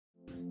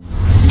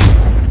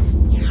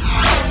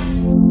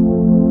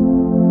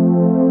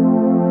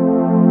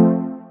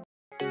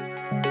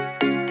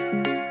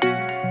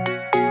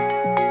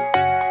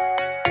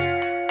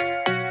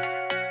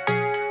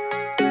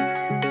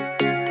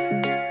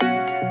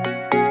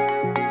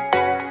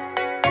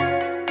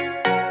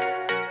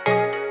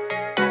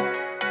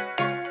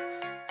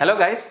Hello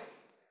guys.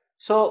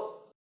 So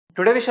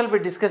today we shall be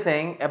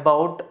discussing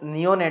about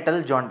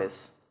neonatal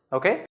jaundice.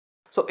 Okay.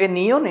 So a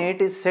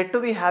neonate is said to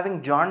be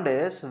having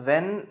jaundice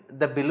when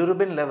the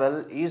bilirubin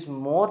level is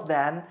more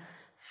than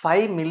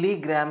 5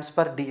 milligrams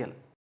per dl.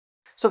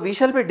 So we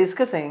shall be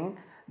discussing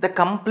the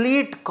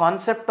complete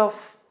concept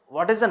of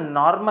what is a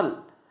normal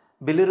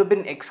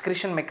bilirubin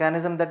excretion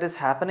mechanism that is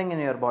happening in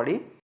your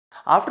body.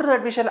 After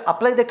that we shall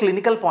apply the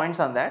clinical points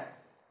on that,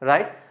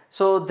 right?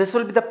 So this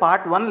will be the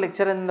part 1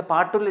 lecture, and in the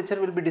part 2 lecture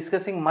we will be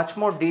discussing much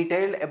more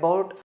detailed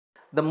about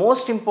the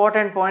most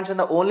important points and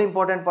the only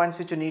important points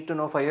which you need to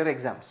know for your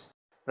exams,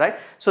 right?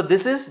 So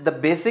this is the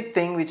basic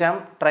thing which I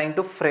am trying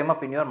to frame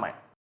up in your mind.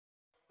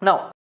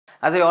 Now,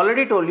 as I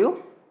already told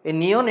you, a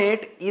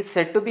neonate is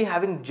said to be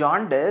having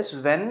jaundice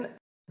when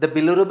the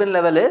bilirubin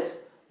level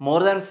is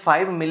more than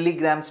 5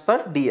 milligrams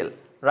per dl,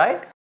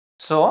 right?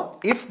 So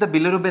if the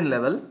bilirubin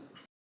level,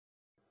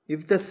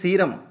 if the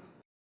serum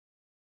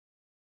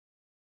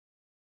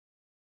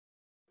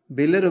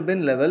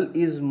bilirubin level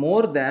is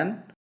more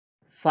than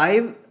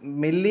 5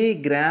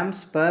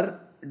 milligrams per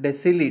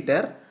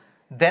deciliter,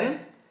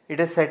 then it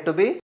is said to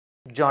be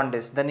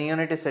jaundice. The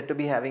neonate is said to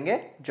be having a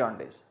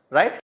jaundice,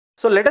 right?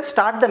 So let us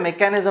start the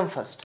mechanism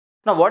first.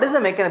 Now what is the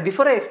mechanism?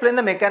 Before I explain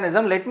the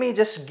mechanism, let me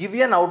just give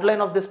you an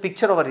outline of this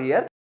picture over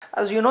here.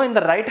 As you know, in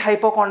the right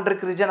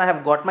hypochondric region I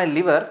have got my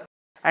liver,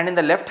 and in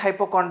the left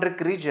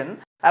hypochondric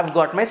region I have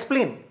got my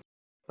spleen,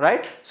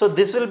 right? So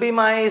this will be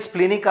my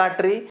splenic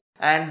artery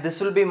and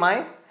this will be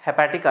my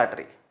hepatic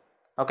artery.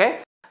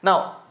 Okay.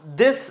 Now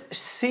this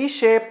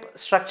C-shaped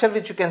structure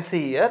which you can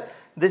see here,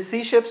 this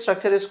C-shaped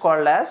structure is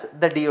called as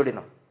the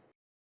duodenum,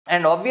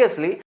 and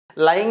obviously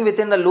lying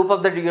within the loop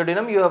of the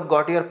duodenum you have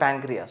got your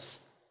pancreas.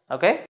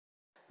 Okay.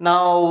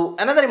 Now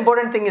another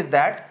important thing is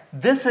that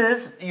this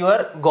is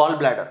your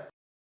gallbladder.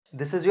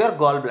 This is your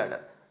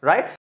gallbladder,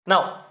 right?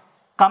 Now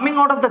coming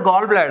out of the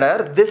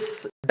gallbladder,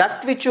 this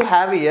duct which you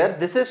have here,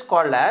 this is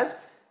called as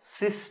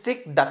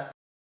cystic duct.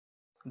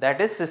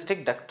 That is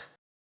cystic duct.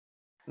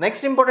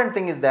 Next important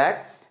thing is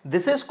that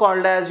this is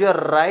called as your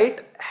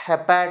right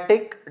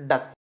hepatic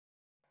duct.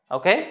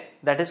 Okay,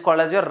 that is called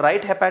as your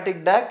right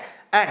hepatic duct,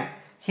 and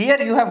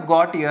here you have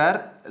got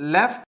your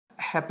left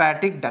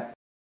hepatic duct.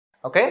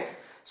 Okay,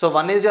 so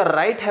one is your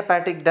right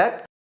hepatic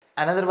duct,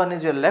 another one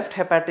is your left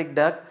hepatic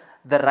duct.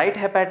 The right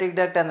hepatic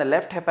duct and the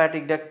left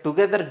hepatic duct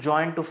together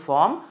join to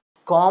form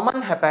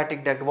common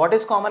hepatic duct. What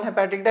is common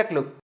hepatic duct?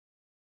 Look,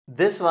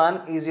 this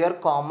one is your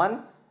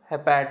common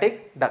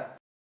hepatic duct.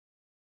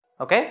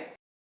 Okay.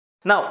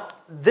 Now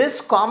this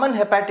common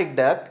hepatic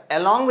duct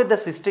along with the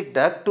cystic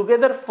duct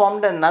together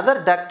formed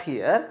another duct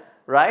here,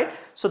 right?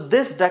 So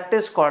this duct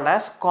is called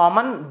as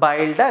common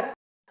bile duct.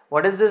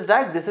 What is this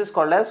duct? This is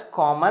called as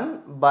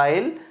common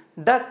bile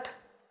duct,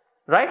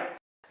 right?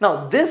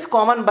 Now this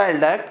common bile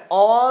duct,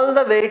 all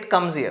the way it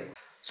comes here.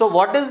 So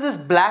what is this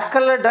black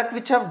color duct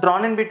which I have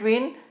drawn in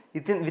between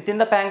within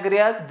the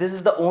pancreas? This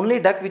is the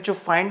only duct which you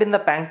find in the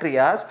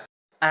pancreas,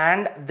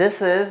 and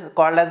this is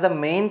called as the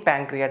main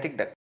pancreatic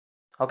duct.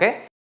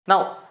 Okay.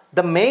 Now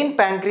the main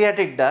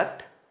pancreatic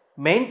duct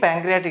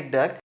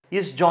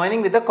is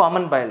joining with the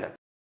common bile duct.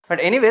 But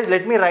anyways,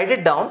 let me write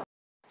it down.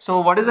 So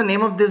what is the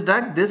name of this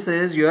duct? This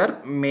is your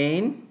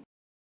main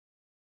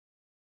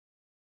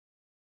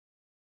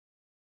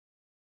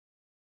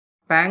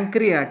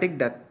pancreatic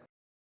duct.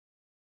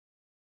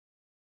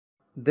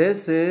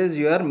 This is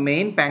your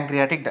main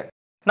pancreatic duct.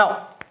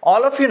 Now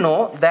all of you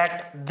know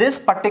that this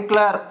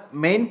particular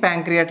main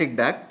pancreatic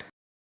duct,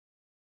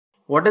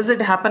 what is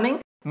it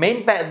happening?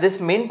 This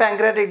main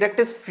pancreatic duct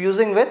is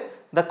fusing with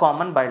the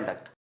common bile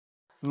duct.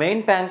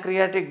 Main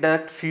pancreatic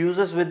duct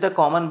fuses with the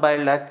common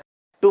bile duct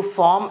to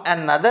form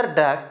another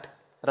duct,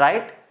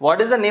 right?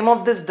 What is the name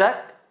of this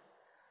duct?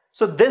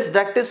 So this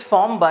duct is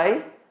formed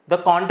by the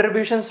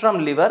contributions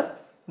from liver,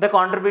 the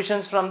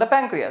contributions from the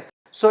pancreas.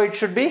 So it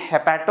should be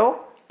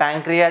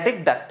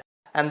hepatopancreatic duct,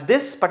 and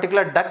this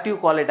particular duct you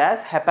call it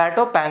as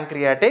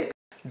hepatopancreatic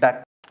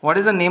duct. What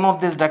is the name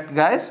of this duct,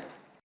 guys?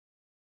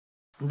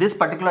 This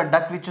particular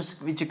duct which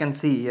you can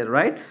see here,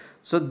 right?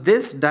 So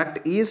this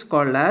duct is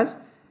called as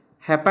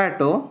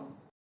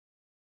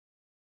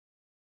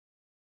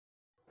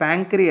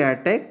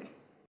hepatopancreatic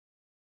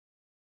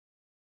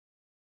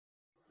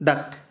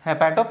duct.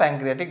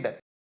 Hepatopancreatic duct.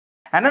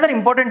 Another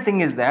important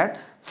thing is that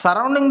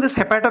surrounding this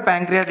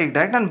hepatopancreatic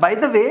duct, and by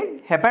the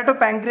way,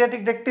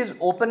 hepatopancreatic duct is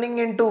opening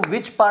into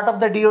which part of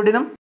the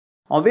duodenum?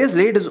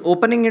 Obviously it is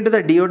opening into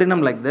the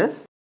duodenum like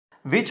this.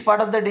 Which part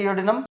of the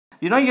duodenum?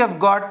 You know, you have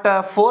got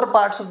 4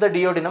 parts of the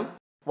duodenum.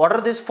 What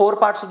are these 4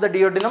 parts of the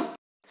duodenum?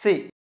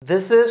 See,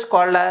 this is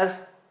called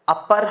as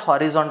upper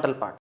horizontal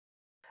part.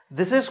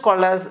 This is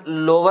called as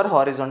lower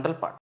horizontal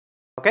part.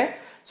 Okay.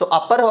 So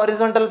upper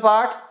horizontal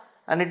part,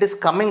 and it is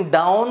coming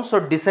down.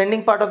 So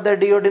descending part of the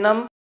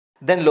duodenum,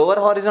 then lower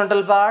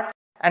horizontal part,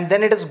 and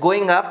then it is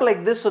going up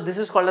like this. So this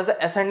is called as the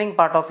ascending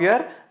part of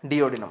your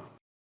duodenum.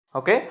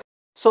 Okay.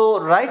 So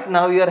right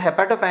now your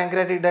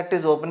hepatopancreatic duct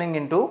is opening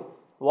into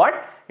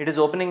what? It is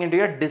opening into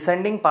your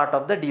descending part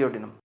of the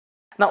duodenum.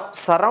 Now,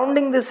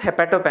 surrounding this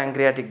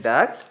hepatopancreatic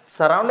duct,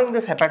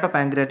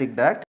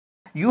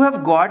 you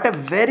have got a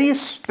very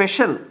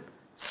special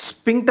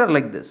sphincter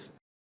like this.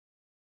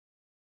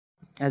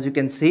 As you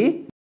can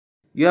see,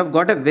 you have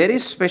got a very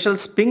special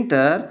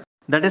sphincter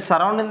that is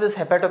surrounding this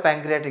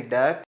hepatopancreatic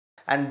duct,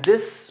 and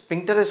this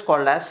sphincter is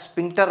called as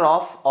sphincter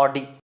of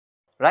Oddi,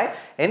 right?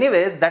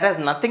 Anyways, that has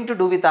nothing to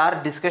do with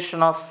our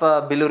discussion of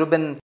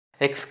bilirubin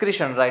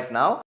excretion right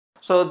now.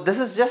 So this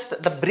is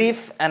just the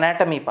brief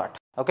anatomy part,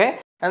 okay?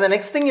 And the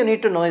next thing you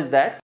need to know is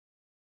that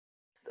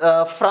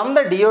from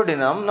the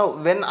duodenum, now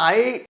when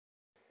I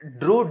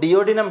drew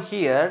duodenum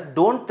here,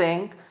 don't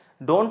think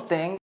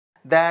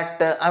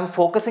that I'm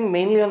focusing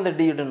mainly on the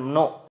duodenum.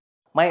 No,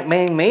 my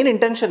main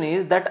intention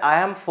is that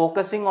I am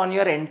focusing on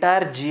your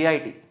entire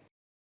GIT,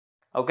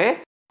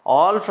 okay?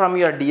 All from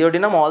your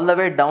duodenum all the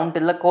way down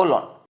till the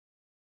colon.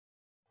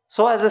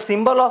 So as a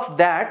symbol of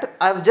that,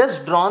 I've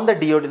just drawn the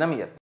duodenum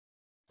here.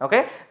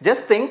 Okay,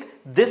 just think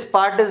this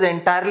part is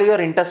entirely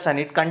your intestine.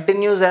 It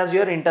continues as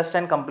your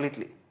intestine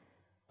completely.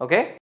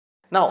 Okay,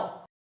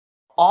 now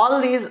all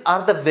these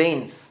are the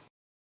veins,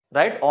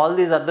 right? All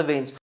these are the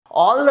veins.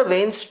 All the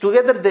veins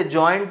together they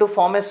join to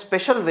form a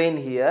special vein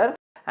here,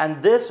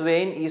 and this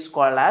vein is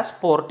called as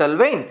portal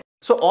vein.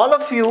 So all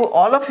of you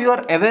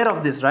are aware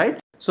of this, right?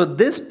 So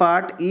this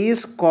part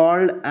is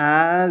called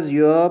as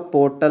your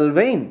portal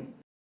vein.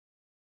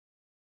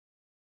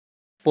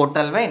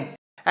 Portal vein.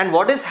 And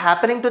what is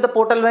happening to the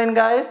portal vein,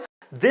 guys?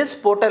 This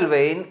portal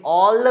vein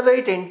all the way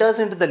it enters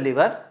into the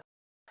liver,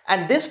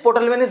 and this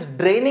portal vein is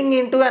draining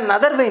into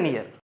another vein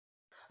here.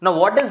 Now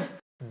what is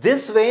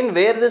this vein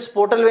where this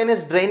portal vein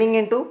is draining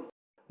into?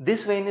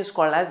 This vein is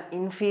called as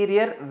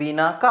inferior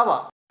vena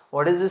cava.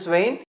 What is this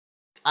vein?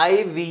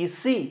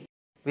 IVC,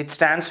 which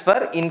stands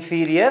for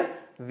inferior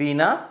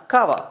vena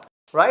cava,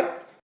 right?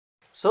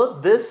 So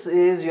this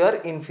is your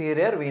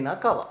inferior vena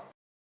cava.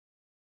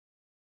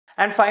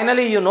 And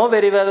finally, you know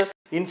very well,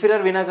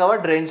 inferior vena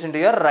cava drains into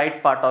your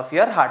right part of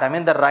your heart. I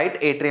mean the right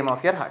atrium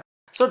of your heart.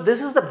 So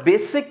this is the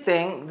basic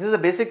thing. This is the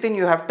basic thing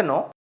you have to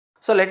know.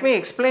 So let me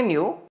explain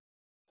you.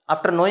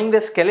 After knowing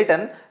the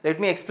skeleton, let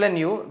me explain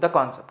you the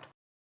concept.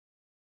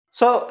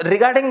 So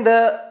regarding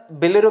the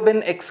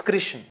bilirubin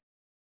excretion,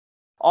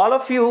 all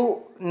of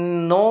you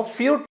know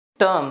few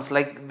terms,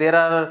 like there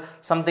are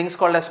some things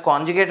called as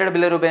conjugated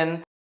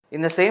bilirubin.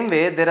 In the same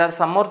way, there are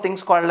some more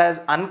things called as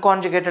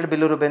unconjugated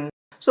bilirubin.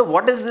 So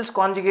what is this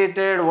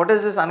conjugated? What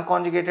is this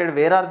unconjugated?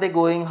 Where are they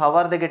going? How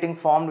are they getting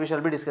formed? We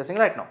shall be discussing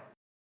right now.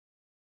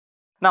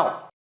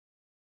 Now,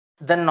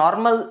 the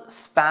normal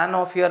span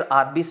of your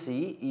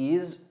RBC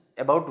is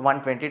about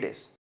 120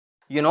 days.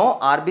 You know,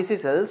 RBC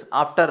cells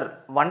after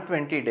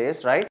 120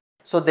 days, right?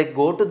 So they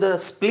go to the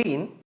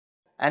spleen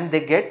and they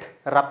get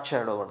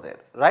ruptured over there,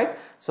 right?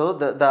 So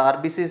the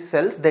RBC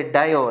cells, they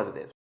die over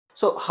there.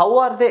 So how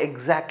are they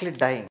exactly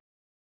dying?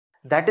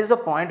 That is the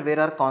point where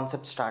our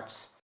concept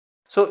starts.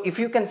 So if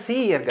you can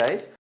see here,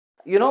 guys,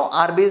 you know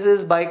RBC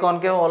is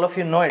biconcave, all of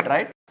you know it,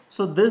 right?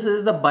 So this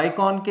is the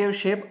biconcave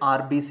shape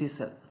RBC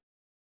cell.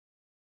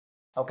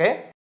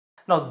 Okay.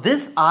 Now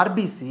this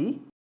RBC,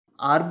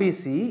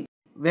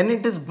 when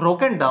it is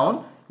broken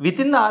down,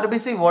 within the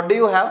RBC, what do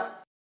you have?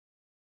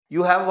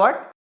 You have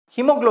what?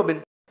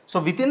 Hemoglobin. So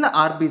within the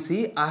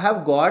RBC, I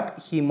have got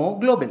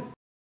hemoglobin.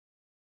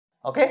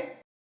 Okay.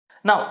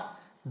 Now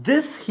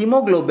this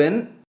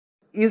hemoglobin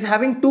is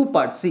having two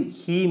parts. See,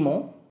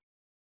 hemoglobin.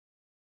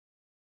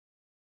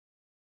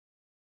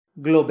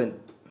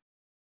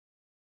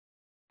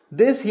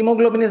 This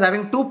hemoglobin is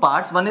having two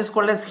parts. One is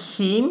called as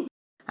heme,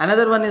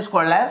 another one is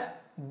called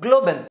as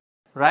globin,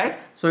 right?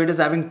 So it is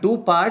having two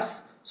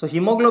parts. So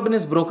hemoglobin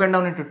is broken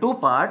down into two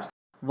parts.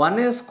 One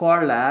is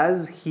called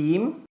as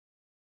heme,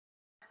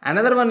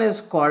 another one is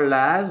called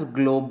as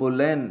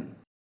globulin.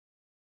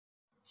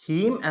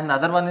 Heme and the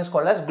other one is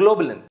called as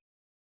globulin,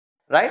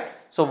 right?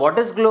 So what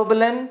is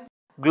globulin?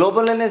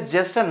 Globulin is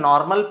just a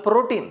normal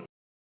protein.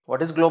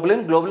 What is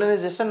globulin? Globulin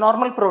is just a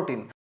normal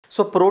protein.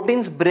 So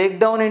proteins break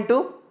down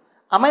into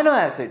amino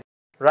acids,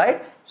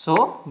 right?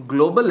 So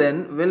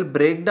globulin will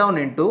break down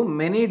into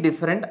many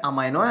different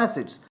amino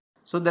acids.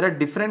 So there are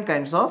different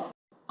kinds of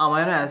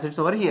amino acids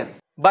over here.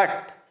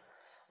 But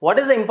what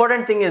is the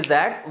important thing is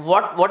that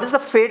what is the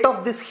fate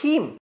of this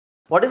heme?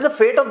 What is the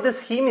fate of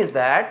this heme is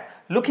that,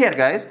 look here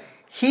guys,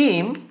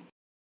 heme,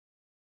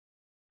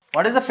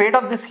 what is the fate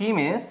of this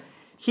heme is,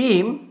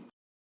 heme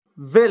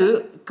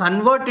will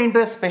convert into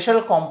a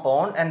special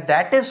compound, and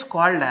that is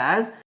called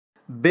as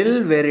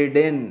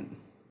bilirubin.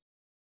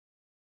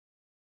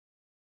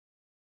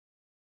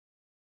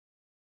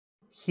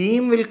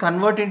 Heme will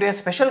convert into a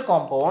special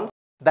compound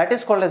that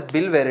is called as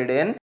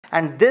bilirubin,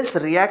 and this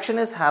reaction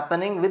is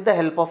happening with the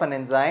help of an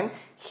enzyme,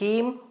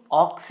 heme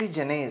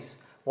oxygenase.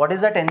 What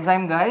is that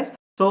enzyme, guys?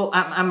 So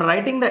I'm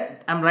writing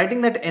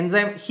that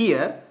enzyme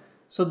here.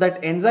 So that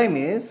enzyme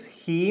is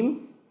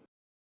heme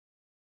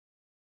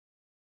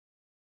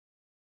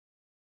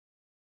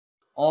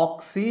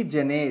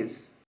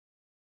oxygenase,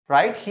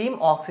 right? Heme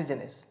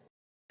oxygenase.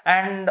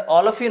 And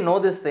all of you know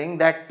this thing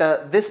that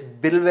this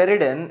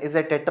bilirubin is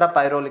a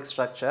tetrapyrrolic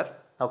structure,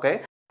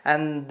 okay?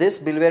 and this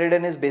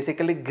biliverdin is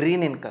basically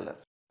green in color.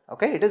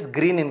 Okay, it is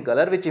green in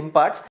color, which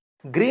imparts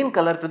green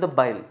color to the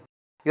bile.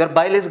 Your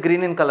bile is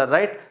green in color,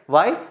 right?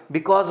 Why?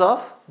 Because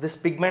of this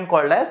pigment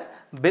called as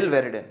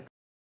biliverdin.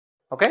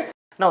 Okay.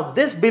 Now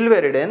this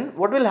biliverdin,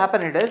 what will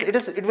happen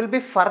it will be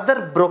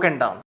further broken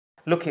down.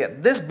 Look here,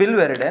 this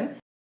biliverdin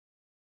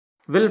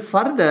will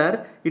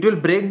further, it will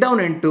break down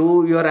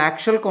into your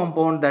actual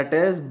compound, that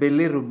is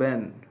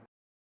bilirubin.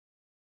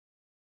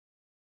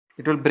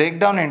 It will break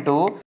down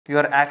into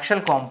your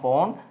actual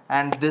compound,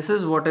 and this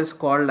is what is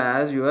called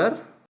as your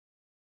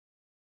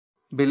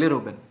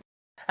bilirubin.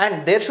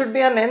 And there should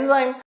be an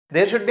enzyme.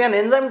 There should be an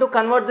enzyme to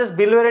convert this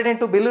biliverdin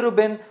to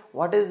bilirubin.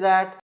 What is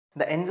that?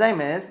 The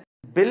enzyme is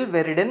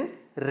biliverdin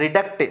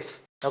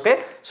reductase.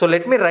 Okay. So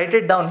let me write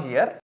it down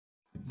here.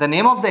 The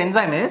name of the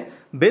enzyme is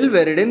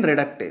biliverdin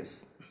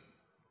reductase.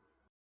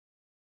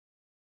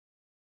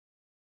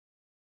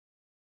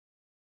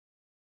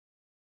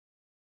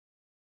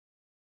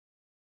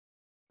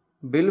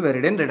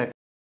 Biliverdin reductase.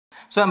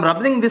 So I am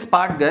rubbing this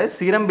part, guys.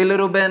 Serum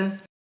bilirubin,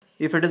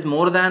 if it is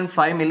more than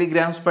 5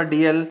 milligrams per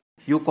dl,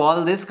 you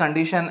call this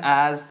condition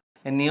as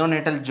a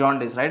neonatal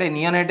jaundice, right? A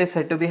neonate is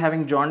said to be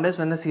having jaundice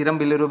when the serum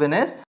bilirubin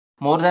is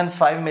more than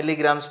 5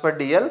 milligrams per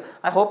dl.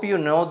 I hope you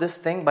know this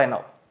thing by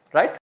now,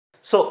 right?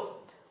 So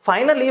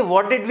finally,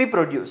 what did we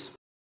produce?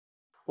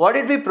 What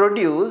did we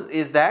produce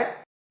is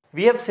that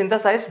we have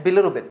synthesized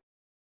bilirubin.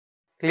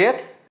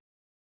 Clear?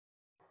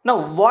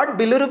 Now, what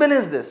bilirubin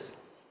is this?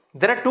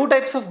 There are two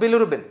types of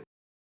bilirubin.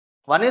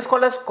 One is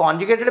called as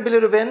conjugated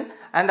bilirubin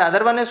and the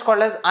other one is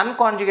called as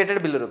unconjugated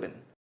bilirubin.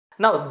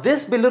 Now,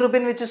 this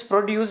bilirubin which is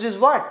produced is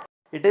what?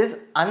 It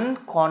is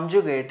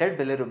unconjugated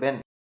bilirubin.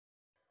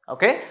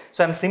 Okay.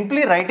 So, I am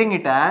simply writing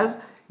it as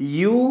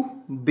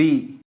UB.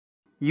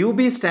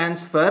 UB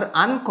stands for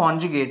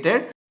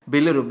unconjugated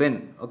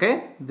bilirubin.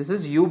 Okay. This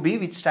is UB,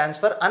 which stands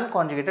for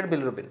unconjugated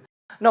bilirubin.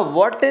 Now,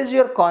 what is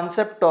your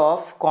concept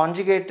of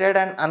conjugated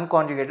and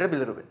unconjugated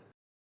bilirubin?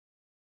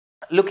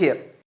 Look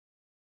here.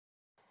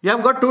 You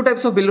have got two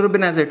types of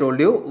bilirubin, as I told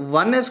you.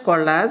 One is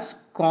called as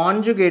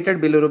conjugated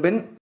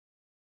bilirubin.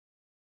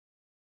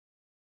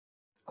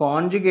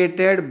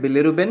 Conjugated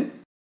bilirubin.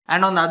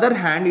 And on the other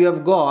hand, you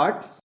have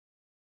got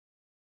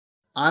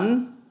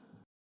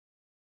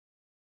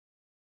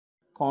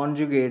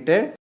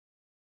unconjugated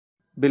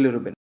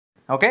bilirubin.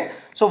 Okay.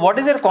 So, what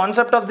is your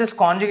concept of this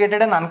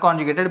conjugated and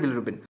unconjugated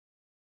bilirubin?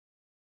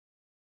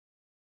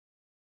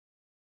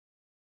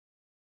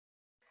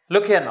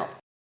 Look here now.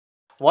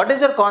 What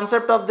is your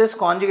concept of this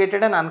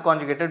conjugated and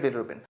unconjugated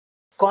bilirubin?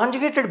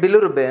 Conjugated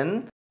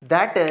bilirubin,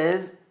 that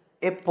is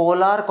a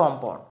polar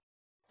compound.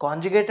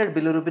 Conjugated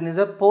bilirubin is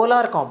a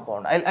polar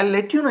compound. I'll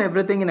let you know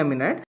everything in a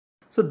minute.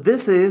 So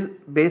this is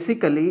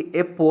basically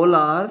a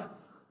polar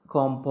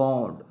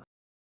compound.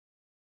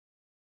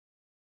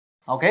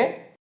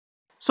 Okay.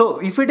 So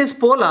if it is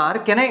polar,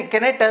 can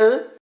I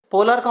tell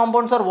polar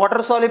compounds are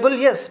water soluble?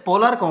 Yes,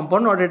 polar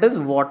compound, or it is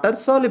water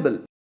soluble.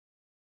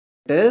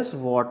 It is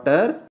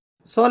water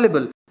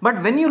soluble.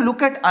 But when you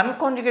look at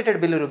unconjugated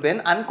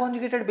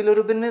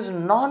bilirubin is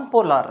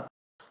non-polar.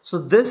 So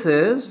this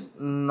is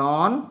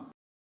non-polar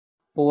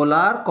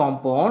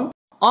compound,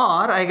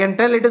 or I can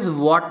tell it is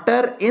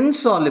water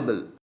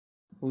insoluble.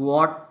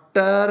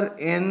 Water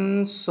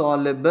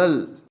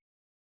insoluble.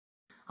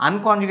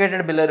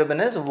 Unconjugated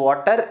bilirubin is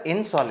water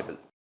insoluble.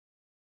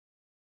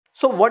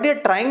 So what you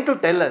are trying to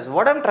tell us,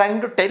 what I am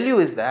trying to tell you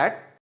is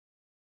that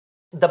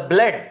the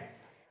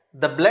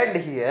blood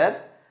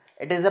here,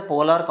 it is a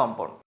polar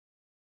compound.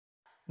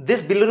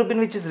 This bilirubin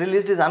which is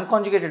released is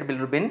unconjugated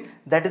bilirubin,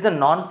 that is a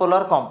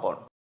non-polar compound.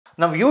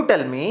 Now you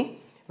tell me,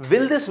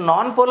 will this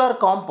non-polar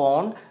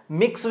compound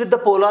mix with the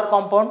polar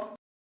compound?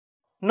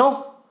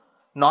 No.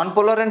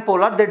 Non-polar and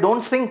polar, they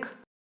don't sync.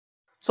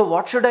 So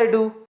what should I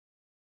do?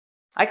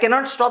 I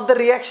cannot stop the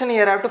reaction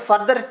here. I have to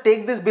further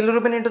take this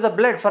bilirubin into the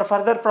blood for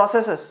further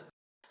processes.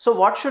 So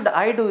what should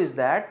I do is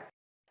that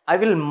I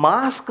will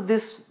mask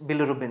this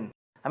bilirubin.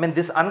 I mean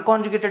this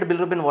unconjugated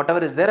bilirubin,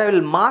 whatever is there, I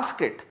will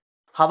mask it.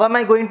 How am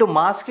I going to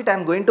mask it? I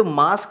am going to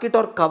mask it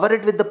or cover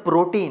it with the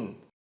protein.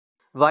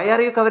 Why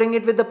are you covering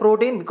it with the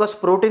protein? Because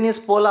protein is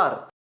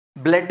polar.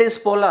 Blood is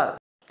polar.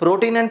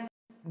 Protein and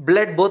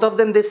blood, both of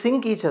them, they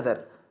sync each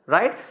other.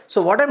 Right?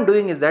 So what I am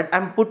doing is that I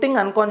am putting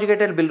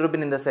unconjugated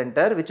bilirubin in the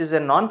center, which is a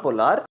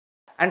non-polar,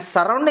 and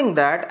surrounding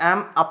that I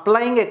am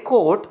applying a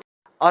coat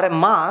or a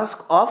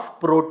mask of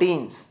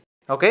proteins.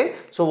 Okay?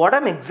 So what I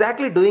am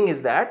exactly doing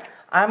is that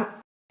I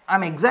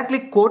am exactly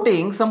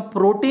coating some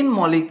protein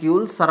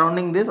molecules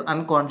surrounding this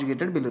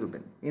unconjugated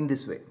bilirubin in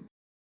this way.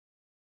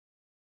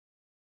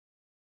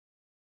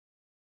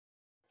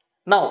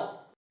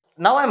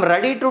 Now I am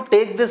ready to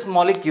take this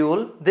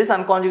molecule, this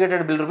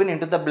unconjugated bilirubin,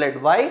 into the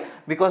blood. Why?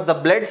 Because the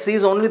blood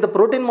sees only the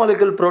protein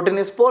molecule. Protein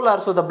is polar,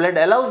 so the blood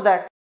allows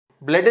that.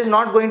 Blood is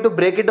not going to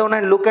break it down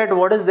and look at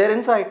what is there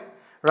inside.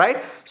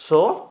 Right?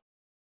 So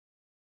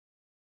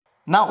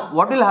now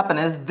what will happen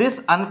is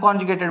this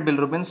unconjugated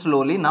bilirubin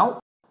slowly now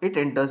it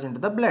enters into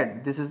the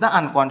blood. This is the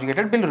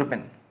unconjugated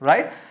bilirubin.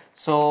 Right?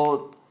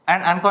 So and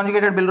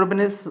unconjugated bilirubin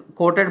is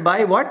coated by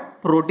what?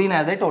 Protein,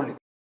 as I told you.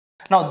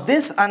 Now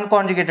this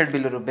unconjugated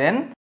bilirubin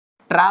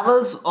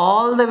travels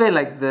all the way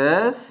like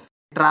this,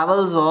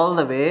 travels all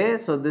the way.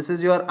 So this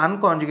is your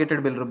unconjugated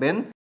bilirubin.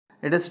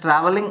 It is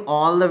traveling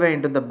all the way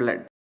into the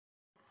blood,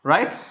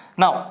 right?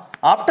 Now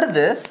after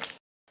this,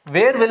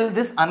 where will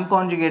this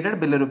unconjugated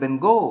bilirubin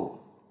go?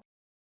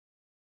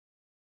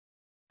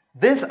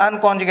 This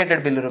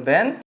unconjugated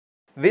bilirubin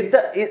with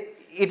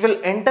it will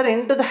enter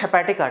into the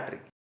hepatic artery.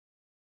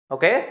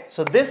 Okay,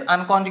 so this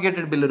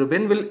unconjugated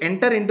bilirubin will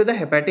enter into the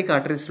hepatic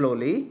artery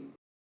slowly,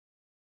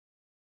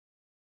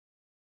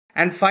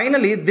 and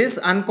finally this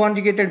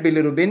unconjugated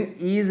bilirubin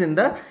is in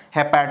the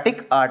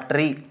hepatic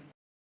artery.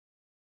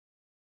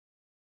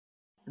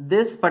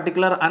 This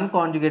particular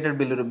unconjugated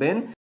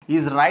bilirubin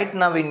is right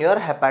now in your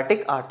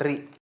hepatic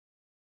artery.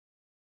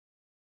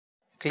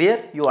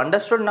 Clear? You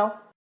understood now?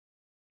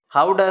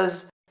 How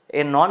does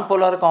a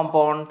non-polar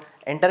compound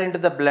enter into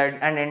the blood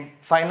and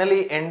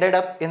finally ended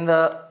up in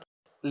the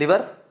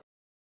liver?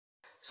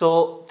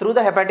 So through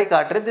the hepatic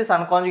artery, this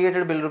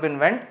unconjugated bilirubin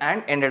went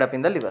and ended up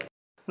in the liver.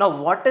 Now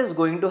what is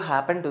going to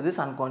happen to this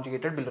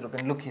unconjugated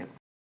bilirubin? Look here.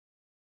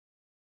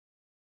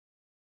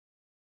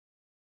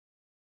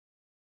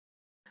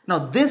 Now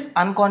this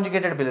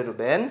unconjugated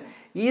bilirubin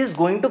is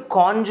going to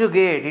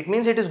conjugate. It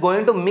means it is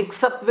going to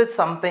mix up with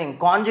something.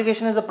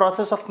 Conjugation is a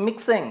process of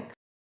mixing.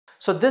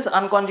 So this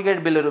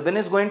unconjugated bilirubin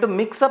is going to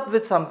mix up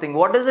with something.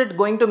 What is it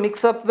going to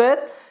mix up with?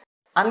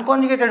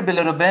 Unconjugated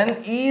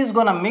bilirubin is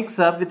going to mix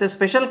up with a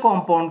special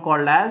compound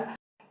called as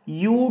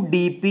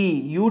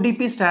UDP.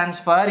 UDP stands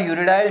for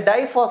uridyl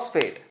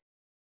diphosphate.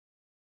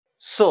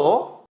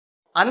 So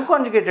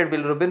unconjugated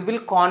bilirubin will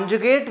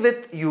conjugate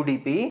with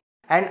UDP,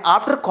 and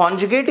after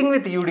conjugating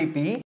with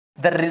UDP,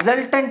 the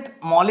resultant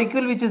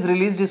molecule which is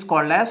released is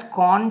called as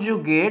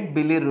conjugate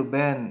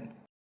bilirubin.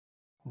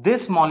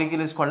 This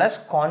molecule is called as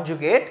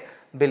conjugate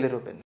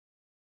bilirubin.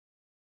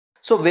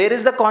 So where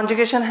is the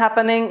conjugation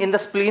happening? In the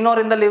spleen or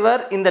in the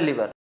liver? In the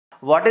liver.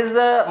 What is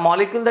the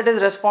molecule that is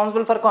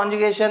responsible for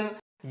conjugation?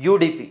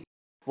 UDP.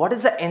 What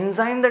is the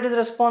enzyme that is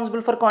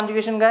responsible for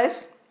conjugation,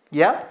 guys?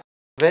 Yeah,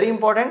 very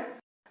important.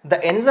 The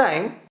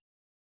enzyme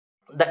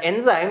that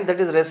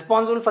is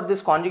responsible for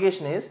this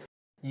conjugation is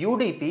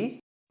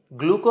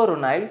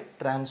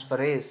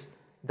UDP-glucuronosyltransferase.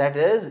 That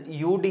is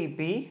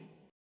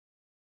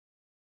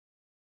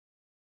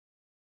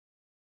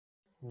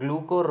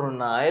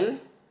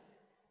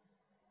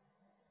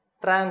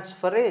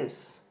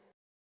UDP-glucuronosyltransferase.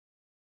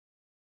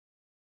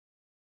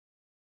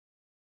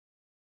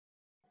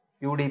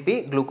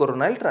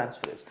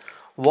 UDP-glucuronosyltransferase.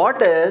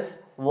 What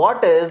is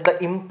the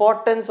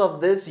importance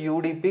of this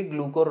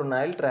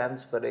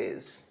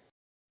UDP-glucuronosyltransferase?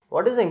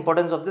 What is the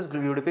importance of this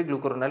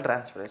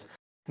UDP-glucuronosyltransferase?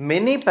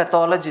 Many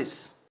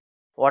pathologies,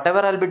 whatever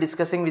I will be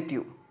discussing with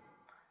you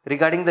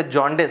regarding the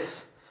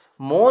jaundice,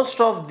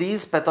 most of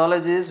these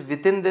pathologies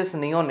within this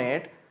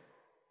neonate,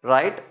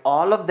 right,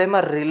 all of them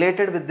are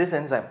related with this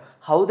enzyme.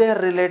 How they are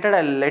related,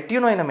 I will let you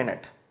know in a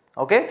minute.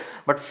 Okay,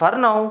 but for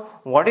now,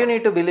 what you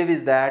need to believe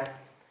is that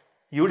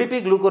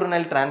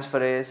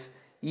UDP-glucuronosyltransferase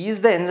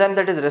is the enzyme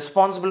that is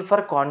responsible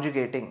for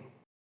conjugating.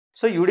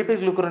 So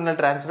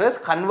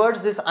UDP-glucuronosyltransferase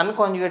converts this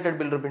unconjugated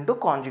bilirubin to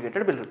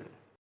conjugated bilirubin.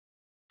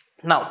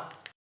 Now,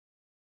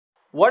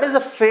 what is the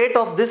fate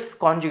of this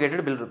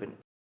conjugated bilirubin?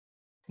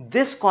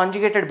 This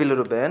conjugated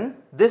bilirubin,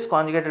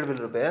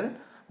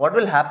 what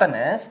will happen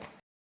is,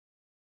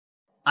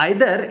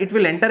 either it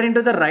will enter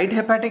into the right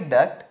hepatic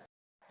duct,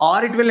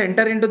 or it will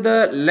enter into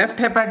the left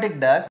hepatic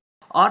duct,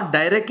 or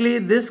directly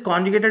this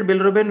conjugated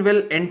bilirubin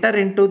will enter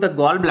into the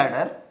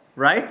gallbladder,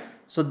 right?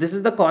 So this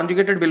is the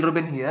conjugated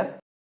bilirubin here,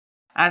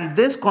 and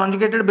this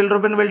conjugated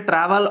bilirubin will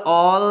travel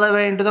all the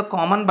way into the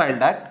common bile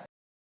duct,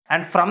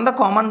 and from the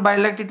common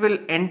bile duct it will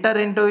enter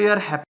into your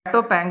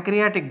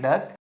hepatopancreatic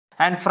duct,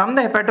 and from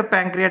the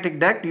hepatopancreatic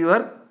duct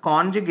your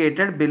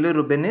conjugated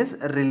bilirubin is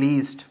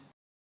released.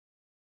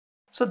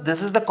 So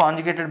this is the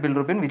conjugated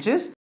bilirubin which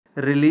is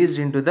released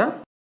into the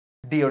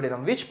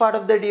duodenum. Which part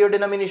of the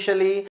duodenum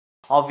initially?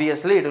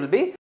 Obviously it will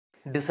be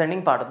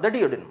descending part of the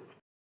duodenum.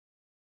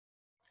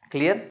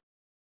 Clear?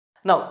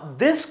 Now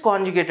this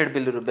conjugated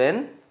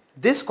bilirubin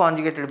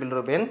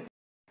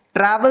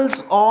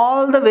travels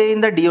all the way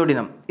in the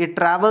duodenum. It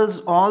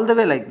travels all the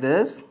way like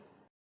this.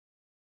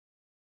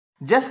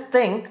 Just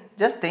think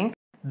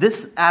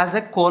this as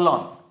a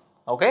colon.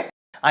 Okay,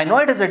 I know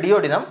it is a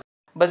duodenum,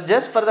 but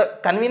just for the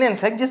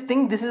convenience sake, just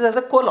think this is as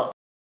a colon.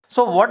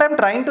 So what I am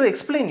trying to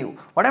explain you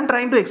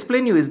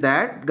is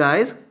that,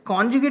 guys,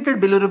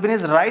 conjugated bilirubin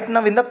is right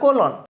now in the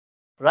colon,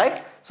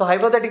 right? So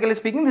hypothetically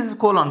speaking, this is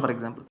colon, for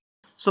example.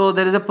 So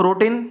there is a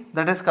protein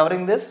that is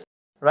covering this,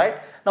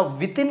 right? Now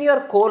within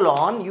your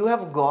colon you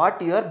have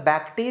got your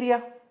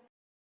bacteria,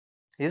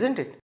 isn't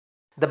it?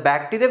 The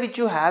bacteria which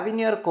you have in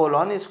your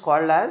colon is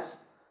called as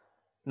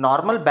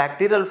normal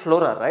bacterial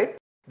flora, right?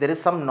 There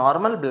is some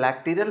normal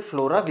bacterial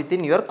flora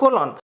within your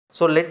colon.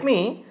 So let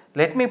me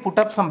put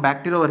up some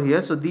bacteria over here.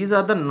 So these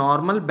are the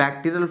normal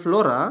bacterial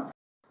flora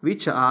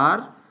which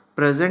are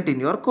present in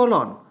your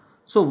colon.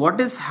 So what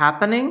is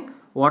happening?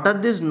 what are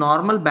these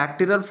normal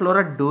bacterial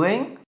flora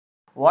doing?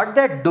 What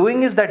they're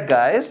doing is that,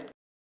 guys,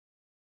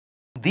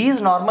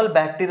 these normal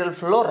bacterial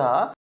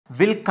flora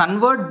will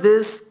convert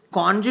this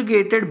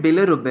conjugated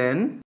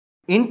bilirubin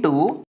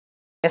into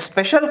a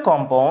special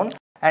compound,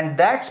 and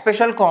that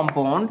special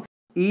compound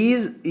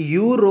is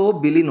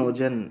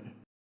urobilinogen.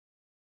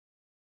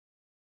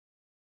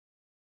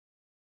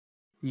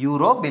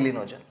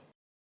 Urobilinogen.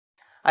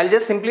 I'll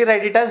just simply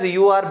write it as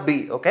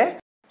URB, okay?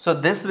 So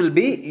this will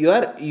be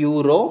your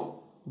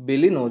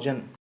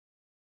urobilinogen.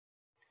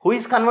 Who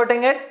is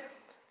converting it?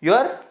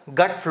 Your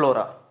gut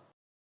flora.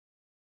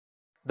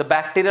 The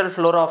bacterial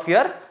flora of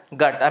your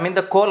gut, I mean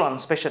the colon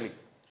especially.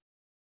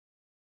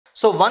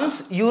 So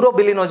once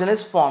urobilinogen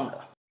is formed,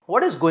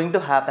 what is going to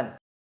happen?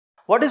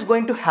 What is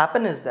going to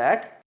happen is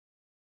that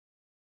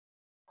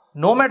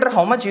no matter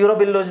how much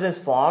urobilinogen is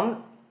formed,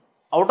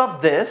 out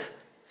of this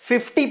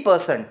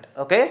 50%,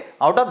 okay,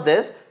 out of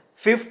this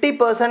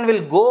 50%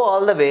 will go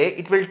all the way,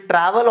 it will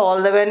travel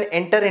all the way and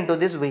enter into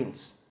these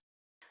veins.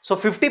 So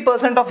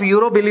 50% of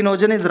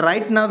urobilinogen is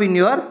right now in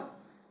your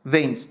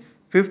veins.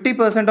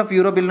 50% of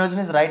urobilinogen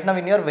is right now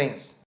in your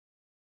veins.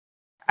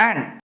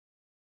 And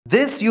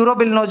this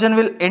urobilinogen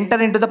will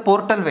enter into the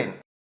portal vein.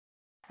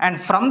 And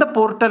from the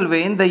portal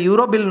vein, the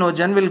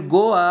urobilinogen will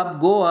go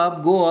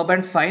up,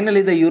 and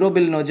finally the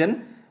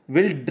urobilinogen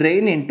will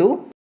drain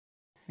into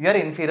your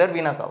inferior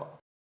vena cava.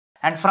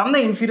 And from the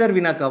inferior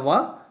vena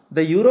cava,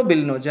 the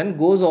urobilinogen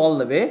goes all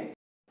the way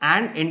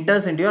and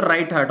enters into your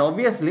right heart.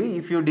 Obviously,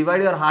 if you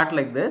divide your heart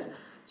like this,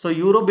 so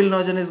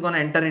urobilinogen is going to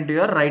enter into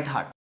your right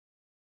heart.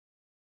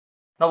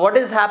 Now what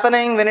is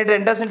happening when it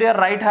enters into your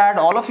right heart?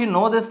 All of you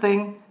know this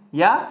thing.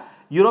 Yeah,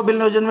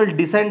 urobilinogen will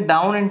descend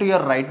down into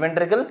your right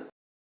ventricle.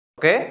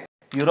 Okay,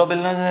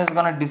 urobilinogen is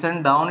going to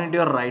descend down into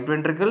your right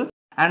ventricle,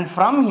 and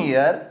from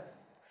here,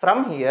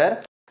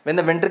 when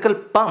the ventricle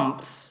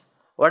pumps,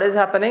 what is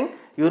happening?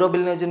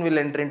 Urobilinogen will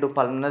enter into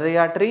pulmonary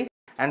artery,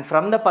 and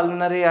from the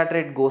pulmonary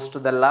artery it goes to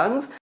the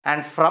lungs,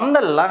 and from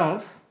the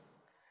lungs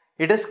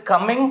it is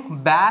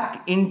coming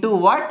back into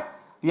what?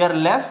 Your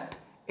left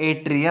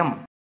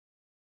atrium.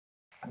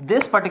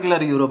 This particular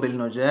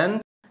urobilinogen,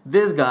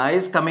 this guy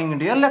is coming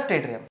into your left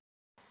atrium.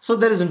 So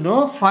there is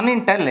no fun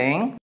in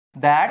telling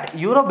that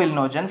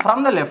urobilinogen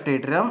from the left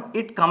atrium,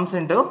 it comes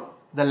into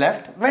the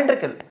left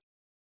ventricle.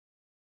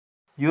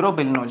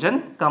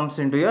 Urobilinogen comes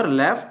into your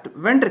left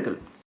ventricle.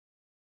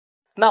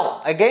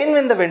 Now again,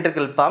 when the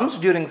ventricle pumps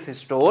during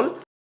systole,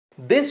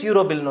 this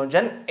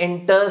urobilinogen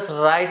enters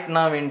right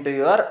now into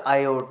your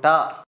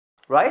aorta,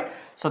 right?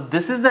 So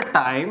this is the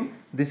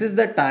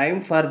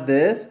time for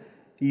this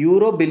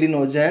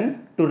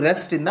urobilinogen to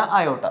rest in the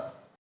aorta.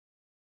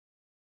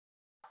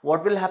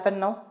 What will happen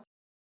now?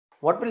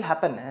 What will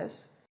happen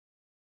is,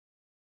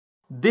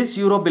 this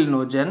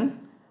urobilinogen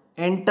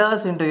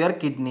enters into your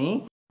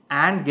kidney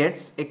and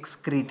gets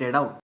excreted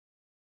out.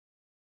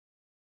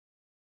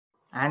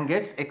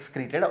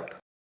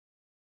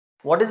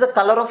 What is the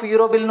color of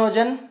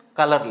urobilinogen?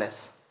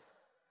 Colorless.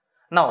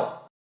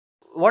 Now,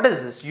 what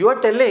is this? You are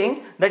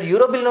telling that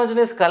urobilinogen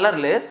is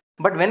colorless,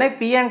 but when I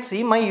pee and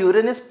see, my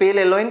urine is pale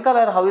yellow in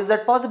color. How is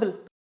that possible?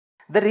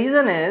 The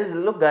reason is,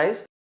 look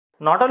guys,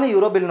 not only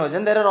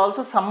urobilinogen, there are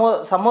also some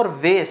more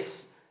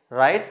wastes,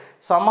 right?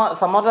 Some of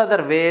the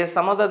other wastes,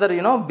 some of the other,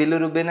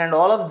 bilirubin and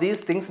all of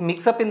these things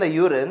mix up in the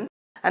urine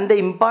and they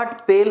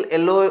impart pale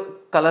yellow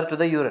color to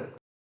the urine.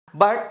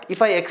 But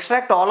if I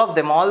extract all of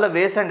them, all the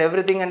waste and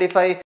everything, and if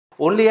I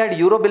only add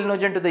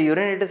urobilinogen to the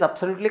urine, it is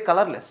absolutely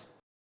colorless.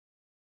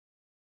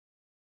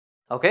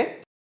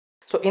 Okay?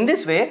 So in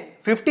this way,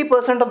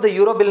 50% of the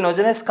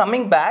urobilinogen is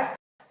coming back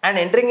and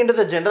entering into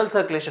the general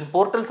circulation,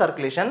 portal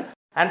circulation,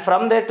 and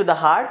from there to the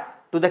heart,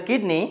 to the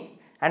kidney,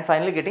 and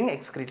finally getting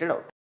excreted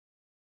out.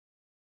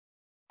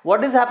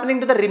 What is happening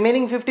to the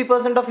remaining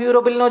 50% of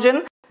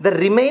urobilinogen? The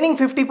remaining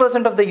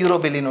 50% of the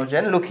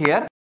urobilinogen, look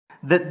here,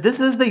 this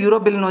is the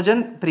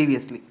urobilinogen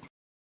previously.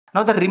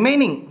 Now the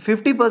remaining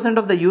 50%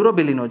 of the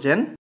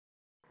urobilinogen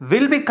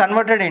will be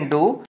converted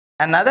into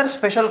another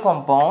special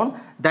compound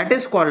that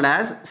is called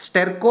as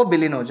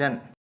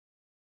stercobilinogen.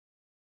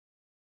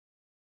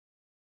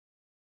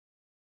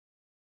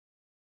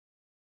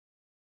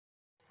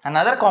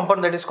 Another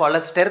compound that is called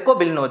as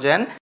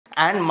stercobilinogen,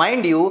 and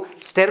mind you,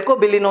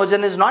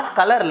 stercobilinogen is not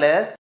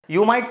colorless.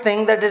 You might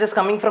think that it is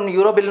coming from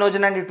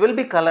urobilinogen and it will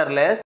be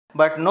colorless,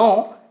 but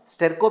no,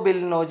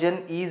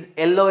 stercobilinogen is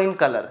yellow in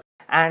color.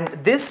 And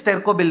this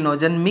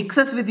stercobilinogen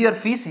mixes with your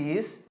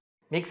feces,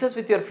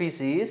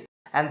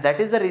 and that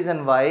is the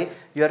reason why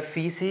your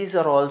feces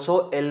are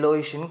also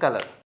yellowish in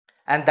color.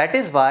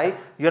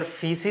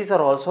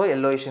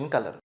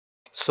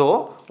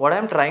 So what I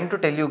am trying to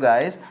tell you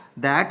guys,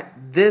 that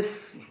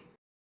this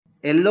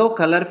yellow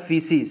color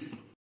feces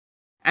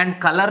and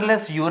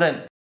colorless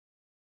urine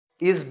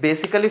is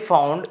basically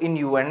found in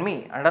you and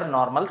me under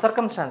normal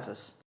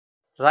circumstances,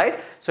 right?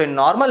 So in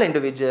normal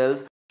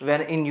individuals,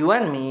 when in you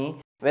and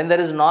me, when there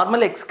is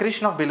normal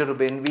excretion of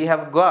bilirubin, we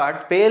have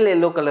got pale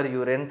yellow color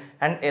urine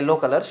and yellow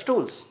color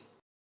stools.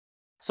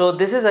 So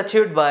this is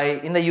achieved by,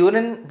 in the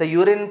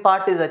urine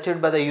part is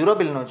achieved by the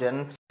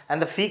urobilinogen,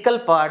 and the fecal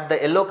part, the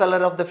yellow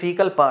color of the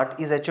fecal part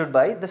is achieved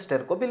by the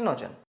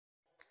stercobilinogen.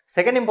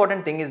 Second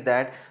important thing is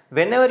that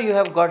whenever you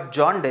have got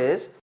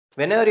jaundice,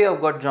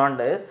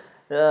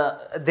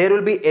 there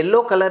will be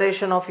yellow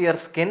coloration of your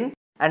skin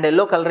and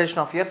yellow coloration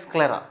of your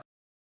sclera.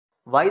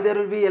 Why there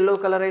will be yellow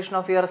coloration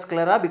of your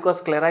sclera? Because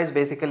sclera is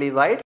basically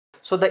white.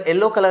 So the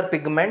yellow color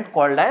pigment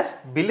called as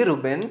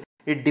bilirubin,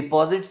 it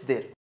deposits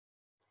there.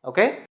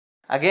 Okay.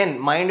 Again,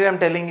 mind you, I am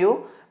telling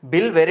you,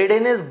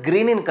 bilirubin is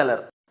green in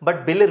color,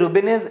 but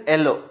bilirubin is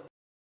yellow.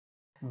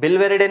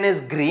 Bilirubin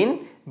is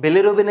green,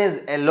 bilirubin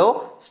is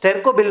yellow,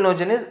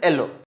 stercobilinogen is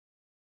yellow.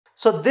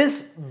 So this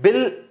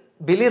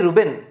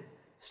bilirubin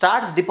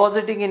starts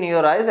depositing in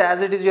your eyes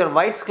as it is your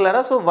white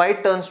sclera, so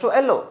white turns to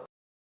yellow.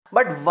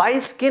 But why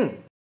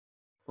skin?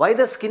 Why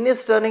the skin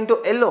is turning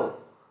to yellow?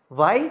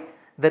 Why?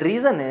 The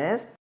reason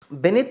is,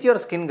 beneath your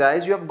skin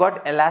guys, you have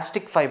got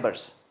elastic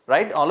fibers,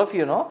 right? All of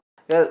you know,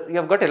 you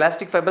have got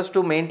elastic fibers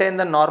to maintain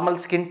the normal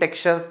skin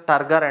texture,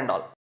 turgor and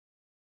all.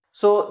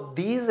 So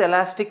these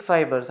elastic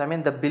fibers, I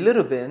mean the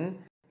bilirubin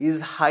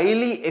is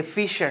highly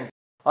efficient,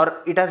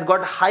 or it has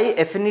got high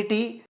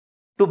affinity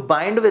to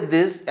bind with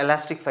these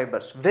elastic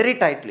fibers very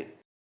tightly.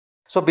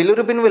 So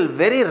bilirubin will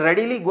very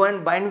readily go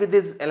and bind with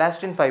these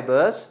elastin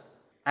fibers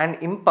and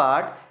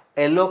impart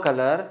yellow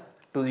color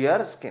to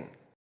your skin.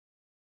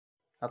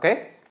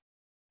 Okay.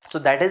 So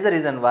that is the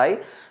reason why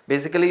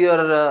basically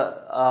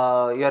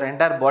your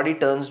entire body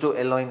turns to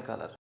yellow in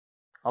color.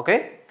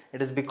 Okay.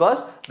 It is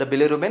because the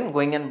bilirubin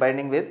going and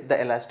binding with the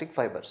elastic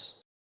fibers.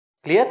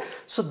 Clear?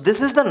 So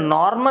this is the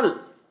normal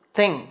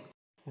thing.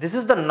 This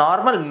is the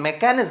normal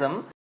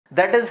mechanism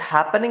that is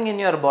happening in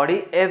your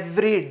body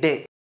every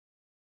day.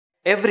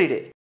 Every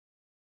day.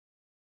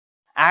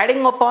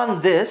 Adding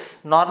upon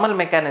this normal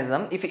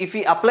mechanism, if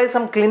we apply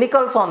some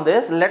clinicals on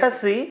this, let us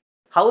see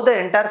how the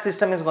entire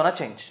system is gonna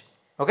change.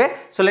 Okay.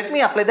 So let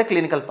me apply the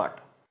clinical part.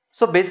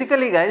 So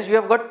basically guys, you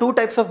have got two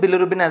types of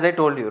bilirubin as I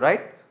told you,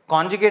 right?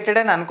 Conjugated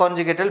and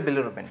unconjugated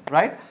bilirubin,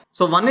 right?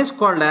 So one is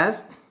called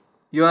as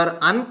your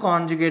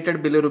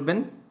unconjugated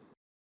bilirubin,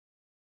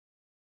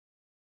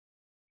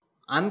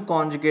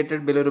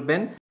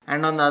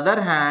 and on the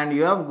other hand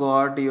you have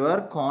got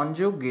your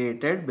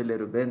conjugated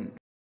bilirubin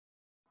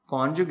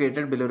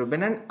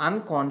and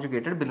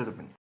unconjugated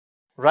bilirubin,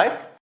 right?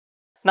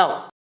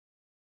 Now,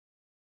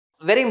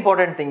 very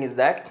important thing is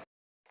that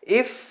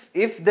if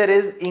there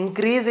is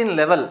increase in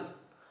level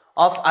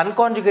of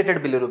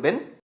unconjugated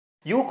bilirubin,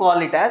 you call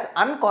it as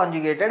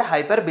unconjugated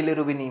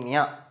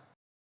hyperbilirubinemia.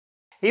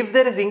 If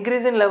there is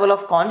increase in level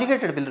of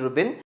conjugated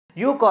bilirubin,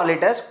 you call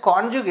it as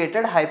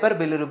conjugated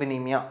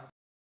hyperbilirubinemia,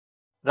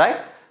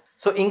 right?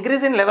 So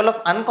increase in level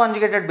of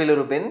unconjugated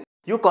bilirubin,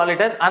 you call it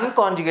as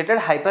unconjugated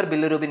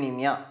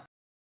hyperbilirubinemia.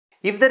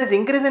 If there is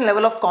increase in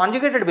level of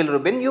conjugated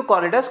bilirubin, you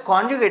call it as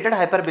conjugated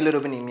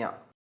hyperbilirubinemia.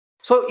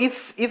 So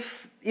if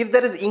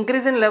there is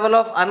increase in level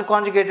of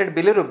unconjugated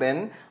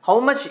bilirubin, how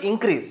much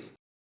increase?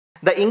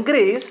 The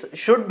increase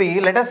should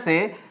be, let us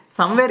say,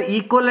 somewhere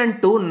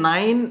equivalent to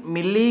 9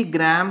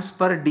 milligrams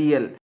per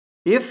dl.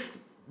 If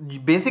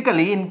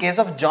basically in case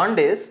of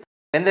jaundice,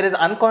 when there is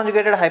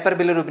unconjugated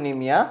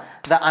hyperbilirubinemia,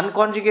 the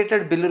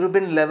unconjugated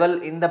bilirubin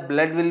level in the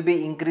blood will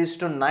be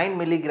increased to 9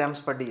 milligrams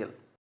per dl.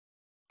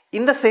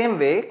 In the same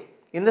way,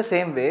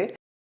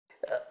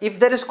 if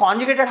there is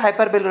conjugated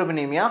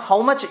hyperbilirubinemia,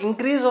 how much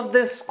increase of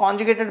this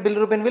conjugated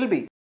bilirubin will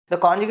be? The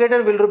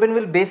conjugated bilirubin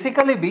will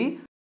basically be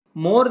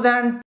more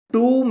than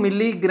 2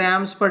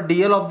 milligrams per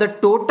dl of the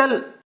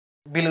total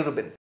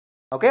bilirubin.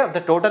 Okay, of the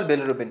total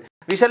bilirubin.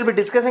 We shall be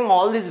discussing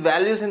all these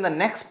values in the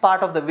next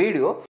part of the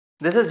video.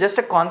 This is just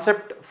a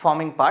concept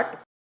forming part.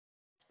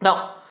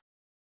 Now,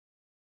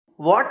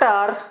 what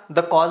are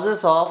the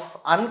causes of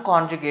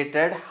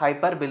unconjugated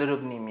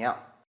hyperbilirubinemia?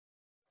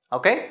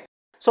 Okay,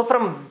 so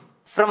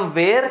from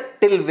where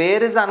till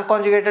where is the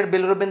unconjugated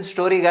bilirubin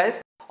story,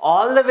 guys?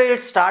 All the way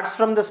it starts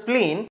from the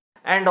spleen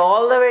and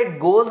all the way it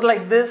goes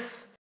like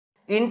this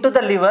into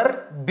the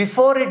liver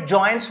before it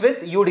joins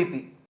with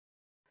UDP.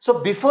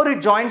 So before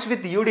it joins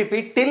with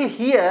UDP, till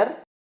here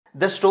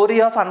the story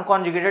of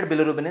unconjugated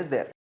bilirubin is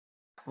there.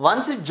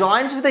 Once it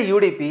joins with the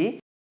UDP,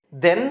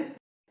 then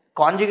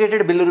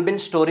conjugated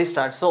bilirubin story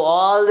starts. So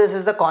all this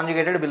is the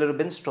conjugated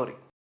bilirubin story.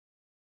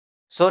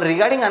 So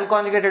regarding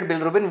unconjugated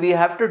bilirubin, we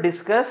have to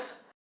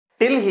discuss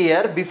till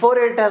here before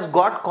it has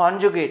got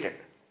conjugated,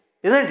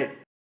 isn't it?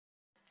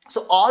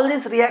 So all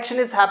this reaction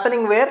is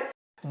happening where?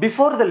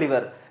 Before the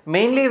liver.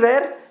 Mainly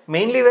where?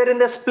 Mainly where? In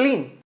the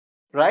spleen,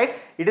 right?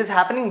 It is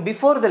happening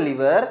before the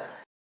liver.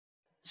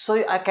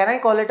 So can I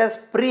call it as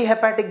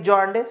pre-hepatic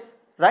jaundice,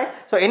 right?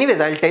 So anyways,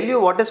 I'll tell you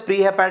what is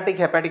pre-hepatic,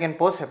 hepatic and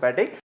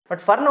post-hepatic.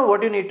 But for now,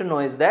 what you need to know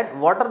is that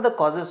what are the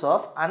causes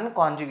of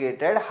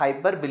unconjugated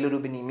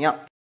hyperbilirubinemia?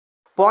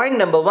 Point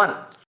number one.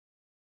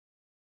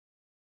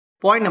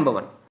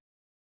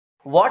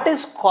 What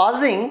is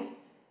causing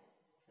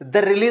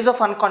the release of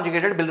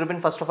unconjugated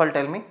bilirubin? First of all,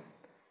 tell me.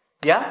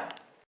 Yeah?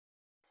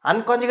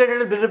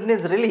 Unconjugated bilirubin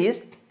is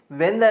released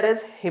when there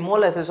is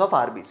hemolysis of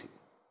RBC.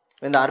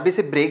 When the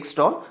RBC breaks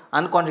down,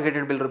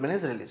 unconjugated bilirubin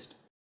is released.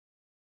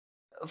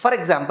 for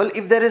example,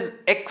 if there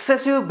is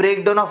excessive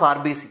breakdown of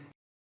RBC,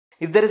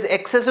 if there is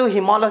excessive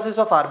hemolysis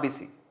of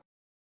RBC,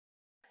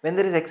 when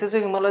there is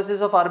excessive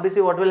hemolysis of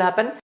RBC, what will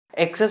happen?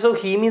 Excessive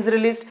heme is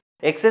released.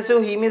 Excessive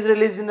heme is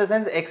released in the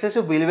sense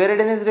excessive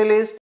bilirubin is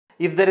released.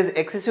 If there is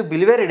excessive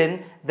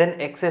bilirubin, then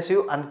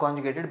excessive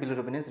unconjugated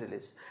bilirubin is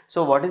released.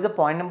 So what is the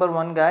point number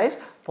 1,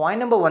 guys? Point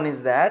number 1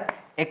 is that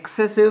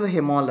excessive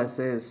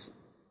hemolysis.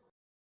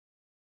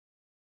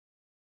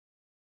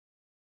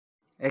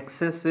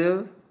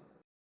 Excessive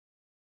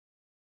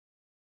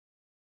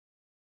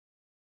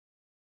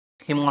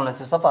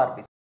hemolysis of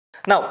RBC.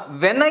 Now,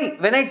 when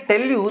I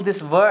tell you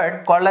this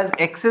word called as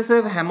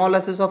excessive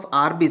hemolysis of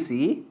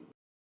RBC,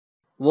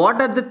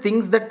 what are the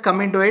things that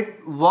come into it?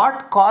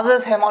 What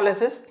causes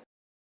hemolysis?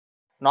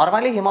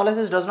 Normally,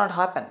 hemolysis does not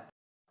happen,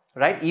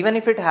 right? Even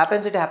if it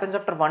happens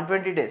after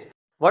 120 days.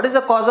 What is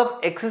the cause of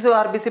excessive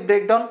RBC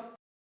breakdown?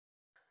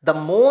 The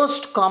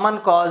most common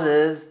cause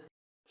is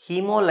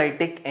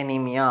hemolytic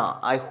anemia.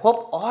 I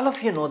hope all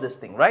of you know this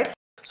thing, right?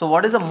 So,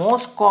 what is the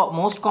most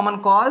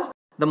common cause?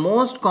 The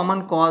most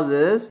common cause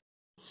is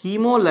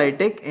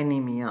hemolytic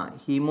anemia.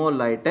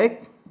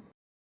 Hemolytic.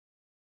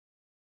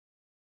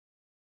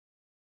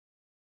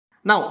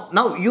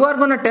 Now you are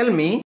going to tell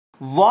me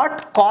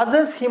what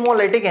causes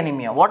hemolytic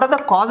anemia. What are the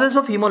causes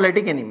of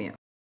hemolytic anemia?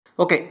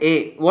 Okay,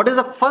 A. What is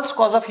the first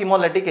cause of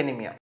hemolytic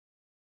anemia?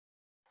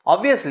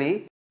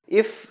 Obviously,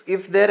 if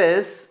there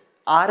is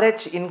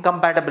RH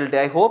incompatibility,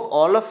 I hope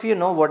all of you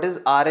know what is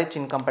RH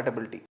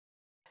incompatibility.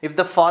 If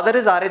the father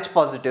is RH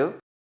positive,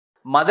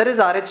 mother is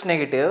RH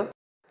negative,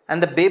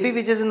 and the baby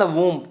which is in the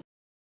womb,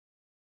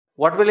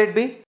 what will it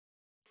be?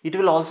 It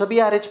will also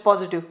be RH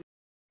positive,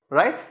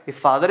 right? If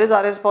father is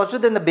RH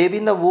positive, then the baby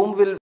in the womb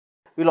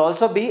will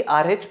also be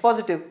RH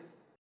positive.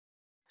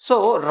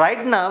 So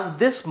right now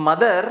this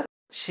mother,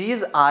 she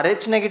is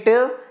RH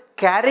negative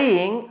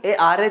carrying a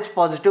RH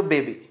positive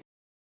baby,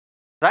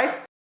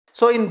 right?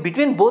 So in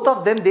between both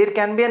of them there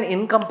can be an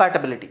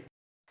incompatibility.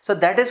 So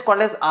that is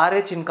called as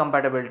RH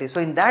incompatibility.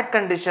 So in that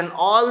condition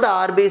all the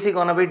RBC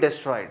gonna be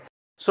destroyed.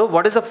 So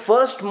what is the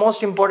first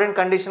most important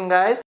condition,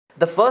 guys?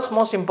 The first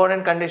most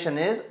important condition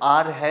is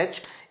RH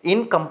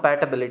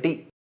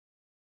incompatibility,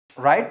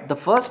 right? The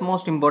first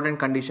most important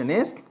condition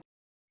is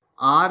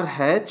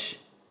RH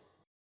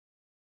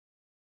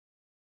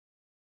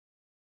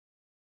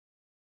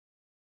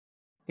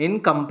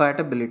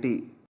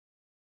incompatibility.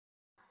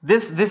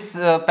 This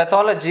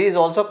pathology is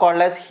also called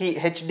as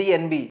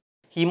HDNB,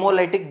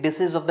 hemolytic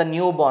disease of the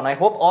newborn. I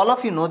hope all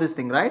of you know this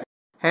thing, right?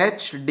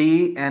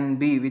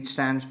 HDNB, which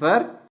stands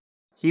for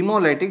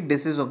hemolytic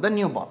disease of the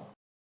newborn.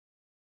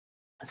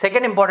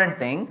 Second important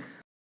thing,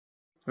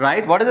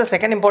 right? What is the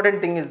second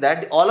important thing is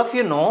that all of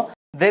you know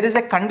there is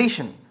a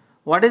condition.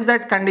 What is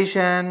that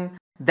condition?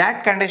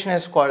 That condition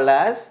is called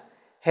as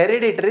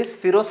hereditary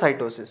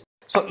spherocytosis.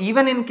 So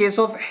even in case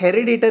of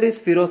hereditary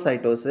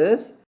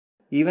spherocytosis,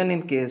 where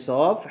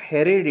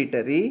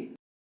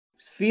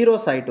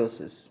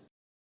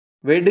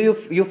do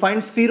you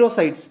find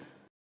spherocytes?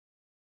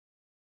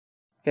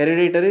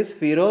 Hereditary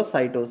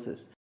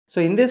spherocytosis.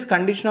 So in this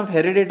condition of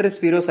hereditary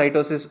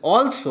spherocytosis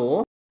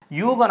also,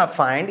 you're gonna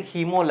find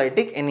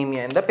hemolytic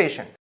anemia in the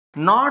patient.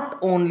 Not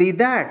only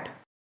that,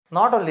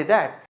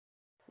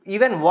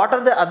 even what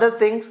are the other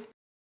things?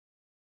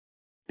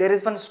 There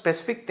is one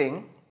specific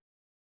thing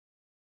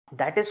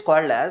that is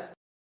called as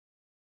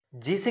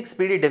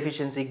G6PD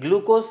deficiency,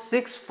 glucose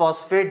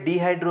 6-phosphate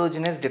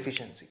dehydrogenase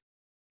deficiency,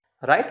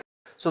 right?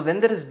 So when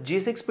there is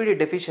G6PD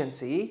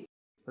deficiency,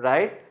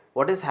 right,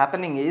 what is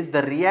happening is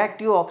the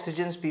reactive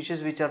oxygen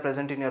species which are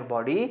present in your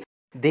body,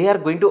 they are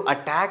going to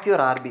attack your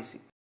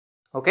RBC.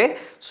 Okay,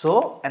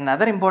 so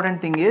another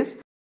important thing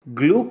is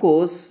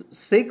glucose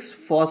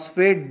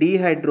 6-phosphate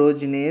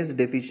dehydrogenase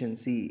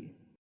deficiency,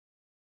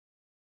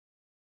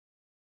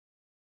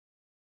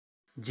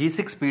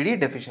 G6PD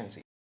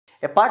deficiency.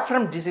 Apart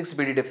from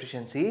G6PD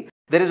deficiency,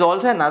 there is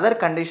also another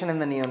condition in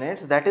the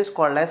neonates that is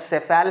called as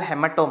cephal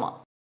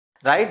hematoma,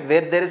 right,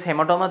 where there is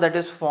hematoma that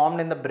is formed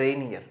in the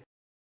brain here.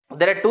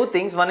 There are two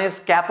things, one is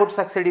caput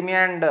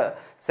succedaemia and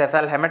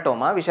cephal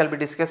hematoma. We shall be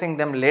discussing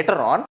them later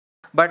on.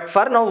 But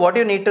for now, what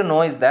you need to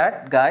know is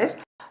that, guys,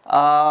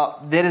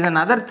 there is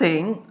another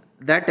thing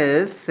that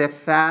is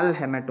cephal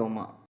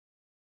hematoma.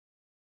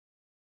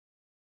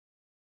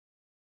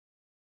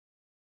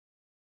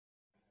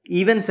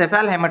 Even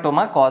cephal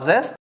hematoma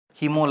causes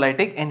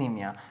hemolytic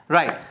anemia,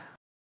 right?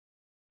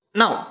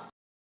 Now,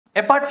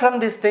 apart from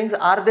these things,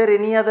 are there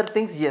any other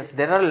things? Yes,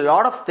 there are a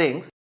lot of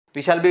things.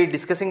 We shall be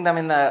discussing them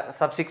in the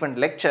subsequent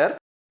lecture.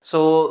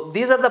 So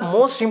these are the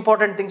most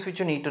important things which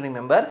you need to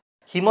remember.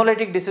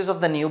 Hemolytic disease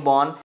of the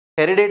newborn,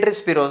 hereditary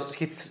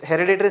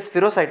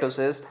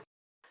spherocytosis,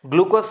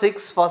 glucose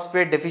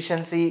 6-phosphate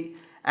deficiency,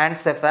 and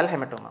cephal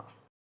hematoma.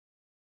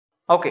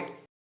 Okay,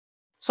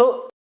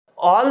 so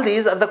all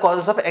these are the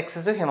causes of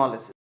excessive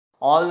hemolysis.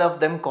 All of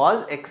them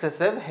cause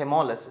excessive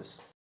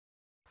hemolysis.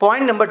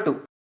 Point number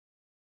 2.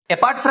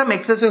 Apart from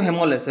excessive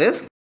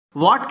hemolysis,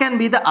 what can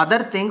be the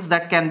other things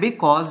that can be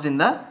caused in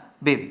the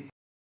baby?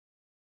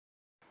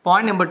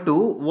 Point number 2.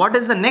 What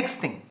is the next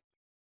thing?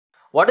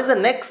 What is the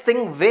next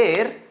thing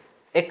where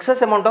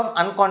excess amount of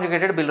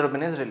unconjugated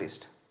bilirubin is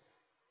released?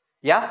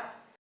 Yeah?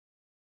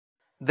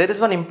 There is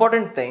one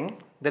important thing.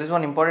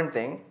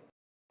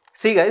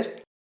 See guys,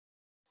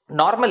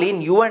 normally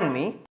in you and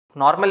me,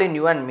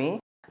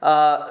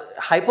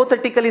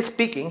 hypothetically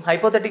speaking,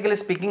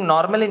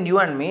 normally in you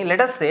and me, let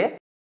us say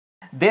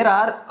there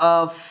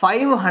are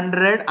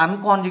 500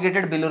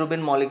 unconjugated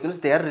bilirubin molecules,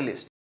 they are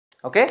released.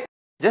 Okay,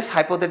 just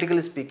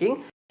hypothetically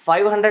speaking,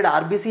 500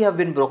 RBC have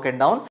been broken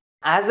down.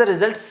 As a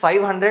result,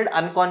 500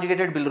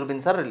 unconjugated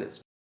bilirubins are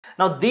released.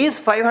 Now these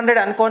 500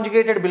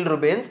 unconjugated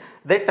bilirubins,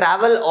 they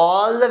travel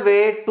all the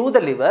way to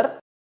the liver.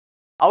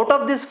 Out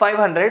of this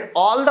 500,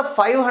 all the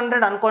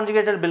 500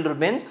 unconjugated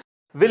bilirubins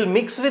will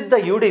mix with the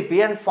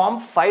UDP and form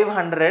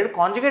 500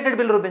 conjugated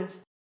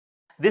bilirubins.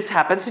 This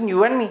happens in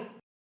you and me.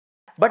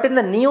 But in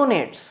the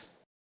neonates,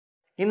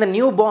 in the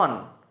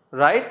newborn,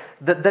 right,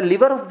 the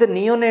liver of the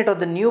neonate or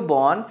the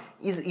newborn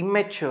is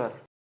immature.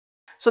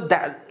 So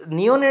that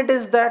neonate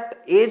is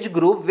that age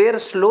group where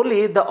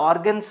slowly the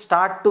organs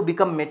start to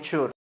become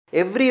mature.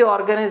 Every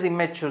organ is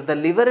immature. The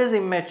liver is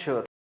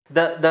immature.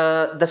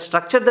 The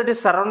structure that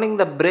is surrounding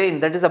the brain,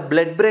 that is a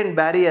blood-brain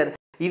barrier,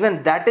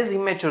 even that is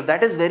immature.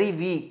 That is very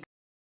weak.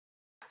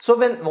 So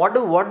what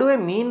do I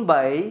mean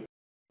by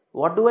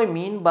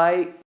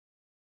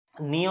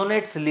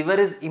neonate's liver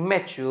is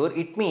immature?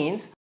 It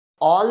means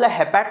all the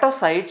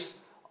hepatocytes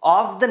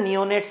of the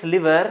neonate's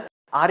liver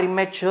are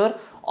immature.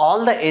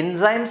 All the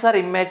enzymes are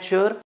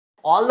immature.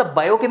 All the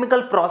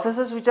biochemical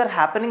processes which are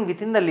happening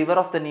within the liver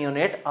of the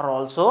neonate are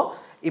also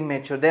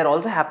immature. They are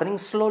also happening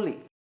slowly.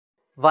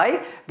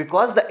 Why?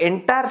 Because the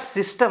entire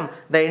system,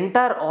 the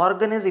entire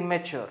organ is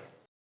immature.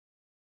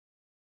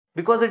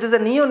 Because it is a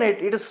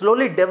neonate, it is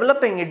slowly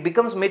developing, it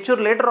becomes mature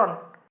later on.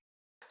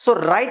 So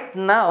right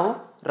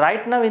now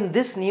in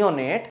this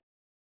neonate,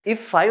 if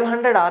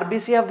 500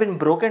 RBC have been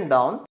broken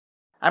down,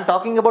 I am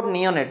talking about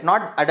neonate,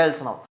 not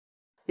adults now.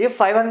 If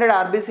 500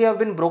 RBC have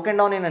been broken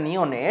down in a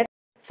neonate,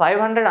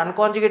 500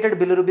 unconjugated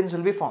bilirubins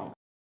will be formed.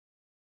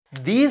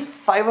 These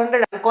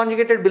 500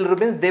 unconjugated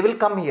bilirubins, they will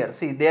come here.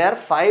 See, there are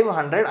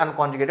 500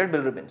 unconjugated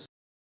bilirubins.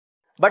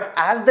 But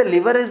as the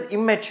liver is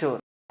immature,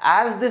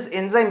 as this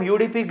enzyme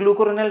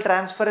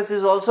UDP-glucuronosyltransferase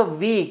is also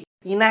weak,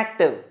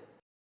 inactive,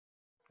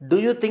 do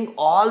you think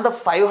all the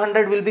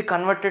 500 will be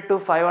converted to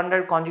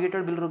 500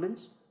 conjugated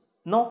bilirubins?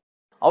 No.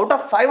 Out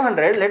of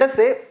 500, let us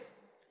say,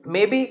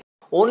 maybe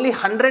only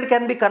 100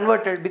 can be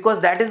converted because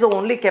that is the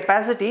only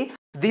capacity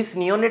this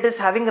neonate is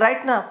having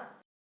right now.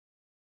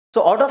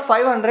 So out of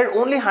 500,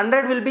 only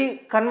 100 will be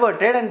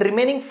converted and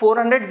remaining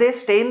 400, they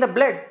stay in the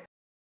blood.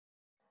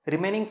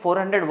 Remaining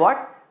 400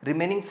 what?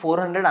 Remaining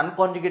 400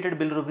 unconjugated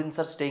bilirubins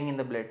are staying in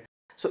the blood.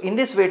 So in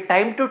this way,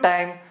 time to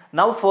time,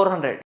 now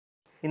 400.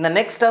 In the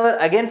next hour,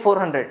 again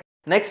 400.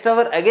 Next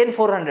hour, again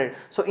 400.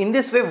 So in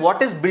this way,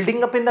 what is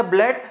building up in the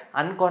blood?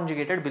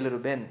 Unconjugated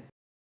bilirubin.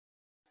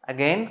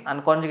 Again,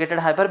 unconjugated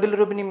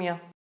hyperbilirubinemia.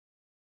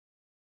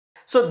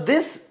 So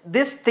this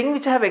thing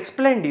which I have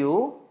explained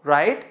you,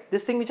 right?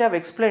 This thing which I have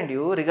explained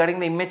you regarding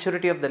the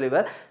immaturity of the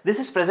liver, this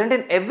is present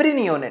in every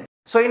neonate.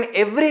 So in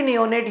every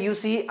neonate, you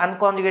see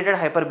unconjugated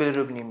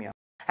hyperbilirubinemia.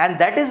 And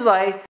that is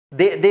why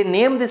they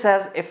name this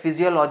as a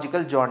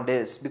physiological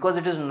jaundice, because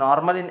it is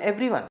normal in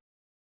everyone.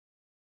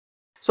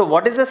 So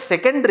what is the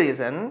second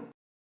reason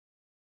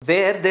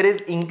where there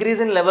is increase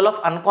in level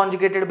of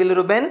unconjugated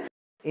bilirubin?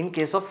 In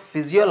case of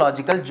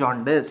physiological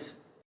jaundice.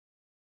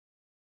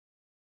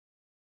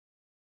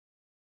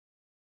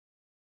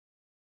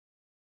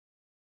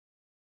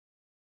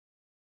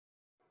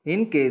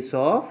 In case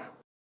of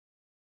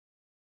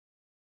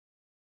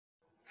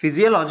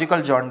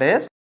physiological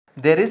jaundice,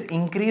 there is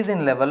increase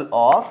in level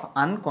of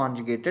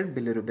unconjugated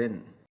bilirubin.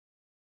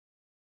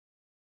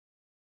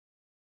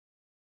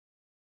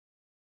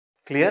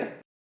 Clear?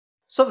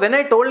 So when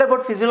I told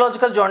about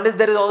physiological jaundice,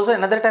 there is also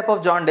another type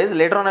of jaundice.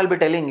 Later on I will be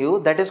telling you,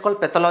 that is called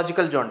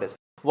pathological jaundice.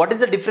 What is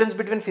the difference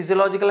between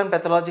physiological and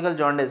pathological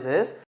jaundice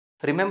is,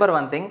 remember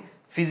one thing,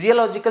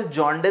 physiological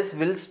jaundice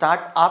will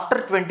start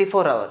after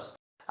 24 hours.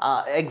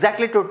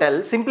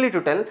 Simply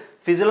to tell,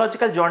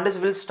 physiological jaundice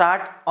will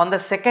start on the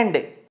second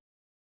day.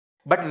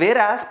 But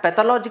whereas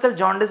pathological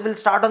jaundice will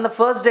start on the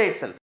first day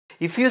itself.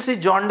 If you see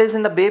jaundice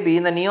in the baby,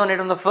 in the neonate,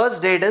 on the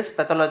first day it is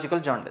pathological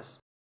jaundice.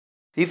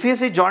 If you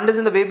see jaundice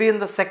in the baby in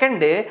the second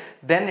day,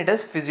 then it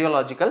is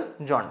physiological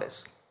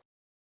jaundice.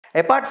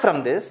 Apart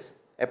from this,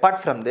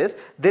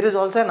 there is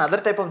also another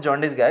type of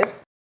jaundice, guys.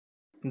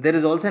 There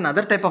is also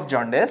another type of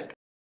jaundice.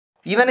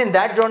 Even in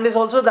that jaundice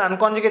also, the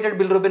unconjugated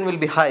bilirubin will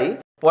be high.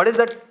 What is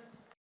that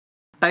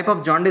type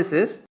of jaundice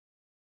is?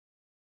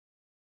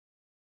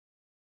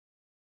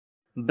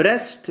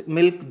 Breast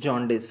milk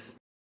jaundice.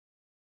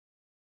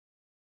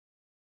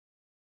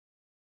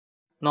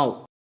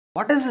 Now,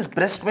 what is this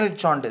breast milk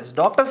jaundice?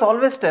 Doctors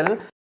always tell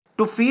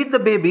to feed the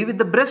baby with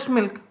the breast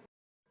milk,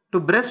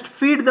 to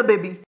breastfeed the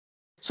baby.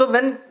 So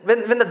when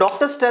the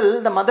doctors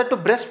tell the mother to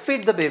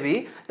breastfeed the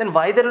baby, then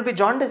why there will be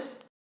jaundice?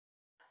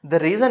 The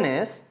reason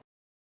is,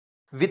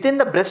 within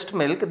the breast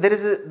milk there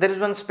is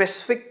one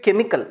specific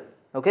chemical.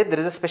 Okay, there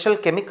is a special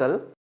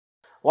chemical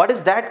What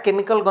is that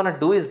chemical gonna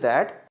do is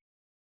that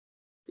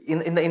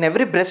in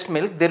every breast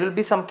milk there will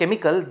be some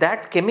chemical.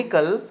 That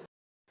chemical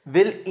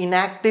will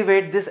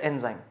inactivate this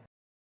enzyme.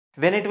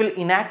 When it will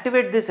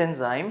inactivate this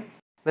enzyme,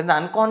 when the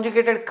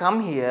unconjugated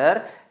come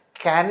here,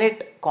 can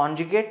it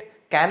conjugate?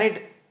 Can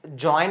it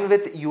join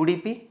with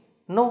UDP?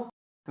 No.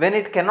 When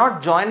it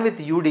cannot join with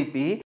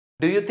UDP,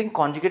 do you think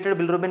conjugated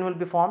bilirubin will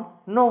be formed?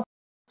 No.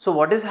 So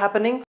what is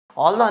happening?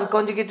 All the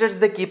unconjugateds,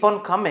 they keep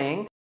on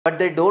coming, but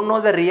they don't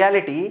know the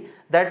reality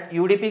that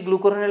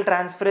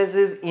UDP-glucuronosyltransferase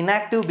is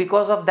inactive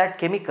because of that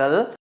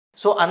chemical.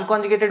 So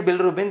unconjugated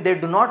bilirubin, they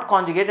do not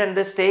conjugate and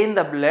they stay in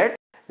the blood,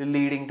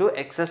 leading to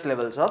excess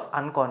levels of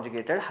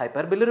unconjugated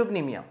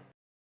hyperbilirubinemia.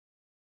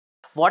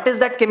 What is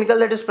that chemical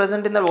that is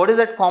present in the, what is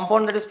that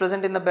compound that is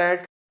present in the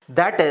blood?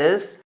 That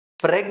is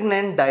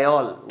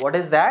pregnanediol. What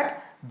is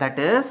that? That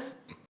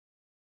is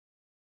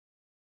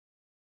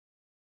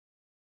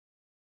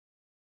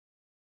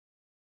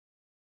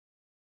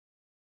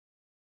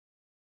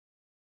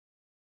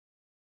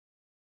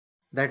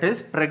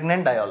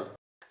pregnanediol.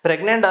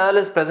 Pregnanediol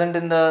is present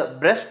in the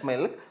breast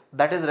milk,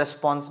 that is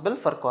responsible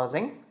for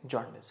causing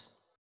jaundice.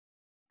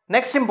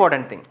 Next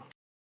important thing.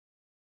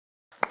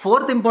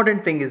 Fourth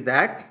important thing is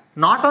that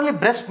not only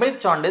breast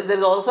milk jaundice, there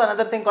is also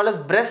another thing called as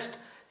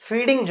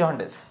breastfeeding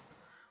jaundice.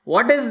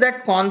 What is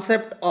that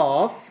concept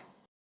of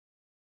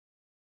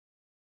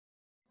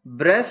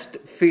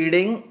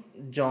breastfeeding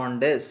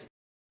jaundice?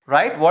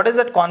 Right? What is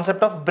that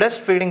concept of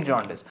breastfeeding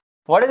jaundice?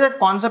 What is that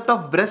concept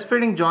of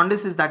breastfeeding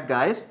jaundice is that,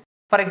 guys,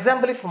 for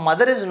example, if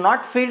mother is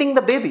not feeding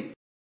the baby,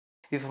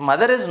 if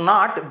mother is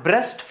not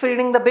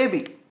breastfeeding the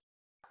baby,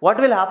 what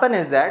will happen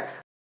is that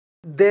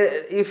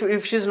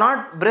if she is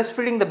not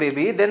breastfeeding the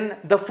baby, then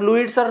the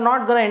fluids are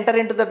not going to enter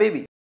into the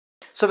baby.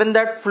 So when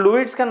that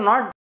fluids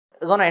cannot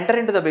going to enter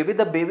into the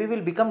baby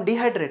will become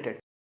dehydrated.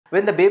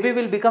 When the baby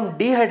will become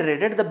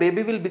dehydrated, the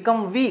baby will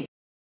become weak.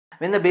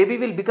 When the baby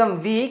will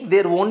become weak,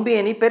 there won't be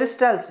any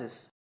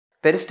peristalsis.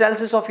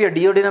 Peristalsis of your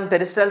duodenum,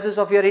 peristalsis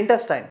of your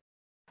intestine.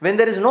 When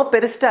there is no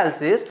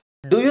peristalsis,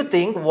 do you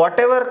think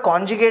whatever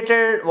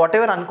conjugated,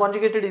 whatever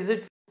unconjugated is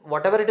it,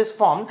 whatever it is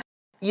formed,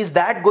 is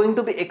that going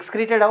to be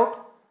excreted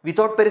out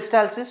without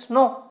peristalsis?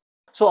 No.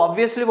 So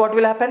obviously what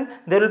will happen?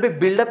 There will be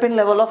build-up in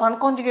level of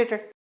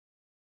unconjugated.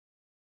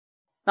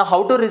 Now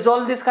how to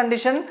resolve this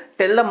condition?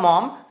 Tell the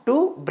mom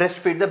to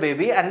breastfeed the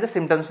baby and the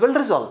symptoms will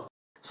resolve.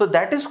 So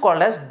that is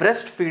called as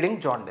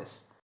breastfeeding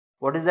jaundice.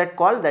 What is that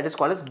called? That is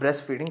called as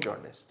breastfeeding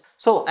jaundice.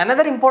 So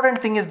another important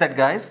thing is that,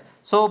 guys,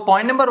 so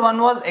point number 1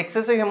 was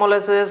excessive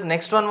hemolysis,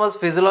 next one was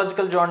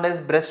physiological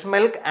jaundice, breast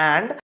milk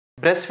and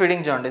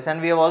breastfeeding jaundice,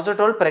 and we have also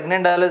told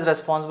pregnanediol is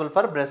responsible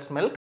for breast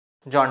milk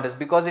jaundice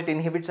because it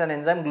inhibits an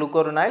enzyme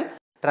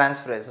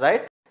glucuronosyltransferase,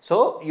 right?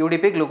 So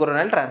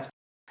UDP-glucuronosyltransferase.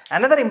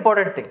 Another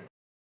important thing.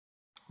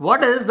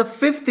 What is the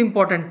fifth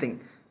important thing?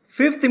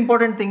 Fifth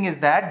important thing is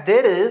that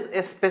there is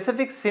a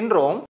specific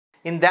syndrome.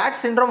 In that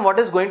syndrome, what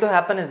is going to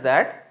happen is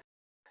that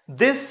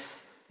this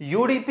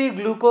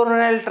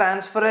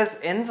UDP-glucuronosyltransferase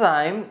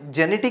enzyme,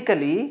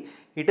 genetically,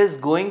 it is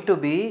going to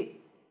be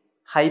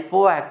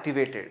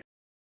hypoactivated.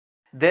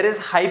 There is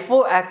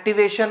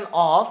hypoactivation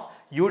of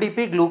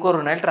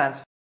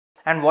UDP-glucuronosyltransferase.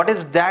 And what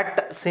is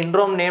that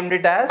syndrome named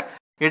it as?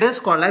 It is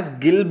called as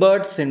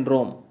Gilbert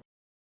syndrome.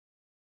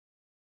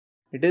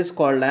 It is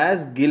called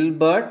as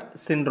Gilbert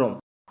syndrome.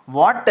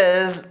 What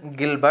is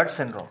Gilbert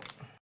syndrome?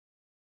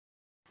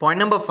 Point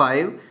number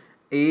 5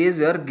 is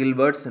your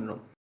Gilbert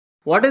syndrome.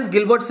 What is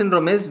Gilbert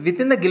syndrome is,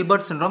 within the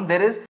Gilbert syndrome,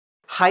 there is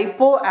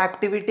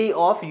hypoactivity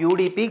of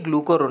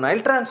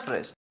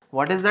UDP-glucuronosyltransferase.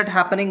 What is that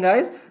happening,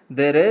 guys?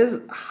 There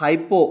is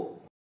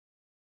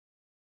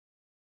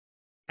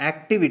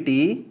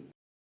hypoactivity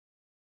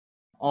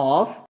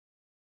of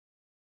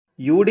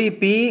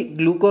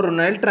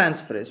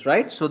UDP-glucuronosyltransferase,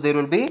 right? So there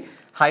will be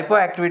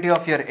hypoactivity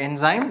of your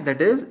enzyme,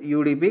 that is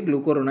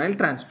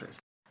UDP-glucuronosyltransferase.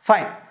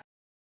 Fine.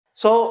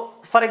 So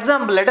for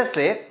example, let us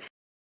say,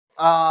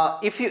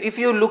 if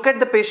you look at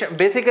the patient,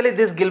 basically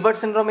this Gilbert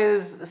syndrome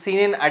is seen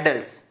in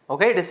adults,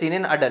 okay? It is seen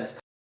in adults.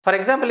 For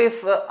example,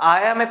 if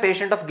I am a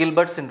patient of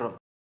Gilbert syndrome,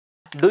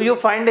 do you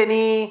find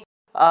any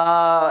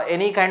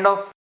kind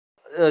of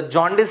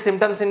jaundice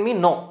symptoms in me?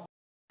 No.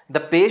 The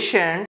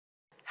patient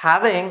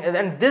having,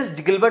 and this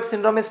Gilbert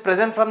syndrome is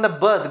present from the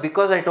birth,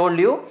 because I told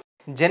you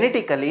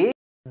genetically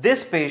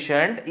this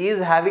patient is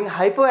having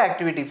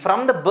hypoactivity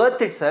from the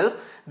birth itself.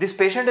 This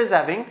patient is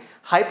having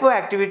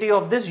hypoactivity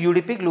of this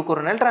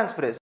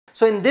UDP-glucuronosyltransferase.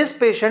 So in this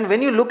patient,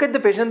 when you look at the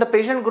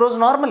patient grows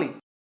normally.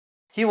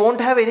 He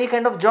won't have any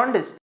kind of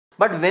jaundice.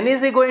 But when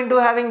is he going to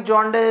having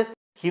jaundice?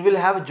 He will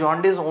have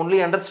jaundice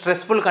only under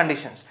stressful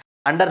conditions.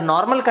 Under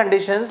normal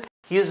conditions,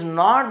 he is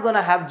not going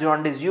to have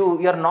jaundice.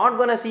 You are not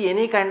going to see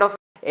any kind of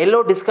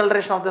yellow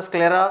discoloration of the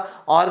sclera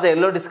or the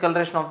yellow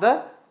discoloration of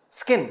the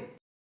skin.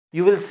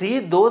 You will see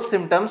those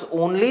symptoms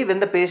only when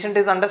the patient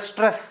is under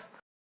stress.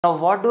 Now,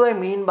 what do I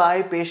mean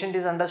by patient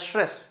is under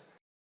stress?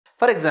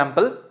 For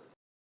example,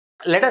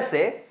 let us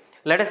say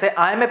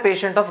I am a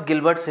patient of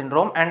Gilbert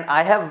syndrome and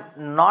I have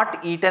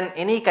not eaten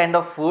any kind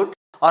of food,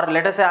 or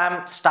let us say I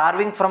am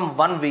starving from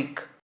 1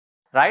 week.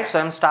 right? So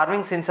I'm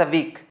starving since a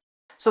week.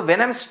 So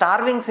when I'm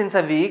starving since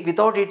a week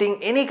without eating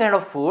any kind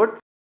of food,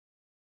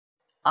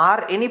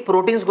 are any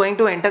proteins going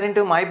to enter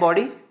into my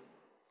body?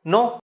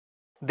 No,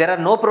 there are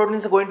no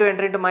proteins going to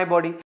enter into my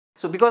body.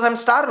 So because I'm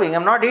starving,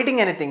 I'm not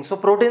eating anything, so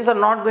proteins are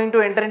not going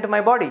to enter into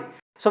my body.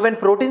 So when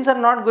proteins are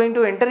not going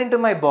to enter into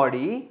my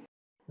body,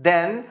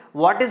 then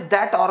what is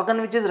that organ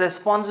which is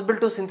responsible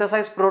to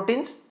synthesize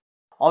proteins?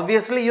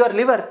 Obviously your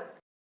liver.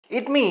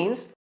 It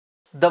means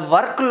the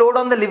workload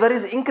on the liver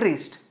is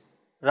increased,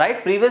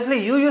 right?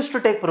 Previously you used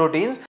to take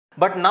proteins,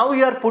 but now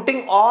you are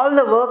putting all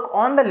the work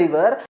on the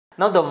liver.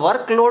 Now the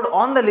workload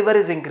on the liver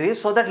is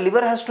increased, so that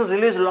liver has to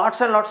release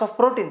lots and lots of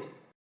proteins.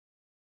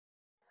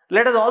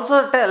 Let us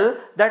also tell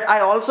that I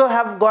also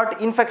have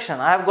got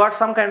infection. I have got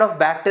some kind of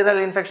bacterial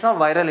infection or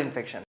viral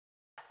infection,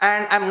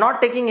 and I am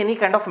not taking any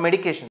kind of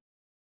medication.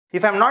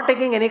 If I am not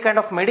taking any kind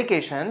of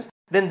medications,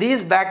 then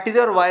these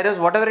bacteria or virus,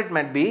 whatever it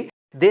might be,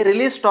 they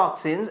release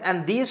toxins,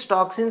 and these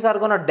toxins are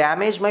going to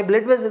damage my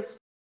blood vessels.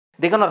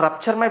 They're going to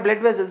rupture my blood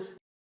vessels.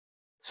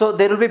 So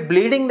there will be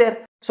bleeding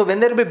there. So when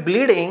there will be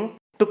bleeding,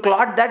 to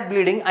clot that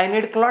bleeding, I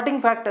need clotting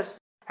factors.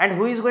 And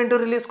who is going to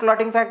release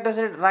clotting factors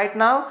right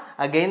now?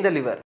 Again, the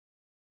liver.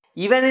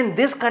 Even in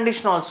this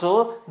condition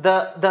also,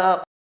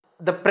 the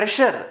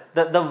pressure,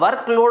 the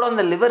workload on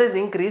the liver is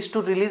increased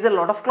to release a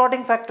lot of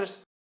clotting factors.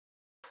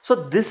 So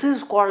this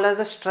is called as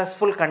a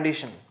stressful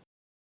condition,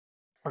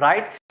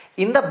 right?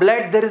 In the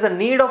blood, there is a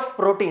need of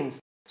proteins.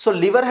 So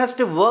liver has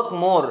to work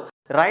more.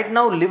 Right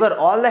now, liver,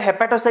 all the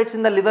hepatocytes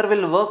in the liver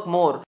will work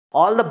more.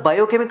 All the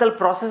biochemical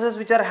processes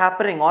which are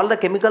happening, all the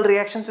chemical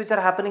reactions which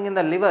are happening in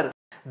the liver,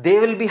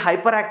 they will be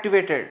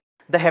hyperactivated.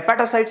 The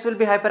hepatocytes will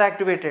be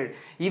hyperactivated.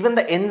 Even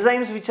the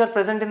enzymes which are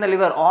present in the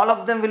liver, all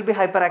of them will be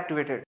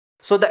hyperactivated.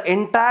 So the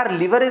entire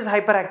liver is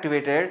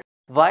hyperactivated.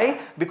 Why?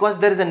 Because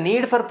there is a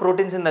need for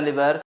proteins in the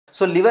liver.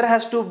 So liver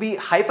has to be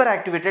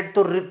hyperactivated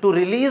to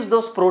release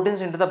those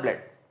proteins into the blood.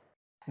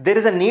 There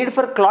is a need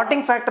for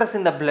clotting factors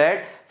in the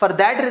blood. For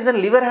that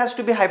reason, liver has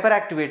to be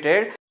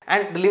hyperactivated,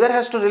 and the liver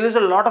has to release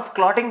a lot of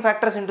clotting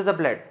factors into the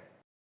blood.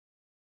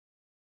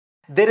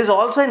 There is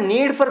also a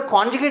need for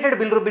conjugated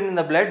bilirubin in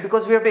the blood,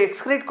 because we have to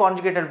excrete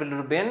conjugated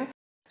bilirubin.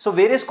 So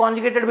various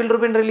conjugated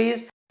bilirubin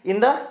released in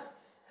the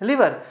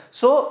liver.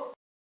 So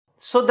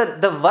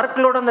the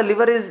workload on the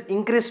liver is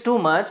increased too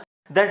much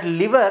that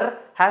liver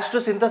has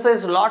to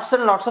synthesize lots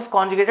and lots of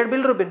conjugated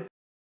bilirubin.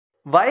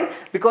 Why?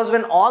 Because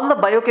when all the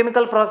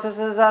biochemical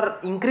processes are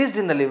increased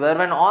in the liver,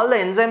 when all the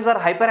enzymes are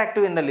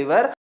hyperactive in the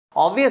liver,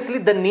 obviously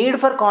the need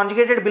for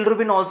conjugated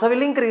bilirubin also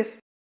will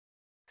increase.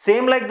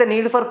 Same like the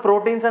need for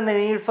proteins and the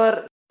need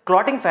for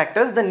clotting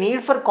factors, the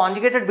need for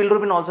conjugated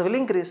bilirubin also will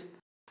increase.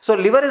 So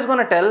liver is going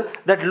to tell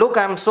that, look,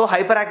 I am so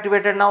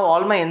hyperactivated now,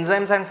 all my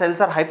enzymes and cells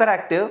are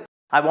hyperactive.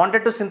 I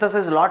wanted to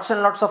synthesize lots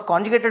and lots of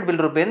conjugated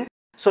bilirubin.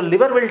 So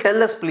liver will tell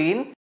the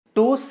spleen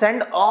to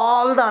send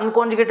all the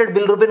unconjugated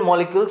bilirubin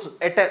molecules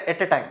at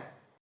a time.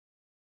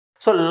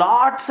 So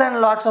lots and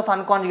lots of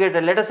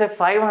unconjugated, let us say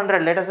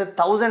 500, let us say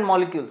 1000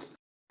 molecules,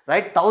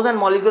 right? 1000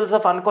 molecules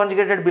of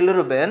unconjugated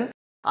bilirubin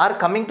are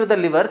coming to the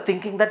liver,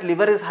 thinking that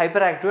liver is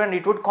hyperactive and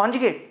it would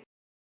conjugate.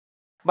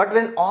 But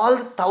when all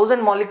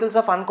 1000 molecules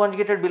of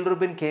unconjugated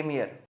bilirubin came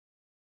here,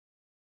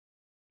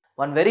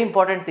 one very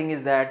important thing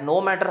is that no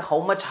matter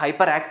how much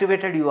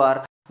hyperactivated you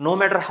are, no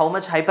matter how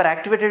much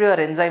hyperactivated your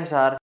enzymes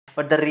are,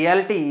 but the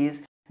reality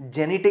is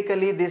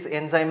genetically this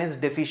enzyme is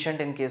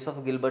deficient in case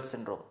of Gilbert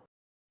syndrome.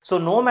 So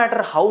no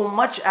matter how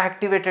much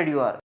activated you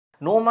are,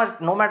 no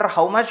matter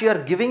how much you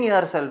are giving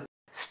yourself,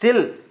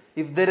 still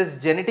if there is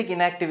genetic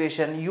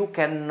inactivation, you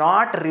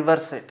cannot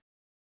reverse it.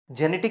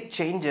 Genetic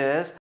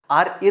changes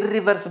are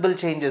irreversible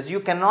changes.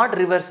 You cannot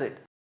reverse it.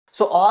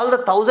 So all the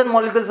 1000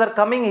 molecules are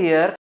coming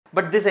here,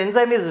 but this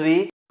enzyme is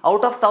weak.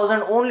 Out of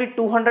 1000, only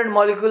 200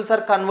 molecules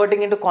are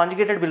converting into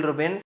conjugated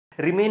bilirubin.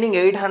 Remaining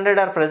 800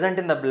 are present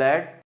in the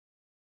blood.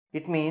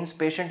 It means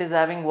patient is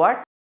having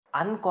what?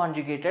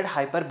 Unconjugated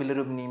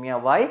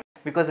hyperbilirubinemia. Why?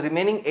 Because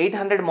remaining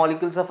 800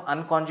 molecules of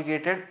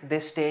unconjugated, they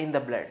stay in the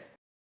blood.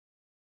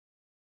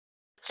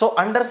 So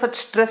under such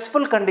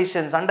stressful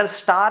conditions, under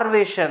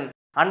starvation,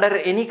 under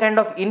any kind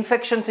of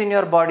infections in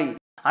your body,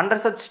 under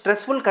such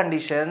stressful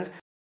conditions,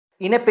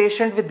 in a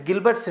patient with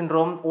Gilbert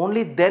syndrome,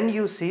 only then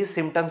you see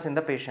symptoms in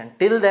the patient.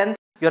 Till then,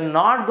 you are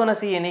not going to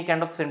see any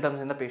kind of symptoms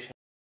in the patient.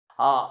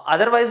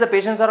 Otherwise, the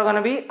patients are going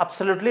to be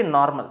absolutely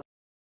normal.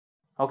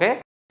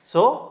 Okay?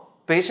 So,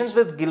 patients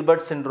with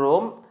Gilbert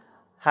syndrome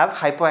have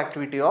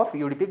hypoactivity of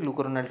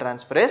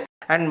UDP-glucuronosyltransferase.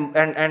 And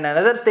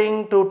another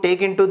thing to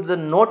take into the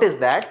note is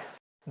that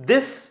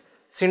this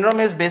syndrome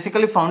is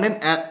basically found in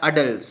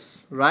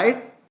adults,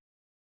 right?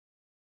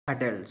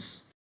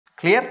 Adults.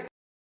 Clear?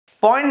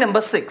 Point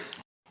number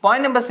 6.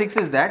 Point number 6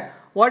 is that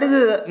what is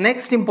the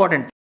next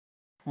important thing?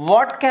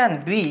 What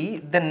can be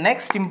the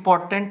next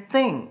important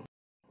thing?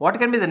 What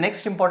can be the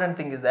next important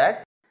thing is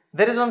that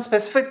there is one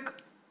specific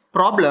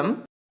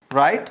problem,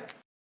 right?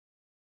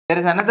 There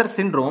is another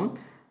syndrome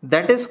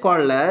that is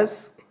called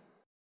as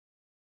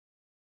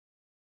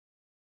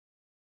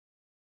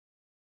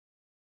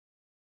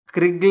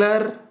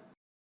Crigler-Najjar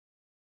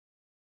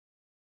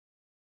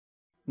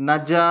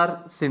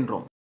Crigler-Najjar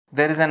syndrome.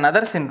 There is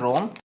another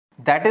syndrome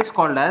that is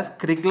called as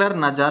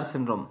Crigler-Najjar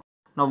syndrome.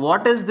 Now,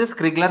 what is this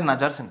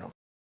Crigler-Najjar syndrome?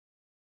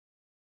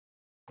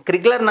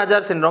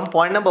 Crigler-Najjar syndrome,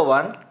 point number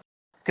one,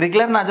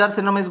 Crigler-Najjar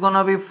syndrome is going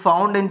to be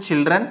found in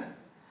children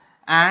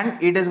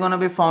and it is going to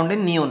be found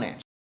in neonates.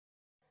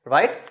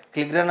 Right?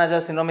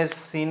 Crigler-Najjar syndrome is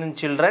seen in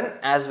children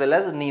as well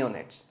as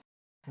neonates.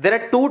 There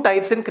are two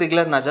types in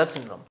Crigler-Najjar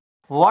syndrome.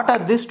 What are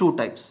these two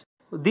types?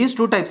 These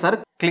two types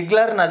are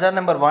Crigler-Najjar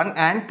number 1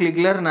 and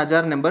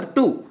Crigler-Najjar number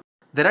 2.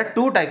 There are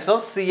two types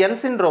of CN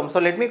syndrome. So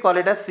let me call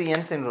it as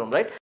CN syndrome,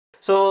 right?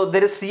 So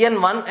there is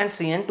CN1 and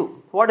CN2.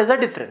 What is the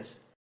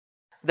difference?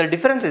 The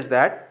difference is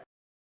that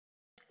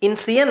in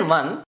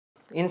CN1,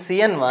 in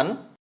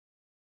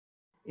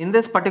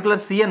this particular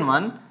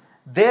CN1,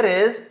 there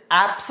is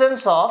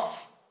absence of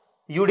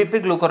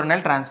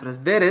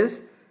UDP-glucuronosyltransferase. There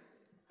is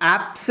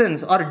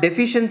absence or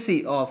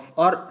deficiency of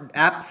or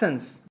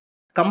absence,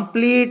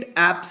 complete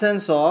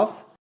absence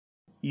of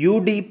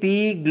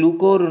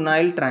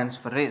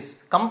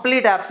UDP-glucuronosyltransferase.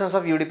 Complete absence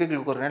of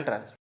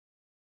UDP-glucuronosyltransferase.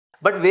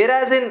 But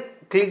whereas in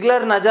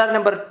Crigler-Najjar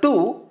number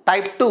 2,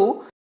 type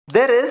 2,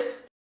 there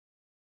is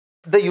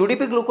the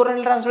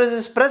UDP-glucuronosyltransferase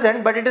is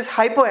present, but it is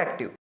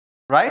hypoactive,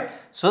 right?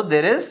 So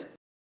there is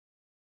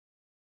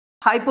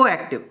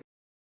hypoactive.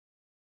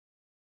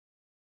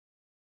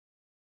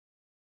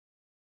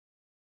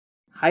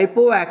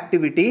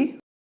 Hypoactivity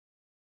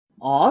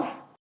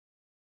of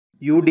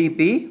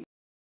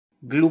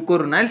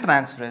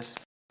UDP-glucuronosyltransferase.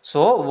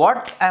 So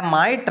what am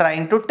I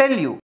trying to tell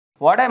you?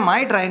 What am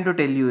I trying to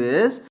tell you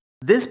is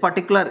this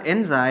particular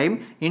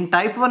enzyme in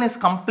type 1 is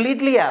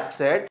completely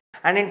absent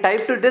and in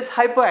type 2 it is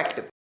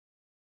hypoactive.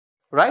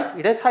 Right?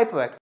 It is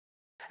hypoactive.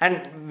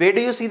 And where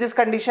do you see this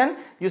condition?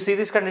 You see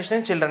this condition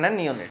in children and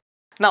neonates.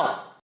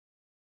 Now,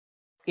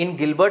 in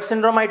Gilbert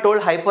syndrome I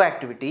told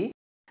hypoactivity,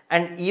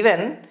 and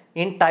even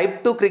in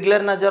type 2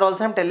 Crigler-Najjar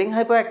also I am telling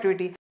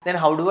hypoactivity. Then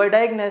how do I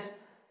diagnose?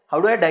 How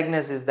do I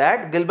diagnose is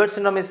that Gilbert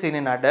syndrome is seen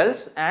in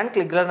adults and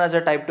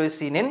Crigler-Najjar type 2 is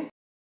seen in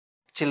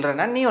children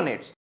and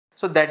neonates.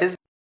 So that is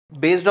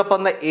based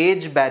upon the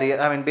age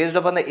barrier, based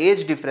upon the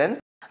age difference,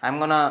 I am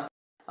gonna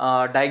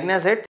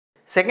diagnose it.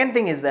 Second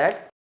thing is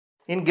that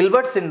in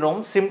Gilbert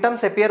syndrome,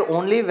 symptoms appear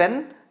only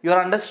when you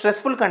are under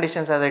stressful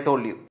conditions, as I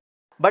told you.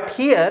 But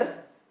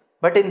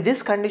in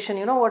this condition,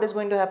 you know what is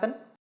going to happen?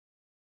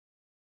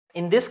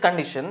 In this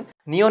condition,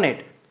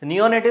 neonate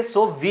is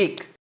so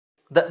weak.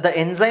 The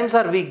enzymes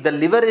are weak, the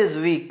liver is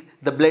weak,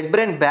 the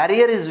blood-brain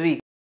barrier is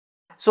weak.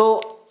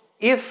 So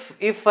if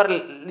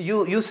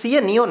you see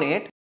a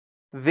neonate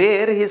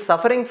where he is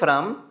suffering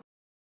from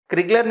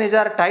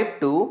Crigler-Najjar type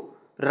 2,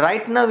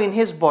 right now in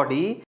his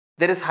body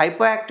there is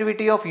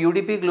hypoactivity of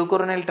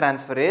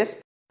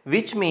UDP-glucuronosyltransferase,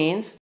 which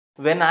means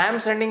when I am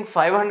sending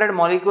 500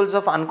 molecules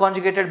of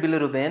unconjugated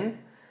bilirubin,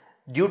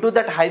 due to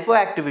that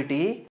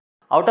hypoactivity,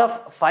 out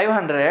of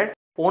 500,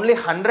 only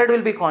 100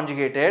 will be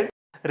conjugated,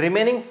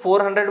 remaining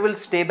 400 will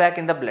stay back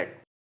in the blood.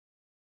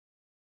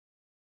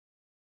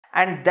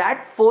 And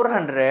that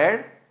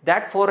 400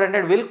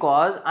 will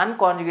cause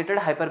unconjugated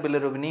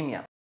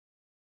hyperbilirubinemia.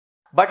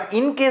 But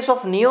in case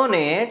of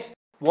neonates,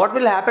 what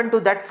will happen to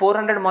that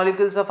 400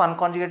 molecules of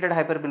unconjugated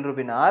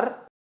hyperbilirubin are?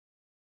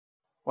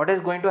 What is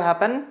going to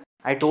happen?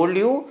 I told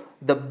you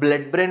the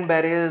blood-brain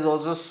barrier is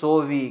also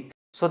so weak.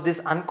 So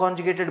this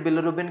unconjugated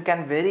bilirubin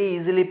can very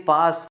easily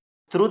pass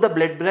through the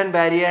blood-brain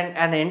barrier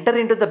and enter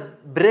into the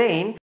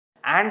brain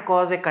and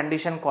cause a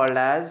condition called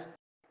as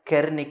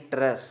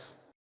kernicterus.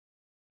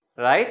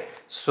 Right?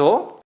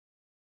 So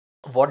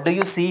what do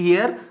you see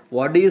here?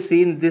 What do you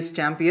see in this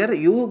champ here?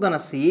 You gonna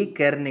see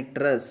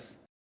kernicterus.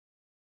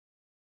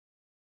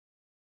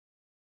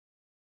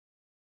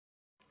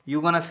 You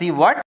gonna see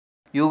what?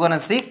 You gonna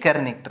see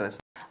kernicterus.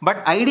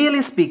 But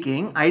ideally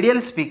speaking,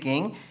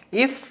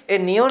 if a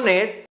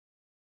neonate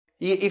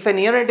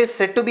is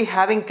said to be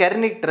having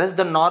kernicterus,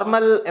 the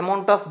normal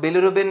amount of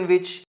bilirubin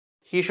which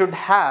he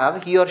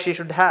or she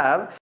should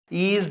have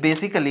is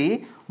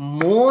basically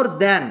more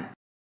than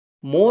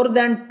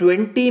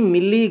 20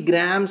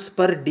 milligrams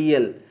per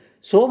dl.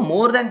 So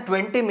more than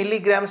 20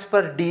 milligrams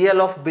per dl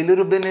of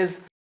bilirubin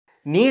is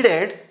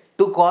needed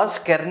to cause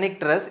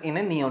kernicterus in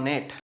a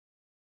neonate.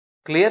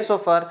 Clear so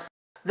far?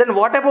 Then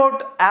what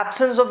about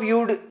absence of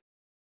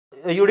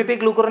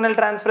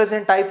UDP-glucuronosyltransferase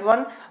in type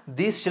 1?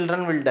 These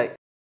children will die.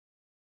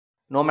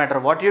 No matter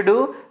what you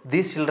do,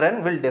 these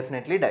children will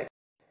definitely die.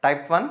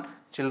 Type 1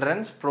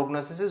 children's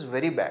prognosis is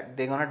very bad.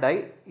 They're gonna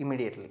die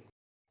immediately.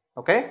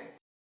 Okay?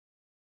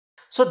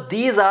 So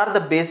these are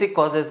the basic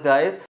causes,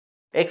 guys.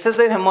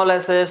 Excessive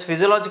hemolysis,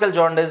 physiological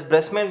jaundice,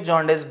 breast milk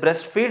jaundice,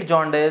 breastfeed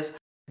jaundice,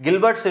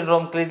 Gilbert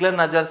syndrome,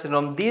 Crigler-Najjar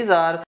syndrome. These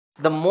are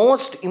the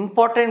most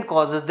important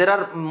causes. There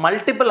are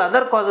multiple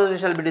other causes we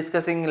shall be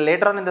discussing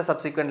later on in the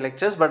subsequent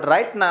lectures, but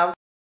right now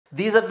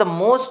these are the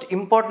most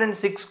important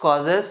 6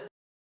 causes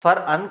for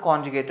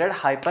unconjugated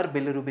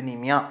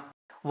hyperbilirubinemia.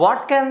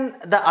 What can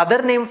the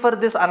other name for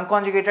this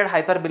unconjugated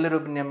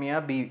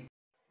hyperbilirubinemia be?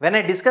 When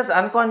I discuss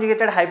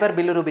unconjugated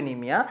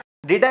hyperbilirubinemia,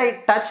 did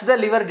I touch the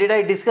liver? Did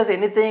I discuss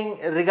anything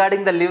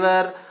regarding the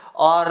liver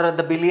or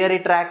the biliary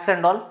tracts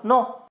and all?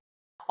 No.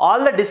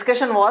 All the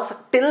discussion was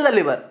till the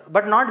liver,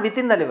 but not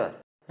within the liver,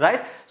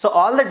 right? So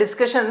all the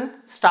discussion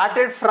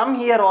started from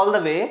here all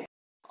the way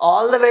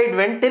it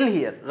went till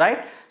here,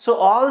 right? So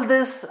all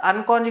this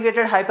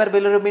unconjugated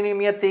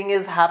hyperbilirubinemia thing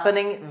is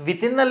happening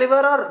within the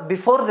liver or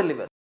before the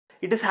liver?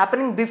 It is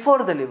happening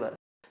before the liver.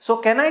 So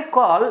can I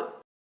call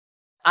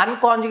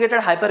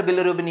unconjugated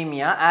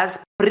hyperbilirubinemia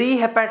as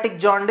pre-hepatic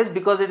jaundice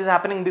because it is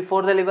happening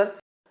before the liver,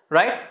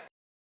 right?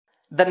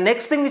 The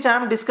next thing which I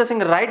am discussing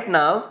right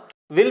now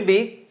will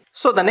be,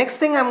 so the next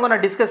thing I am going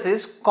to discuss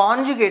is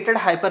conjugated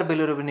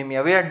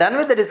hyperbilirubinemia. We are done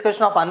with the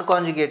discussion of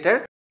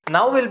unconjugated.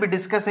 Now we will be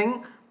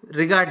discussing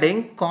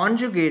regarding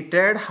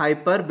conjugated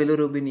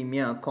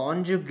hyperbilirubinemia.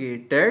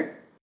 Conjugated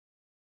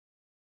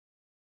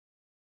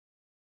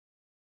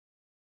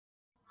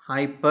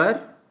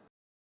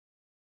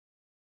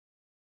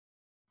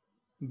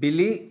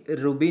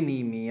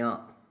hyperbilirubinemia.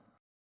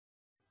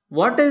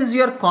 What is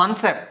your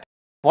concept?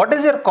 What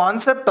is your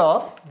concept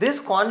of this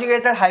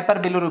conjugated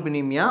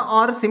hyperbilirubinemia,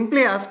 or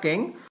simply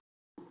asking,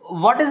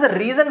 what is the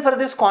reason for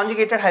this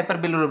conjugated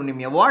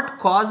hyperbilirubinemia? What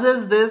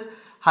causes this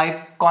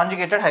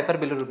conjugated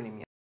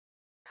hyperbilirubinemia?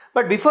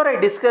 But before I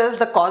discuss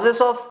the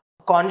causes of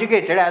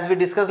conjugated, as we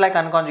discussed like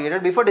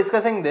unconjugated, before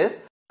discussing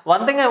this,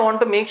 one thing I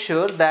want to make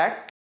sure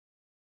that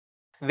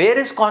where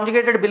is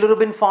conjugated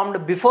bilirubin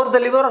formed, before the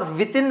liver or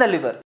within the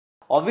liver?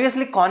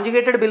 Obviously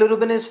conjugated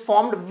bilirubin is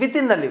formed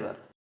within the liver.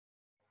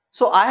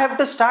 So I have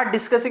to start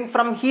discussing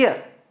from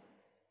here.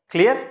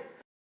 Clear?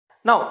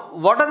 Now,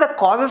 what are the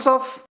causes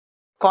of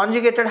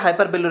conjugated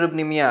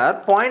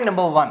hyperbilirubinemia? Point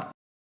number 1.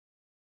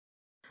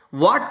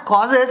 What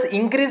causes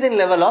increase in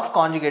level of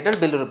conjugated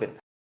bilirubin?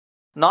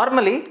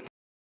 Normally,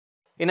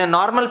 in a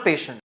normal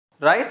patient,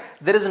 right,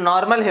 there is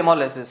normal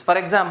hemolysis. For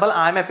example,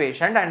 I am a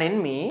patient and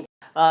in me,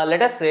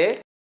 let us say,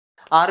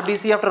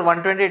 RBC after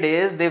 120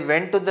 days, they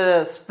went to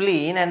the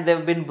spleen and they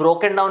have been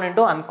broken down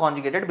into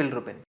unconjugated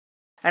bilirubin.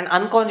 And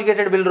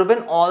unconjugated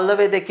bilirubin, all the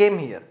way they came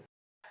here.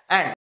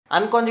 And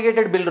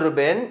unconjugated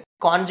bilirubin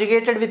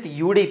conjugated with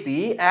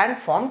UDP and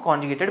formed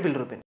conjugated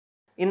bilirubin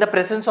in the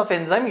presence of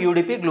enzyme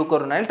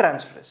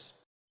UDP-glucuronosyltransferase.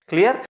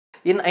 Clear?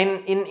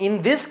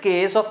 In this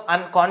case of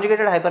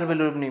conjugated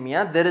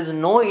hyperbilirubinemia, there is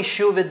no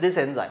issue with this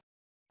enzyme.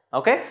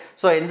 Okay?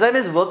 So enzyme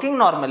is working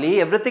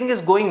normally, everything is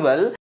going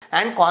well,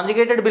 and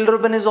conjugated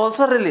bilirubin is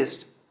also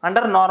released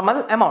under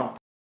normal amount.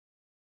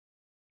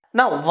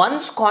 Now,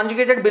 once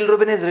conjugated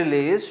bilirubin is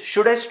released,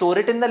 should I store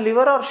it in the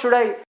liver or should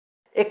I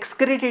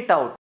excrete it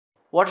out?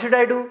 What should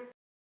I do?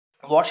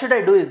 What should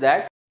I do is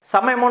that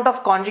some amount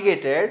of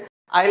conjugated,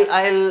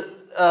 I'll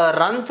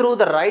run through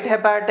the right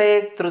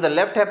hepatic, through the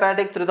left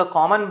hepatic, through the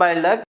common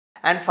bile duct,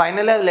 and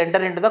finally I will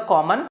enter into the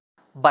common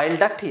bile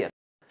duct here.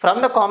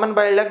 From the common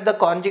bile duct, the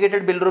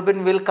conjugated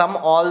bilirubin will come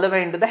all the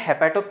way into the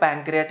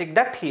hepatopancreatic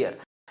duct here.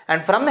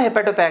 And from the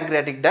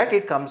hepatopancreatic duct,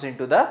 it comes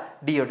into the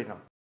duodenum.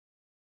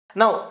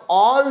 Now,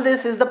 all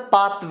this is the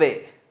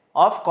pathway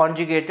of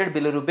conjugated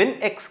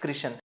bilirubin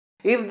excretion.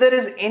 If there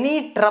is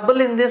any trouble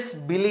in this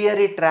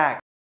biliary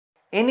tract,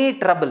 any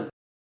trouble,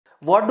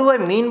 what do I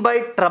mean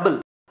by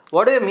trouble?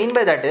 What do I mean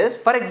by that is,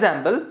 for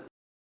example,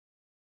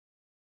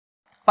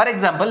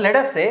 let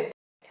us say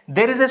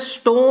there is a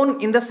stone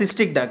in the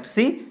cystic duct.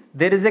 See,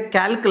 there is a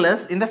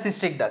calculus in the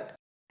cystic duct.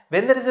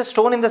 When there is a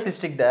stone in the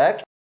cystic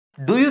duct,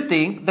 do you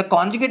think the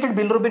conjugated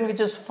bilirubin which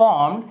is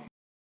formed,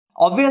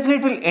 obviously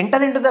it will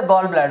enter into the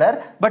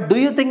gallbladder, but do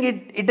you think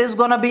it is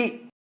going to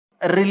be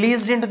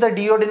released into the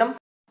duodenum?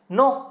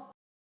 No,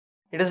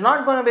 it is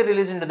not going to be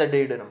released into the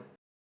duodenum.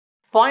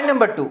 Point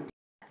number 2.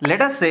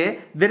 Let us say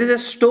there is a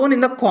stone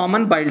in the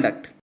common bile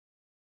duct.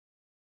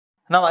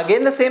 Now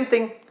again the same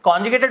thing,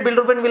 conjugated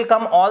bilirubin will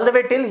come all the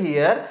way till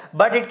here,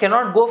 but it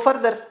cannot go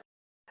further.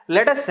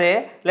 Let us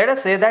say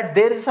that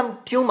there is some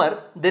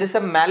tumor, there is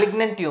a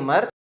malignant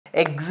tumor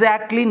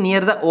exactly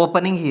near the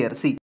opening here.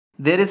 See,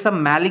 there is a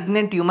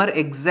malignant tumor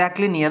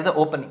exactly near the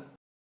opening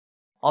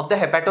of the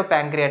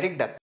hepatopancreatic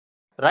duct,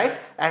 right?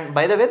 And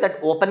by the way, that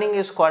opening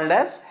is called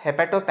as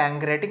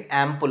hepatopancreatic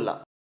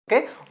ampulla.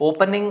 Okay,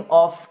 opening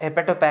of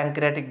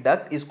hepatopancreatic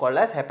duct is called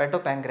as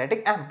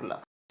hepatopancreatic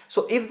ampulla.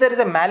 So if there is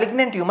a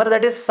malignant tumor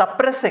that is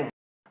suppressing,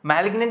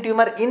 malignant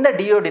tumor in the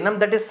duodenum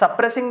that is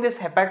suppressing this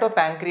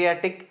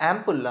hepatopancreatic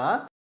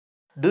ampulla,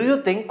 do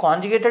you think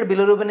conjugated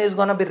bilirubin is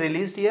going to be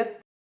released here?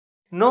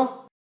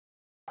 No.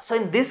 So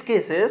in these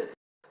cases,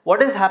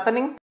 what is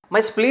happening?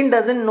 My spleen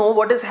doesn't know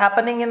what is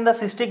happening in the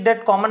cystic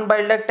duct, common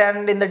bile duct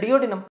and in the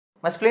duodenum.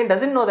 My spleen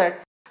doesn't know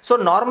that. So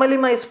normally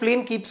my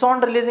spleen keeps on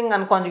releasing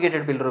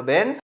unconjugated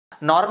bilirubin.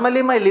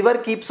 Normally my liver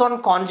keeps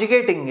on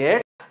conjugating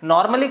it.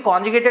 Normally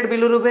conjugated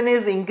bilirubin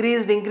is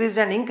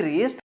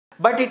increased,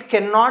 but it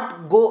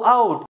cannot go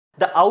out.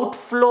 The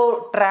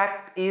outflow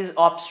tract is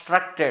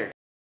obstructed.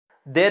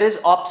 There is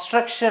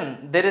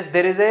obstruction. There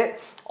is a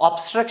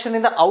obstruction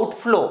in the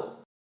outflow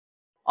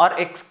or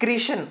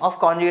excretion of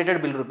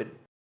conjugated bilirubin.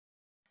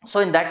 So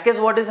in that case,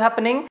 what is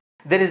happening?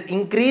 There is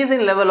increase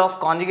in level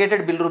of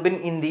conjugated bilirubin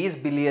in these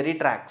biliary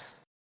tracts.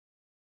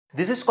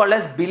 This is called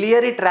as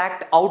biliary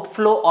tract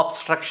outflow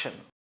obstruction.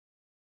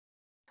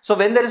 So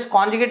when there is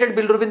conjugated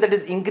bilirubin that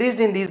is increased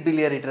in these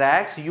biliary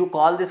tracts, you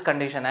call this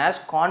condition as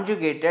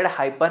conjugated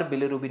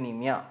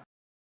hyperbilirubinemia.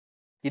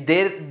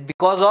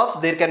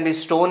 There can be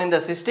stone in the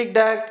cystic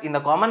duct, in the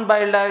common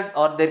bile duct,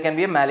 or there can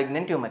be a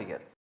malignant tumor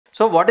here.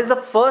 So what is the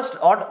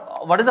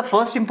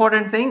first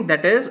important thing?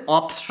 That is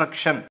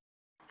obstruction.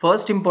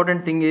 First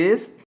important thing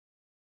is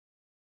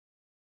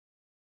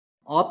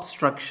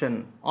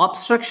obstruction.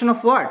 Obstruction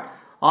of what?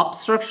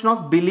 Obstruction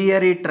of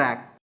biliary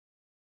tract.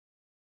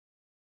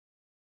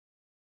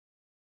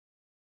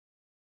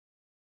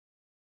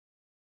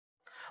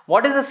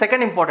 What is the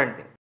second important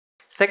thing?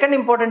 Second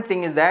important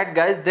thing is that,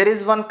 guys, there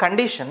is one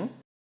condition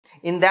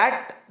in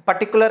that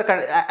particular,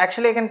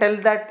 actually I can tell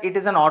that it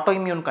is an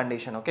autoimmune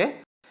condition,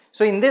 okay?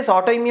 So in this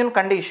autoimmune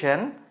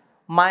condition,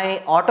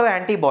 my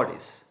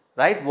autoantibodies,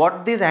 right?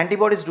 What these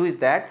antibodies do is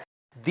that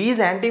these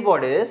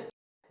antibodies,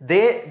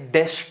 they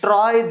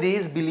destroy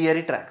these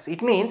biliary tracts.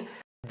 It means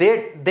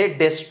they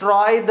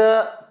destroy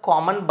the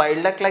common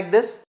bile duct like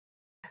this.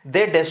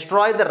 They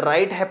destroy the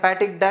right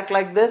hepatic duct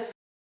like this.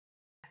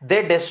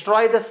 They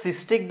destroy the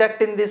cystic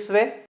duct in this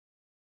way.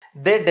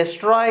 They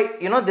destroy,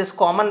 this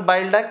common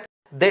bile duct.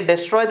 They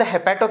destroy the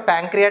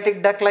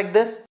hepatopancreatic duct like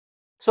this.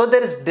 So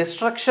there is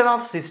destruction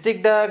of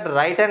cystic duct,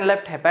 right and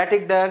left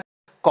hepatic duct,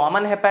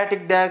 common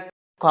hepatic duct,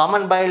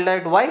 common bile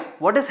duct. Why?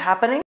 What is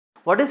happening?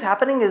 What is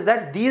happening is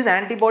that these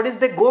antibodies,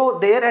 they go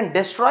there and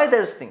destroy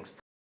those things.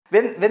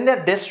 When they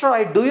are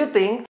destroyed, do you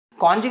think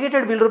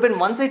conjugated bilirubin,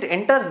 once it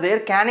enters there,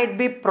 can it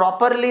be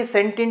properly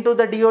sent into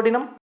the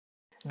duodenum?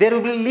 There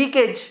will be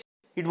leakage.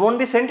 It won't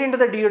be sent into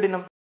the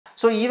duodenum.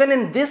 So even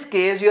in this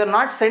case, you are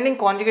not sending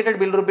conjugated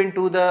bilirubin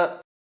to the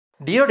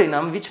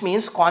duodenum, which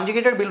means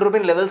conjugated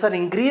bilirubin levels are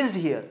increased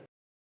here,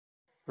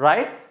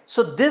 right?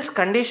 So this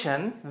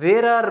condition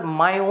where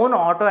my own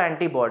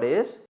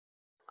autoantibodies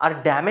are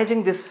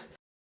damaging this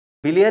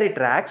biliary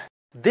tracts,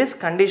 this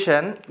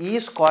condition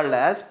is called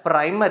as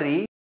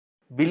primary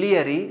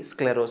biliary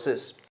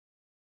sclerosis.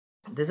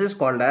 This is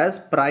called as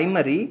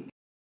primary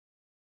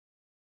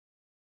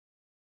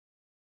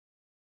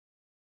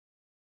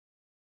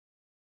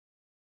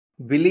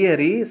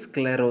biliary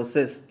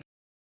sclerosis.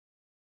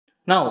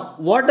 Now,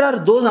 what are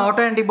those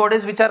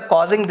autoantibodies which are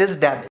causing this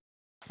damage?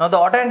 Now, the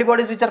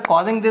autoantibodies which are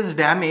causing this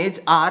damage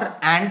are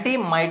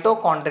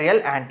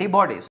anti-mitochondrial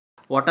antibodies.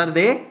 What are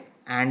they?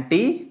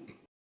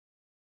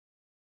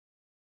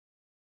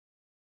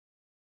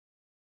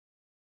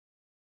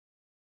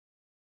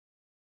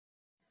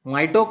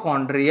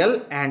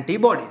 Anti-mitochondrial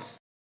antibodies.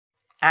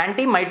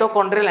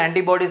 Anti-mitochondrial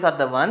antibodies are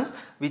the ones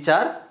which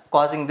are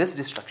causing this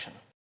destruction.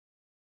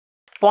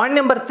 Point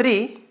number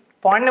three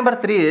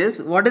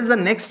is, what is the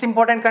next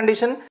important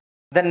condition?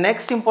 The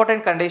next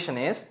important condition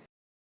is,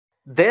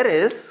 there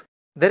is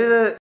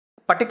a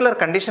particular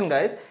condition,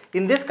 guys.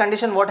 In this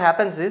condition, what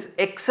happens is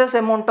excess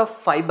amount of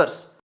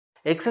fibers,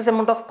 excess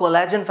amount of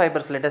collagen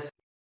fibers, let us say,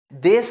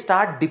 they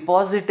start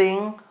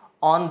depositing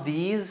on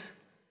these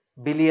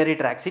biliary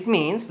tracts. It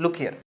means, look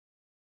here,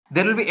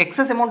 there will be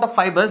excess amount of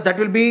fibers that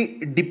will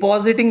be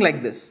depositing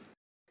like this.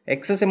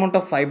 Excess amount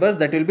of fibers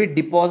that will be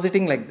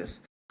depositing like this.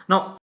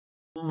 Now,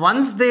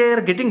 once they are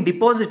getting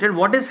deposited,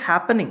 what is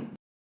happening?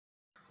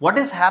 What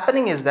is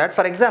happening is that,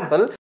 for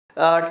example,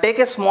 take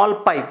a small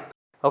pipe,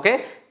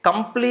 okay?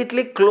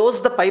 Completely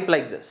close the pipe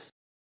like this,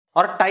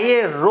 or tie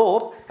a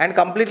rope and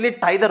completely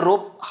tie the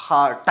rope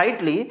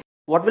tightly.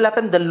 What will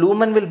happen? The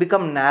lumen will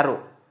become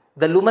narrow.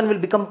 The lumen will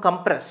become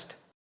compressed.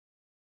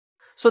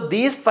 So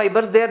these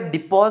fibers, they are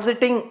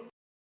depositing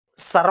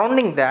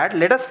surrounding that.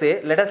 Let us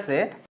say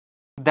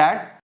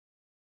that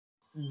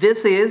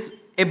this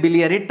is a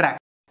biliary tract.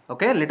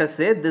 Okay, let us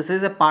say this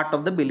is a part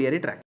of the biliary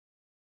tract,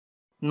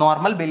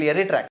 normal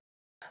biliary tract.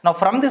 Now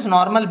from this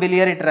normal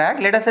biliary tract,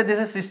 let us say this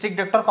is cystic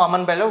duct or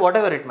common bile,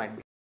 whatever it might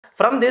be.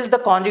 From this, the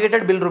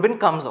conjugated bilirubin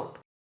comes out.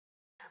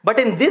 But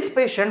in this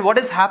patient, what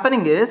is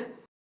happening is,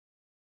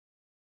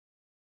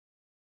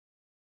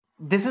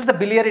 this is the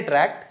biliary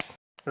tract,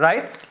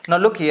 right? Now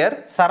look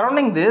here,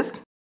 surrounding this,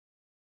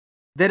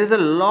 there is a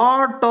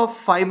lot of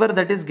fiber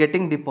that is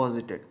getting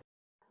deposited.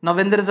 Now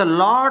when there is a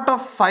lot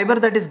of fiber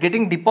that is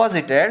getting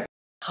deposited,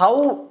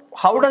 how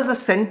does the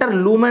center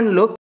lumen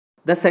look?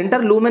 The center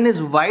lumen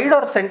is wide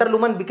or center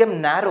lumen became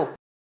narrow?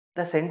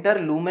 The center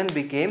lumen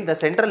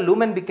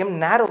became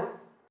narrow.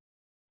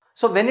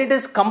 So when it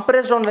is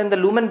compressed on, when the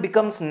lumen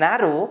becomes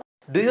narrow,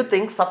 do you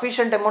think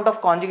sufficient amount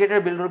of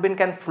conjugated bilirubin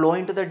can flow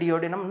into the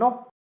duodenum?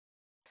 No.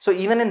 So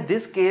even in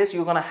this case,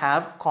 you're going to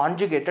have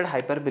conjugated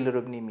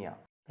hyperbilirubinemia,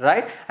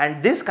 right?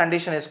 And this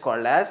condition is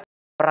called as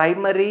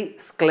primary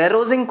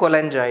sclerosing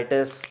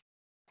cholangitis.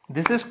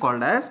 This is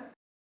called as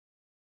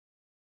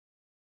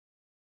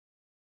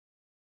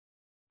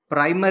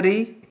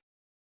primary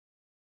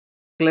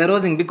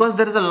sclerosing, because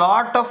there is a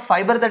lot of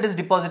fiber that is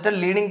deposited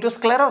leading to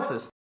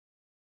sclerosis.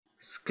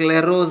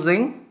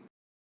 Sclerosing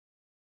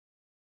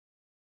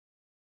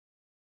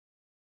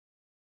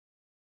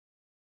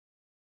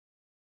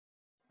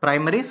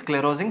primary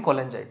sclerosing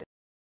cholangitis.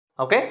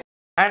 Okay,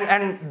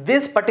 and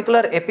this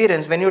particular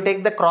appearance, when you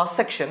take the cross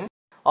section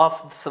of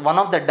one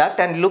of the duct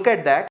and look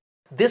at that,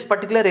 This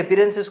particular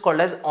appearance is called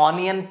as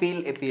onion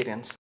peel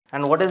appearance.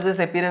 And what is this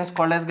appearance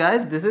called as,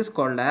 guys? This is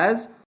called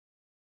as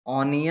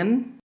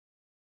onion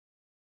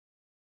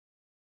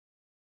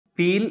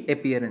peel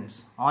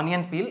appearance.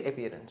 Onion peel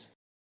appearance.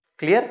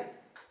 Clear?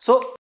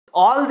 So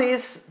all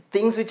these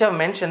things which I have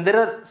mentioned, there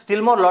are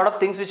still more lot of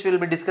things which we will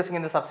be discussing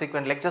in the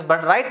subsequent lectures,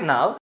 but right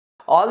now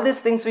all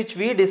these things which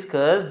we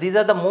discuss, these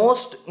are the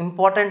most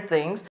important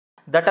things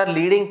that are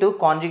leading to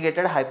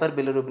conjugated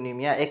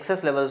hyperbilirubinemia,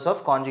 excess levels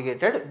of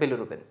conjugated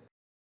bilirubin,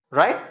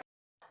 right?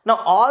 Now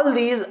all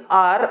these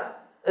are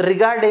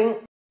regarding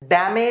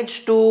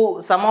damage to,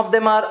 some of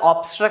them are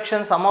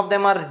obstruction, some of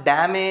them are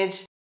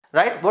damage,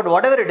 right? But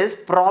whatever it is,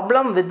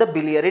 problem with the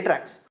biliary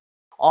tracts.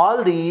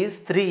 All these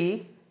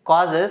three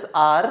causes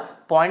are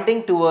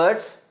pointing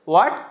towards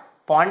what?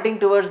 Pointing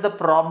towards the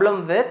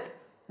problem with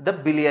the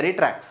biliary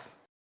tracts.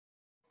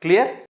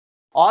 Clear?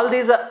 All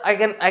these are, I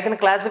can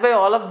classify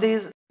all of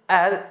these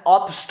as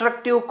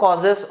obstructive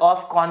causes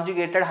of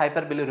conjugated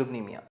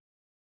hyperbilirubinemia.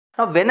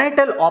 Now when I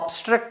tell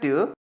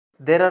obstructive,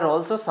 there are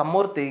also some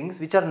more things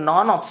which are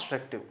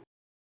non-obstructive.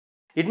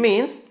 It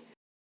means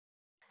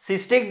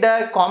cystic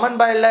duct, common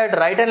bile duct,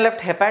 right and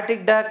left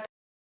hepatic duct,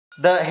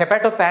 the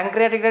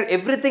hepatopancreatic duct,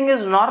 everything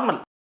is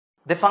normal.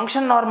 They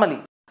function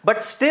normally.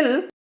 But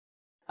still,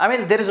 I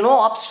mean, there is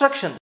no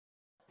obstruction.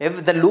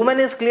 If the lumen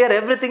is clear,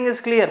 everything is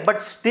clear.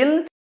 But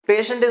still,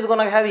 patient is going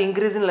to have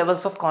increase in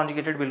levels of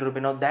conjugated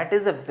bilirubin. Now, that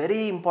is a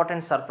very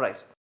important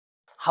surprise.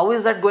 How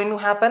is that going to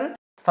happen?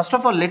 First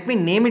of all, let me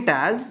name it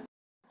as,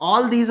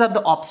 all these are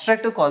the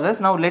obstructive causes.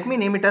 Now, let me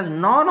name it as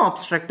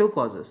non-obstructive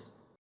causes.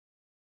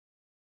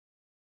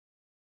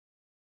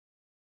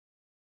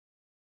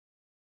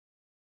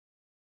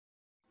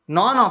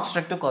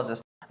 Non-obstructive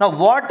causes. Now,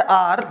 what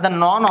are the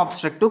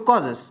non-obstructive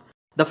causes?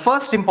 The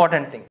first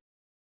important thing,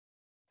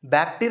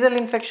 bacterial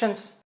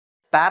infections,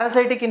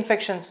 parasitic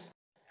infections,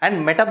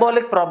 and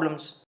metabolic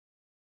problems.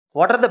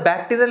 What are the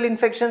bacterial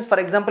infections? For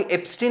example,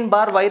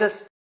 Epstein-Barr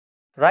virus,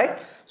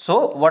 right?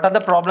 So, what are the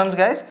problems,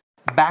 guys?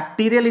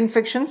 Bacterial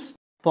infections,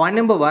 point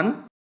number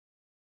 1.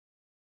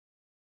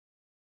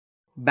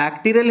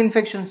 Bacterial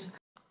infections.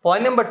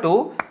 Point number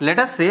 2, let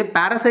us say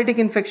parasitic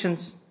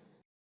infections.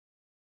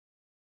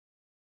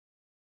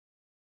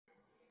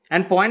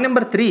 And point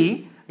number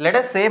 3, let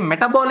us say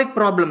metabolic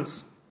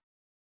problems.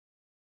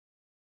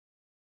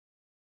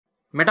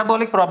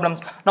 Metabolic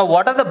problems. Now,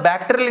 what are the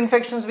bacterial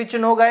infections which you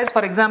know, guys?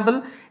 For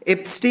example,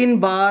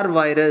 Epstein-Barr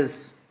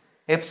virus.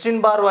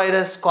 Epstein-Barr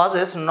virus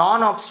causes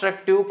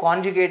non-obstructive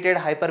conjugated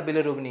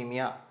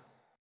hyperbilirubinemia.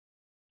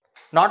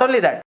 Not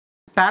only that,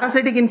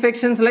 parasitic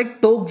infections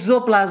like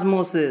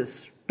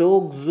toxoplasmosis.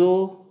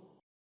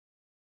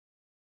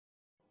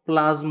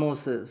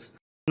 Toxoplasmosis.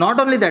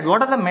 Not only that,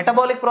 what are the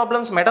metabolic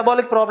problems?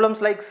 Metabolic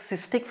problems like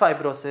cystic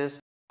fibrosis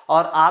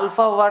or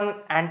alpha-1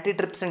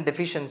 antitrypsin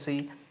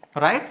deficiency,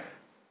 right?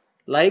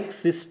 Like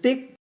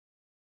cystic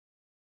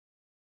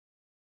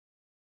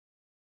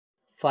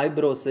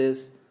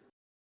fibrosis,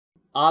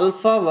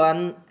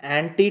 alpha-1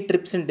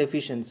 antitrypsin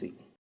deficiency.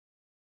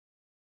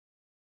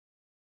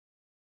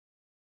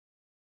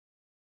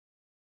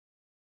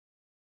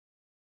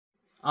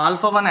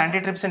 Alpha-1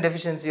 antitrypsin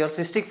deficiency or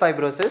cystic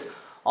fibrosis,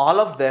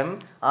 all of them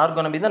are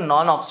going to be the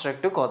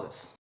non-obstructive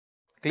causes.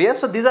 Clear?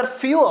 So these are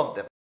few of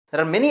them. There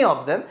are many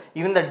of them.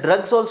 Even the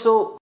drugs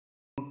also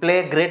play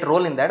a great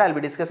role in that. I'll be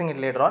discussing it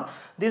later on.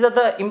 These are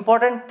the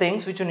important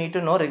things which you need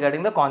to know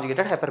regarding the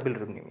conjugated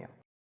hyperbilirubinemia.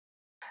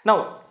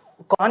 Now,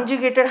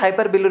 conjugated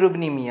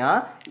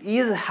hyperbilirubinemia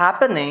is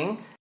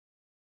happening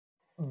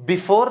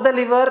before the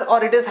liver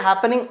or it is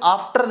happening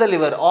after the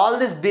liver. All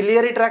these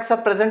biliary tracts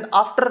are present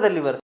after the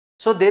liver.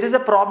 So there is a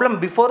problem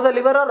before the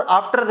liver or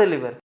after the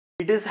liver.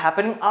 It is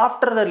happening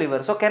after the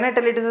liver. So can I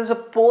tell it is a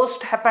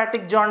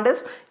post-hepatic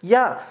jaundice?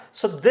 Yeah.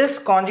 So this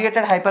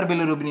conjugated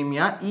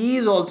hyperbilirubinemia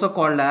is also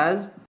called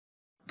as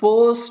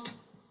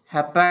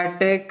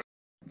post-hepatic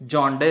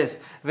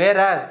jaundice.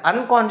 Whereas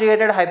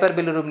unconjugated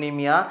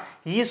hyperbilirubinemia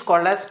is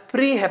called as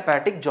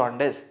pre-hepatic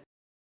jaundice.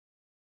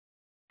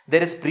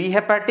 There is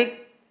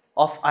pre-hepatic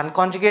of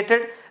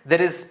unconjugated,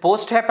 there is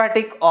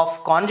post-hepatic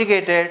of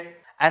conjugated,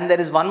 and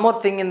there is one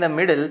more thing in the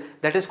middle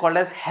that is called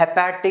as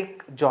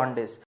hepatic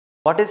jaundice.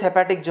 What is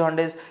hepatic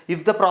jaundice?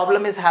 If the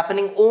problem is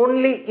happening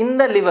only in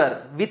the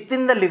liver,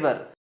 within the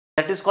liver,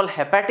 that is called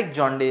hepatic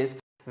jaundice,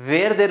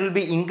 where there will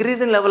be increase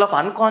in level of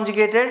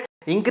unconjugated,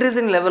 increase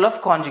in level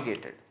of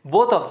conjugated,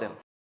 both of them.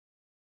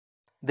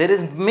 There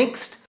is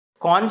mixed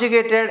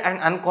conjugated and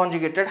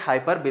unconjugated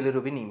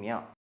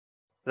hyperbilirubinemia,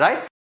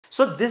 right?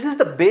 So this is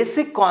the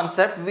basic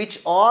concept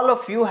which all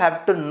of you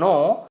have to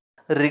know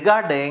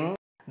regarding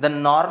the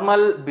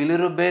normal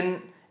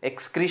bilirubin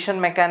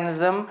excretion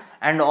mechanism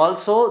and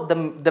also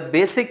the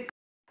basic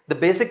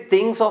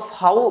things of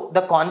how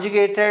the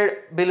conjugated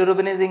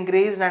bilirubin is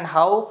increased and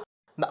how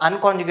the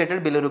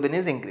unconjugated bilirubin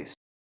is increased.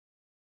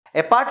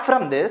 Apart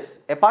from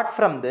this,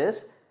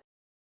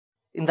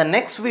 in the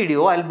next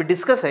video I will be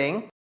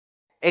discussing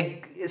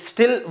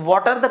still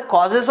what are the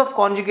causes of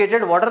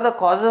conjugated, what are the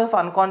causes of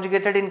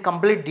unconjugated in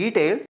complete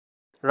detail,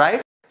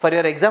 right, for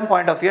your exam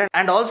point of view,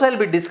 and also I will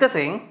be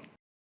discussing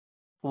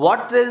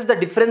what is the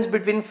difference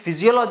between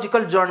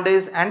physiological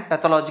jaundice and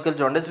pathological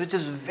jaundice, which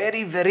is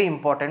very, very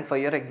important for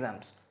your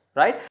exams,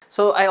 right?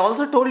 So I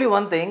also told you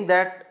one thing,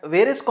 that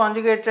where is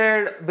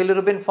conjugated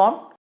bilirubin formed?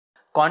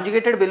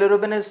 Conjugated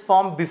bilirubin is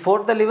formed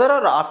before the liver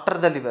or after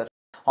the liver?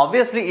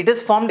 Obviously it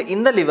is formed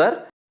in the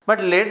liver,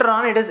 but later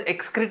on it is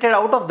excreted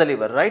out of the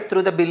liver, right,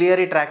 through the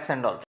biliary tracts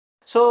and all.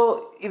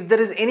 So if there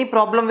is any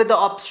problem with the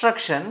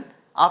obstruction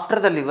after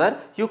the liver,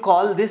 you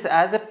call this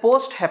as a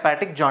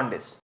post-hepatic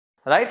jaundice,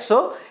 right?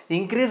 So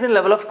increase in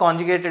level of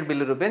conjugated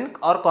bilirubin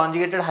or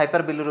conjugated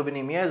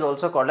hyperbilirubinemia is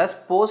also called as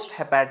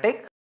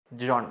post-hepatic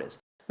jaundice.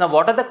 Now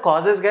what are the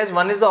causes, guys?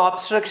 One is the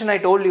obstruction. I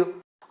told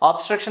you,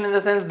 obstruction in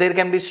the sense there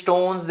can be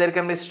stones, there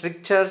can be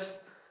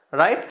strictures,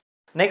 right?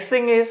 Next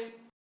thing is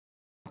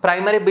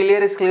primary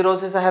biliary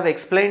sclerosis. I have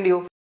explained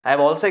you. I have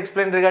also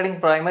explained regarding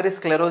primary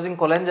sclerosing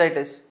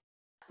cholangitis.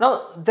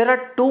 Now there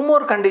are two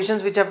more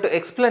conditions which I have to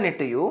explain it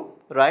to you,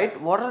 right?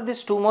 What are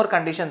these two more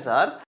conditions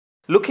are?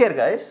 Look here,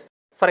 guys.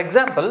 For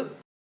example,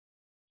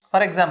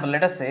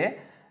 let us say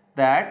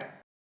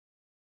that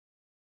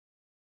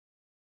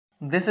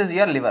this is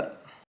your liver.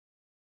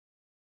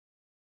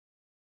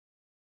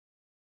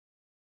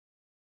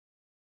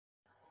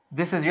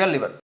 This is your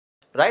liver,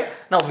 right?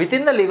 Now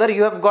within the liver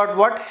you have got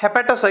what?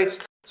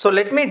 Hepatocytes. So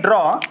let me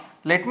draw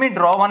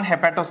one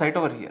hepatocyte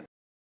over here,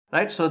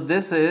 right? So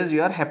this is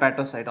your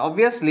hepatocyte.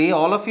 Obviously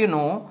all of you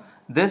know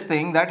this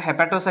thing, that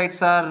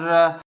hepatocytes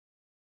are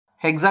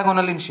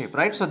hexagonal in shape,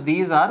 right? So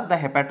these are the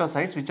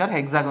hepatocytes which are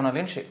hexagonal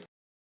in shape.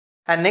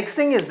 And next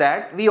thing is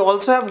that we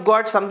also have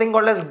got something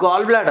called as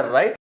gallbladder,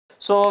 right?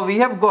 So we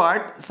have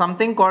got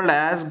something called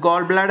as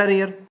gallbladder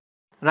here,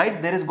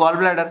 right? There is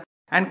gallbladder,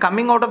 and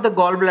coming out of the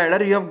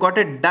gallbladder you have got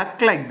a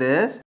duct like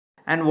this.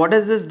 And what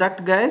is this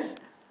duct, guys?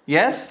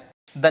 Yes,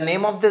 the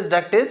name of this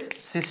duct is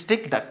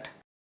cystic duct.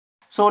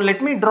 So let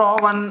me draw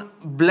one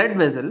blood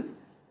vessel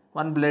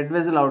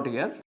out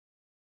here,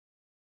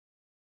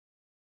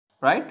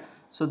 right?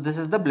 So this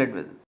is the blood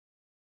vessel.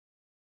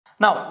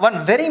 Now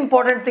one very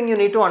important thing you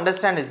need to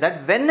understand is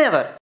that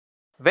whenever,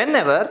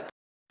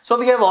 so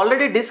we have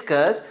already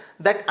discussed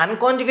that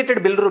unconjugated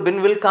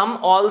bilirubin will come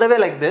all the way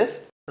like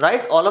this,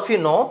 right? All of you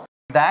know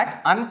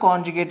that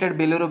unconjugated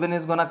bilirubin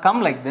is gonna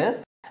come like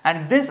this,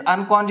 and this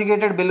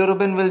unconjugated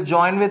bilirubin will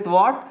join with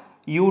what?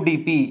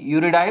 UDP,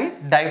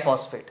 uridyl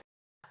diphosphate.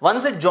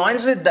 Once it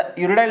joins with the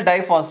uridyl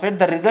diphosphate,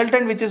 the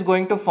resultant which is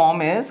going to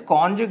form is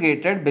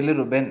conjugated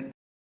bilirubin,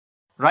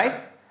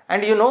 right?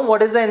 And you know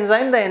what is the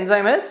enzyme? The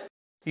enzyme is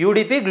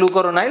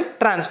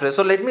UDP-glucuronosyltransferase.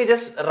 So let me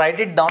just write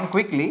it down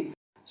quickly.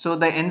 So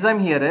the enzyme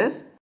here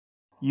is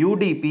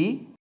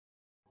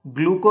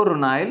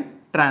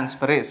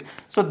UDP-glucuronosyltransferase.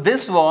 So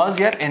this was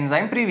your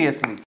enzyme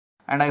previously,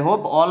 and I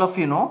hope all of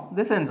you know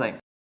this enzyme,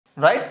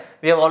 right?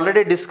 We have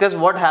already discussed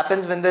what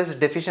happens when there is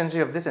deficiency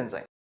of this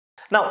enzyme.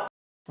 Now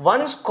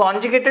once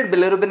conjugated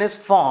bilirubin is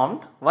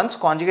formed,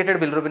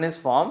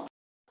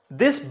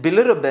 this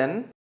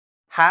bilirubin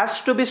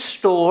has to be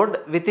stored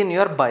within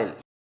your bile,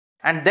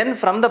 and then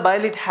from the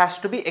bile it has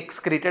to be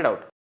excreted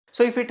out.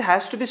 So if it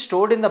has to be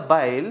stored in the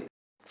bile,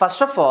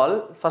 first of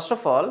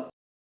all,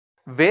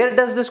 where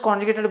does this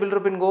conjugated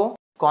bilirubin go?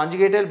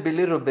 Conjugated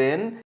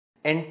bilirubin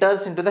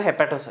enters into the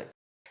hepatocyte,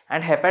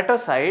 and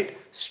hepatocyte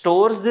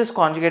stores this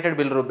conjugated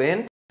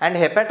bilirubin, and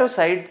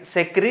hepatocyte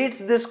secretes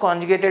this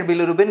conjugated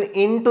bilirubin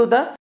into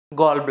the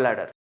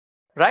gallbladder,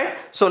 right?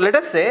 So let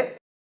us say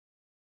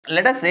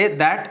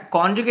that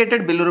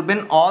conjugated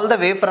bilirubin all the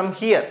way from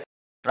here,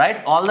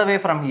 right? All the way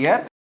from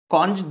here,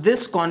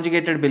 this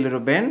conjugated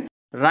bilirubin,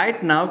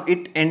 right now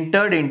it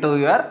entered into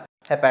your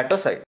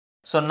hepatocyte.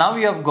 So now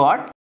you have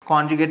got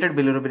conjugated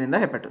bilirubin in the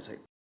hepatocyte.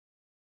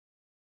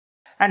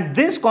 And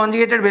this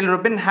conjugated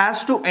bilirubin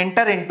has to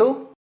enter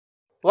into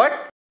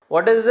what?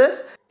 What is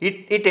this?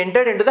 It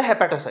entered into the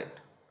hepatocyte,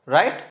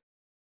 right?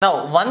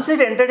 Now once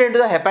it entered into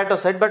the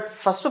hepatocyte, but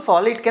first of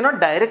all it cannot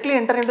directly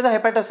enter into the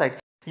hepatocyte.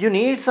 You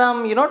need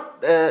some,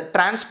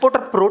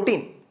 transporter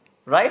protein,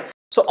 right?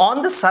 So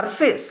on the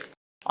surface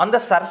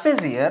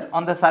here,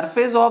 on the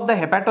surface of the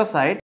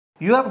hepatocyte,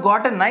 you have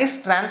got a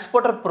nice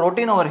transporter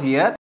protein over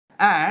here,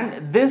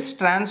 and this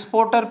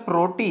transporter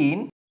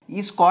protein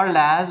is called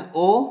as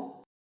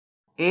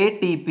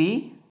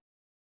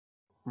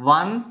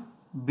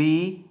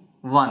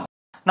OATP1B1.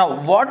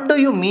 Now what do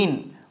you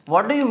mean?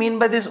 What do you mean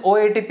by this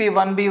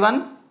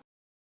OATP1B1?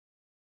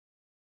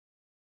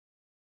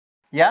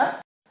 Yeah,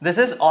 this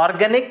is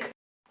organic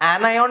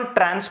anion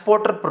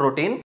transporter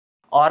protein.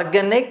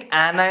 Organic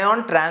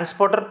anion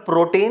transporter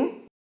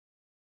protein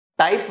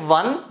type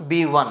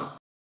 1B1.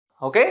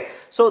 Okay,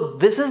 so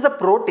this is the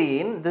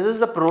protein, this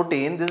is a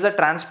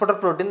transporter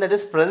protein that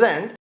is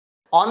present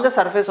on the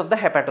surface of the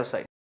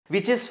hepatocyte,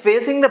 which is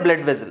facing the blood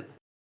vessel.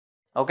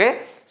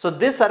 Okay, so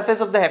this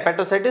surface of the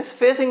hepatocyte is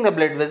facing the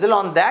blood vessel.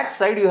 On that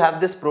side you have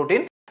this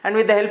protein, and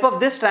with the help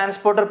of this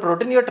transporter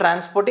protein you are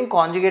transporting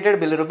conjugated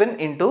bilirubin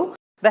into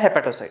the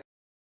hepatocyte.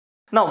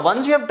 Now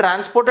once you have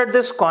transported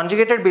this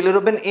conjugated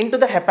bilirubin into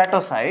the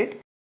hepatocyte,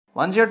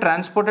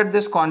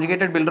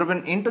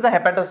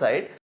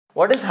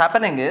 what is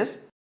happening is,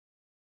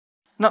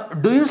 Now,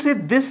 do you see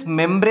this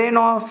membrane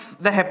of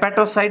the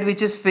hepatocyte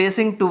which is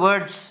facing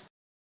towards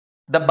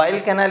the bile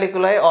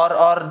canaliculi,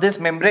 or this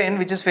membrane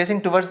which is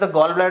facing towards the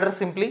gallbladder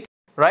simply,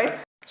 right?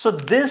 So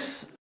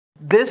this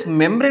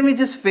membrane which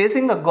is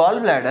facing the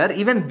gallbladder,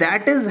 even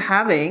that is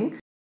having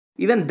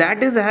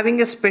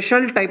a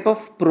special type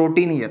of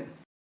protein here.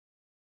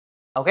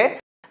 Okay.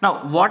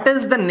 Now, what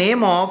is the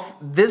name of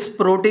this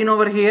protein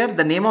over here?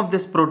 The name of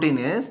this protein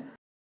is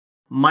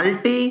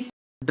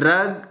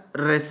multi-drug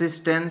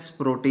resistance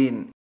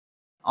protein,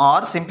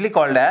 or simply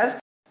called as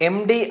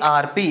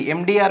MDRP.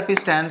 MDRP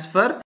stands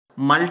for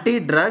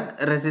multi-drug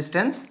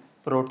resistance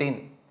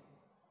protein.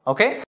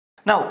 Okay.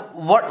 Now,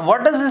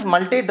 what does this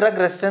multi-drug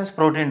resistance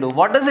protein do?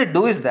 What does it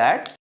do is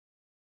that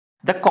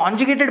the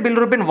conjugated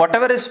bilirubin,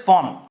 whatever is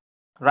formed,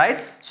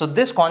 right? So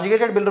this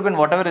conjugated bilirubin,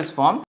 whatever is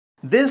formed,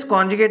 this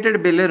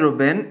conjugated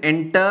bilirubin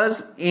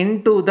enters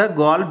into the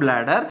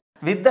gallbladder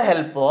with the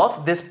help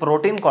of this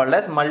protein called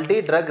as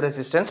multi-drug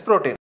resistance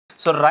protein.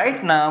 So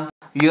right now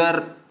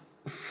your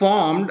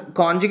formed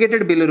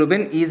conjugated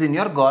bilirubin is in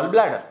your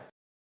gallbladder.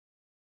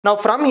 Now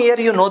from here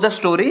you know the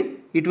story,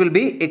 it will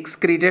be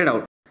excreted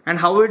out. And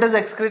how it is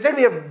excreted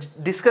we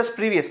have discussed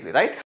previously,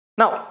 right?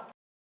 Now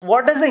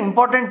what is the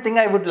important thing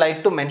I would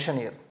like to mention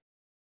here?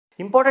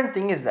 Important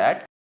thing is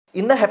that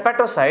in the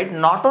hepatocyte,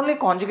 not only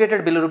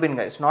conjugated bilirubin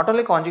guys, not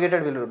only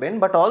conjugated bilirubin,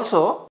 but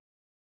also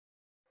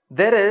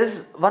there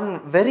is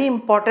one very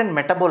important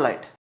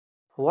metabolite.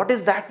 What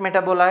is that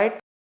metabolite?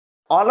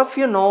 All of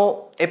you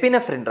know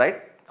epinephrine,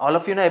 right? All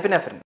of you know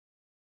epinephrine.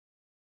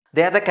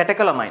 They are the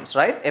catecholamines,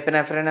 right?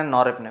 Epinephrine and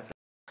norepinephrine.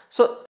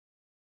 So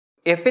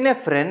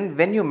epinephrine,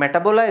 when you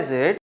metabolize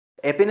it,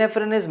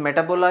 epinephrine is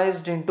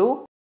metabolized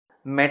into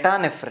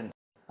metanephrine.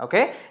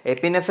 Okay?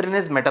 Epinephrine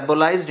is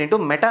metabolized into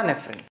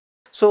metanephrine.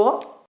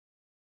 So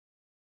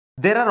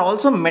there are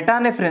also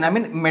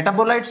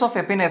metabolites of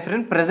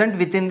epinephrine present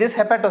within this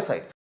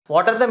hepatocyte.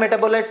 What are the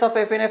metabolites of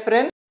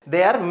epinephrine?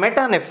 They are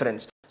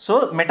metanephrines.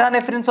 So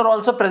metanephrines are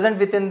also present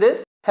within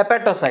this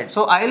hepatocyte.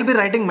 So I will be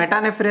writing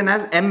metanephrine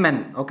as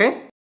MN,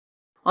 okay?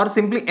 Or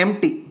simply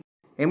MT.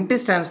 MT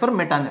stands for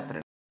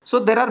metanephrine. So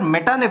there are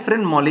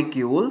metanephrine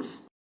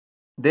molecules.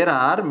 There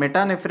are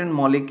metanephrine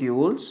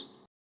molecules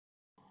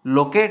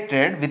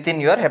located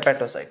within your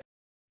hepatocyte.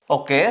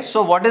 Okay,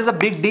 so what is the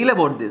big deal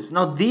about this?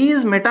 Now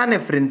these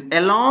metanephrines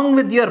along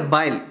with your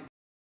bile,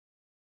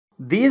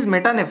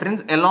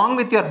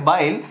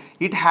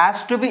 it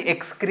has to be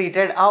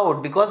excreted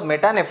out because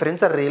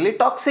metanephrines are really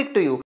toxic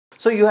to you.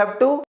 So you have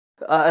to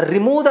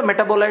remove the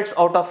metabolites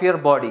out of your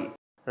body,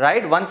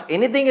 right? Once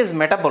anything is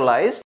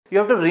metabolized, you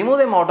have to remove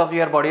them out of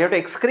your body, you have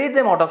to excrete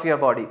them out of your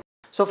body.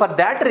 So for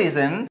that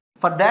reason,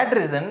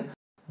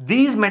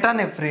 these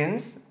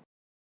metanephrines,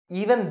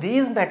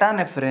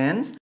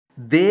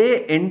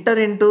 they enter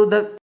into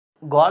the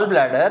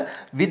gallbladder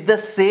with the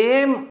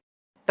same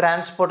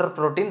transporter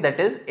protein, that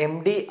is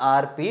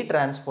MDRP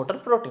transporter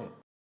protein.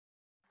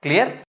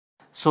 Clear?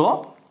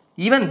 So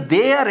even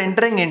they are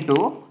entering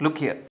into, look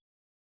here,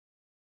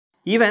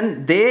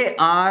 even they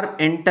are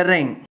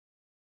entering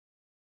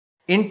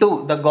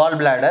into the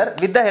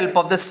gallbladder with the help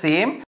of the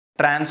same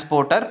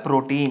transporter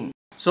protein.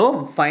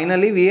 So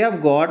finally we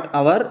have got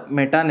our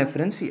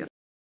metanephrines here.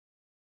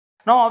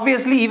 Now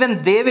obviously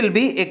even they will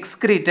be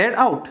excreted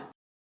out.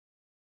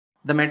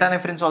 The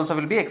metanephrines also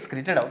will be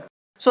excreted out.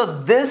 So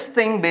this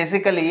thing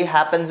basically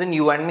happens in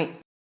you and me.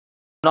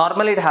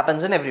 Normally it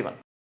happens in everyone.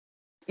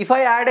 If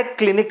I add a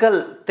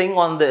clinical thing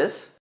on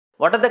this,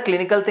 what are the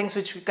clinical things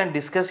which we can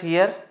discuss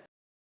here?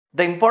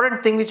 The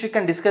important thing which we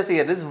can discuss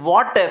here is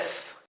what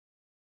if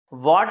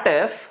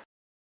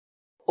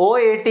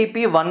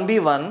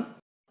OATP1B1,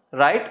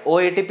 right?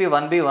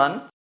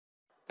 OATP1B1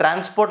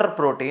 transporter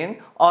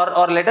protein,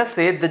 or let us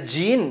say the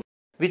gene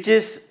which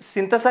is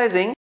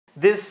synthesizing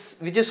this,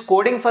 which is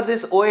coding for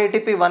this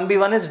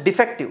OATP1B1 is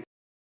defective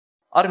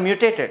or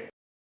mutated.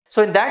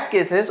 So in that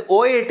cases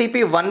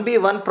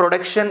OATP1B1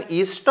 production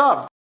is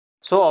stopped.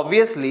 So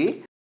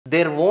obviously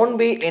there won't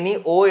be any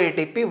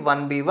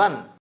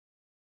OATP1B1.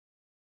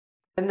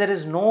 When there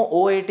is no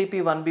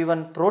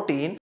OATP1B1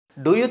 protein,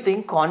 do you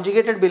think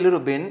conjugated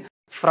bilirubin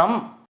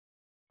from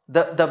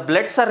the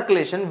blood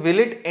circulation, will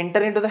it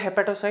enter into the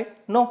hepatocyte?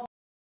 No.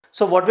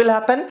 So what will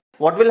happen?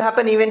 What will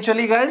happen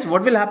eventually, guys?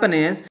 What will happen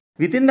is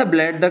within the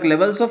blood, the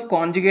levels of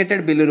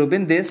conjugated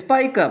bilirubin, they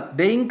spike up,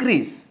 they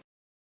increase.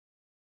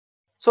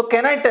 So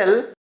can I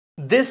tell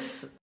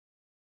this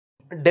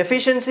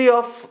deficiency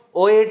of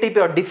OATP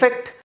or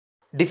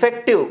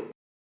defective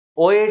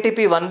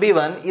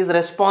OATP1B1 is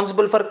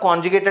responsible for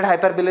conjugated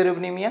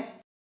hyperbilirubinemia?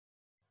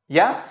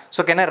 Yeah.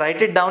 So can I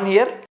write it down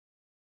here?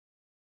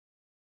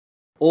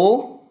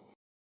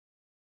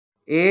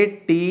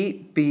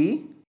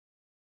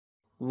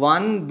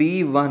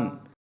 OATP1B1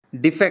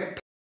 defect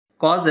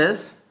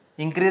causes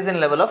increase in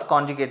level of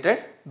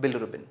conjugated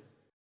bilirubin.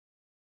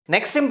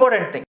 Next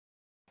important thing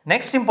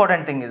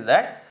is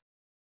that,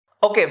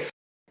 okay,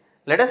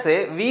 let us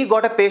say we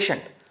got a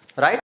patient,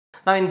 right?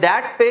 Now in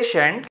that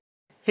patient,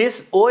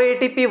 his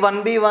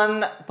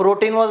OATP1B1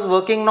 protein was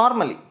working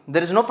normally.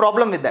 There is no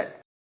problem with that.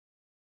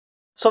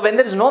 So when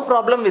there is no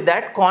problem with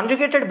that,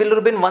 conjugated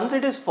bilirubin, once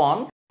it is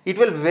formed, it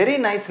will very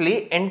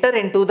nicely enter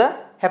into the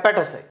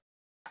hepatocyte.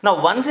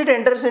 Now once it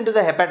enters into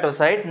the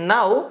hepatocyte,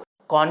 now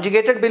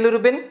conjugated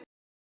bilirubin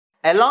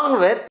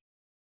along with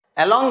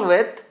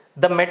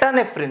the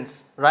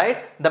metanephrines, right?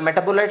 The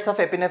metabolites of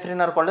epinephrine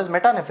are called as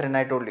metanephrine,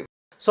 I told you.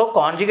 So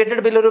conjugated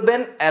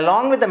bilirubin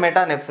along with the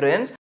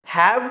metanephrines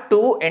have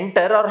to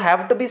enter or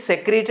have to be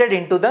secreted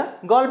into the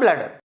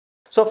gallbladder.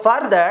 So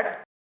for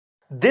that,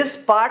 this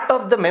part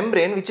of the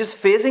membrane which is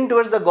facing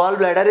towards the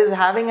gallbladder is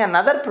having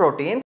another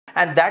protein,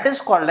 and that is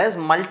called as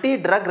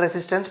multi-drug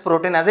resistance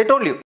protein, as I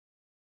told you.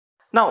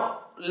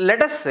 Now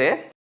let us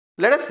say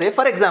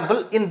for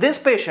example, in this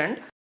patient,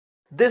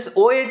 this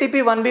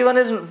OATP1B1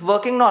 is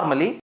working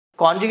normally.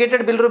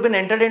 Conjugated bilirubin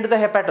entered into the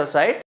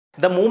hepatocyte.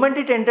 The moment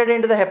it entered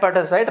into the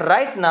hepatocyte,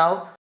 right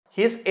now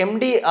his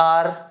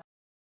MDR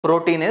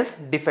protein is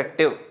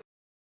defective.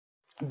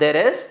 There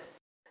is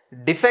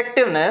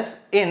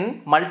defectiveness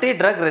in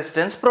multi-drug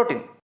resistance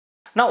protein.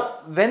 Now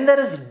when there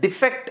is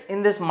defect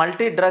in this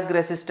multi-drug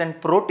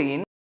resistant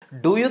protein,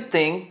 do you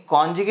think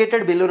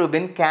conjugated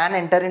bilirubin can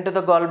enter into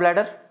the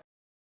gallbladder?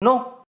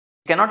 No,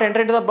 it cannot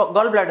enter into the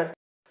gallbladder.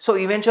 So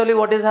eventually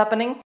what is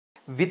happening?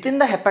 Within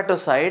the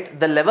hepatocyte,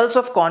 the levels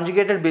of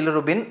conjugated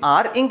bilirubin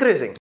are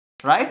increasing,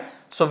 right?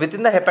 So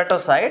within the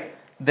hepatocyte,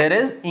 there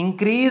is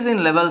increase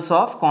in levels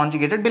of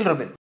conjugated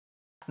bilirubin.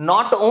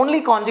 Not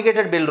only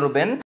conjugated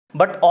bilirubin,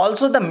 but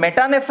also the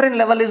metanephrine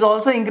level is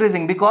also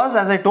increasing, because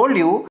as I told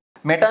you,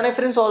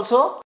 metanephrines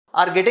also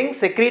are getting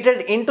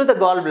secreted into the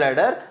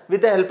gallbladder with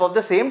the help of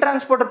the same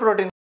transporter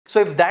protein. So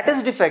if that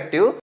is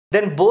defective,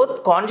 then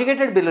both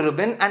conjugated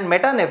bilirubin and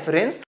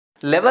metanephrines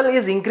level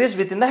is increased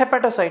within the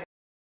hepatocyte.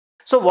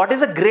 So what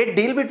is a great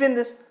deal between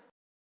this?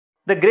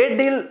 The great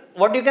deal,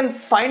 what you can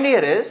find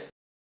here is,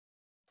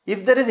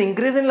 if there is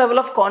increase in level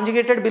of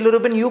conjugated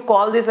bilirubin, you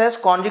call this as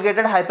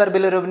conjugated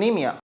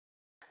hyperbilirubinemia.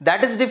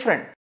 That is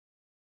different.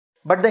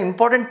 But the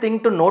important thing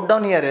to note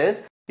down here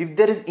is, if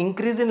there is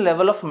increase in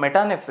level of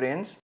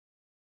metanephrines,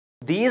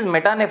 these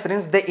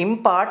metanephrines, they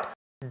impart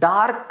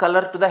dark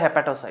color to the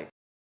hepatocyte.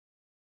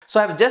 So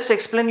I have just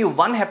explained you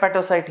one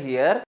hepatocyte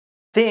here.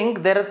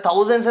 Think there are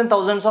thousands and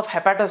thousands of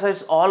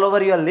hepatocytes all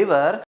over your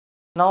liver.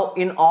 Now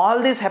in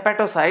all these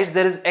hepatocytes,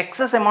 there is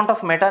excess amount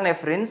of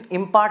metanephrines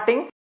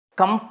imparting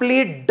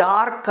complete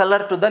dark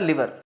color to the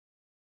liver.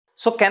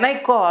 So can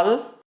I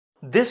call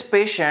this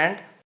patient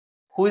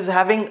who is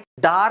having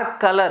dark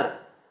color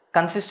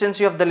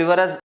consistency of the liver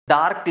as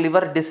dark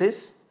liver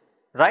disease,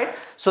 right?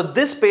 So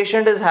this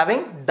patient is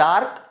having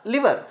dark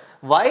liver.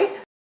 Why?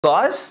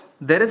 Because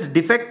there is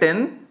defect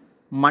in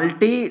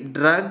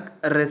multi-drug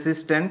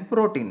resistant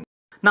protein.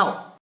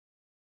 Now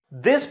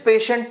this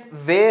patient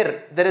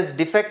where there is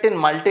defect in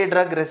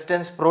multi-drug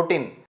resistance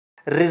protein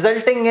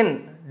resulting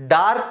in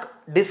dark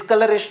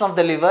discoloration of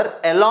the liver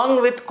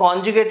along with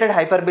conjugated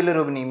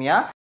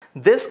hyperbilirubinemia,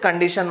 this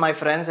condition, my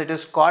friends, it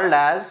is called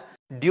as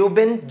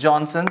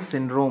Dubin-Johnson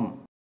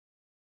syndrome.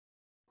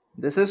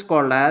 This is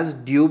called as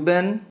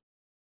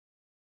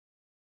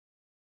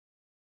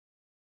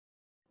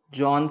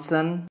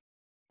Dubin-Johnson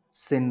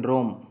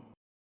syndrome.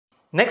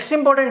 Next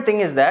important thing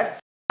is that,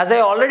 as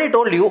I already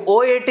told you,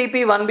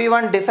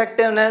 OATP1B1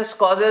 defectiveness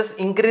causes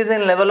increase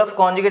in level of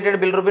conjugated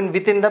bilirubin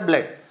within the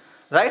blood,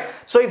 right?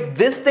 So if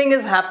this thing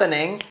is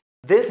happening,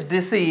 this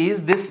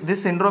disease, this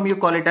syndrome, you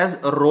call it as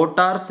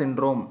Rotar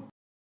syndrome.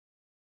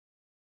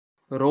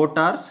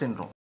 Rotar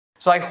syndrome.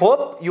 So I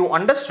hope you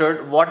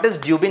understood what is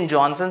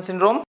Dubin-Johnson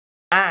syndrome,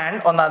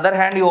 and on the other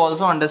hand, you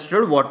also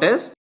understood what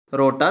is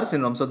Rotar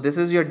syndrome. So this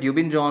is your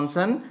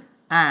Dubin-Johnson,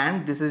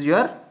 and this is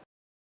your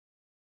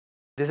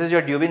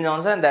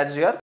Dubin-Johnson, and that's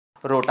your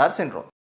Rotar syndrome.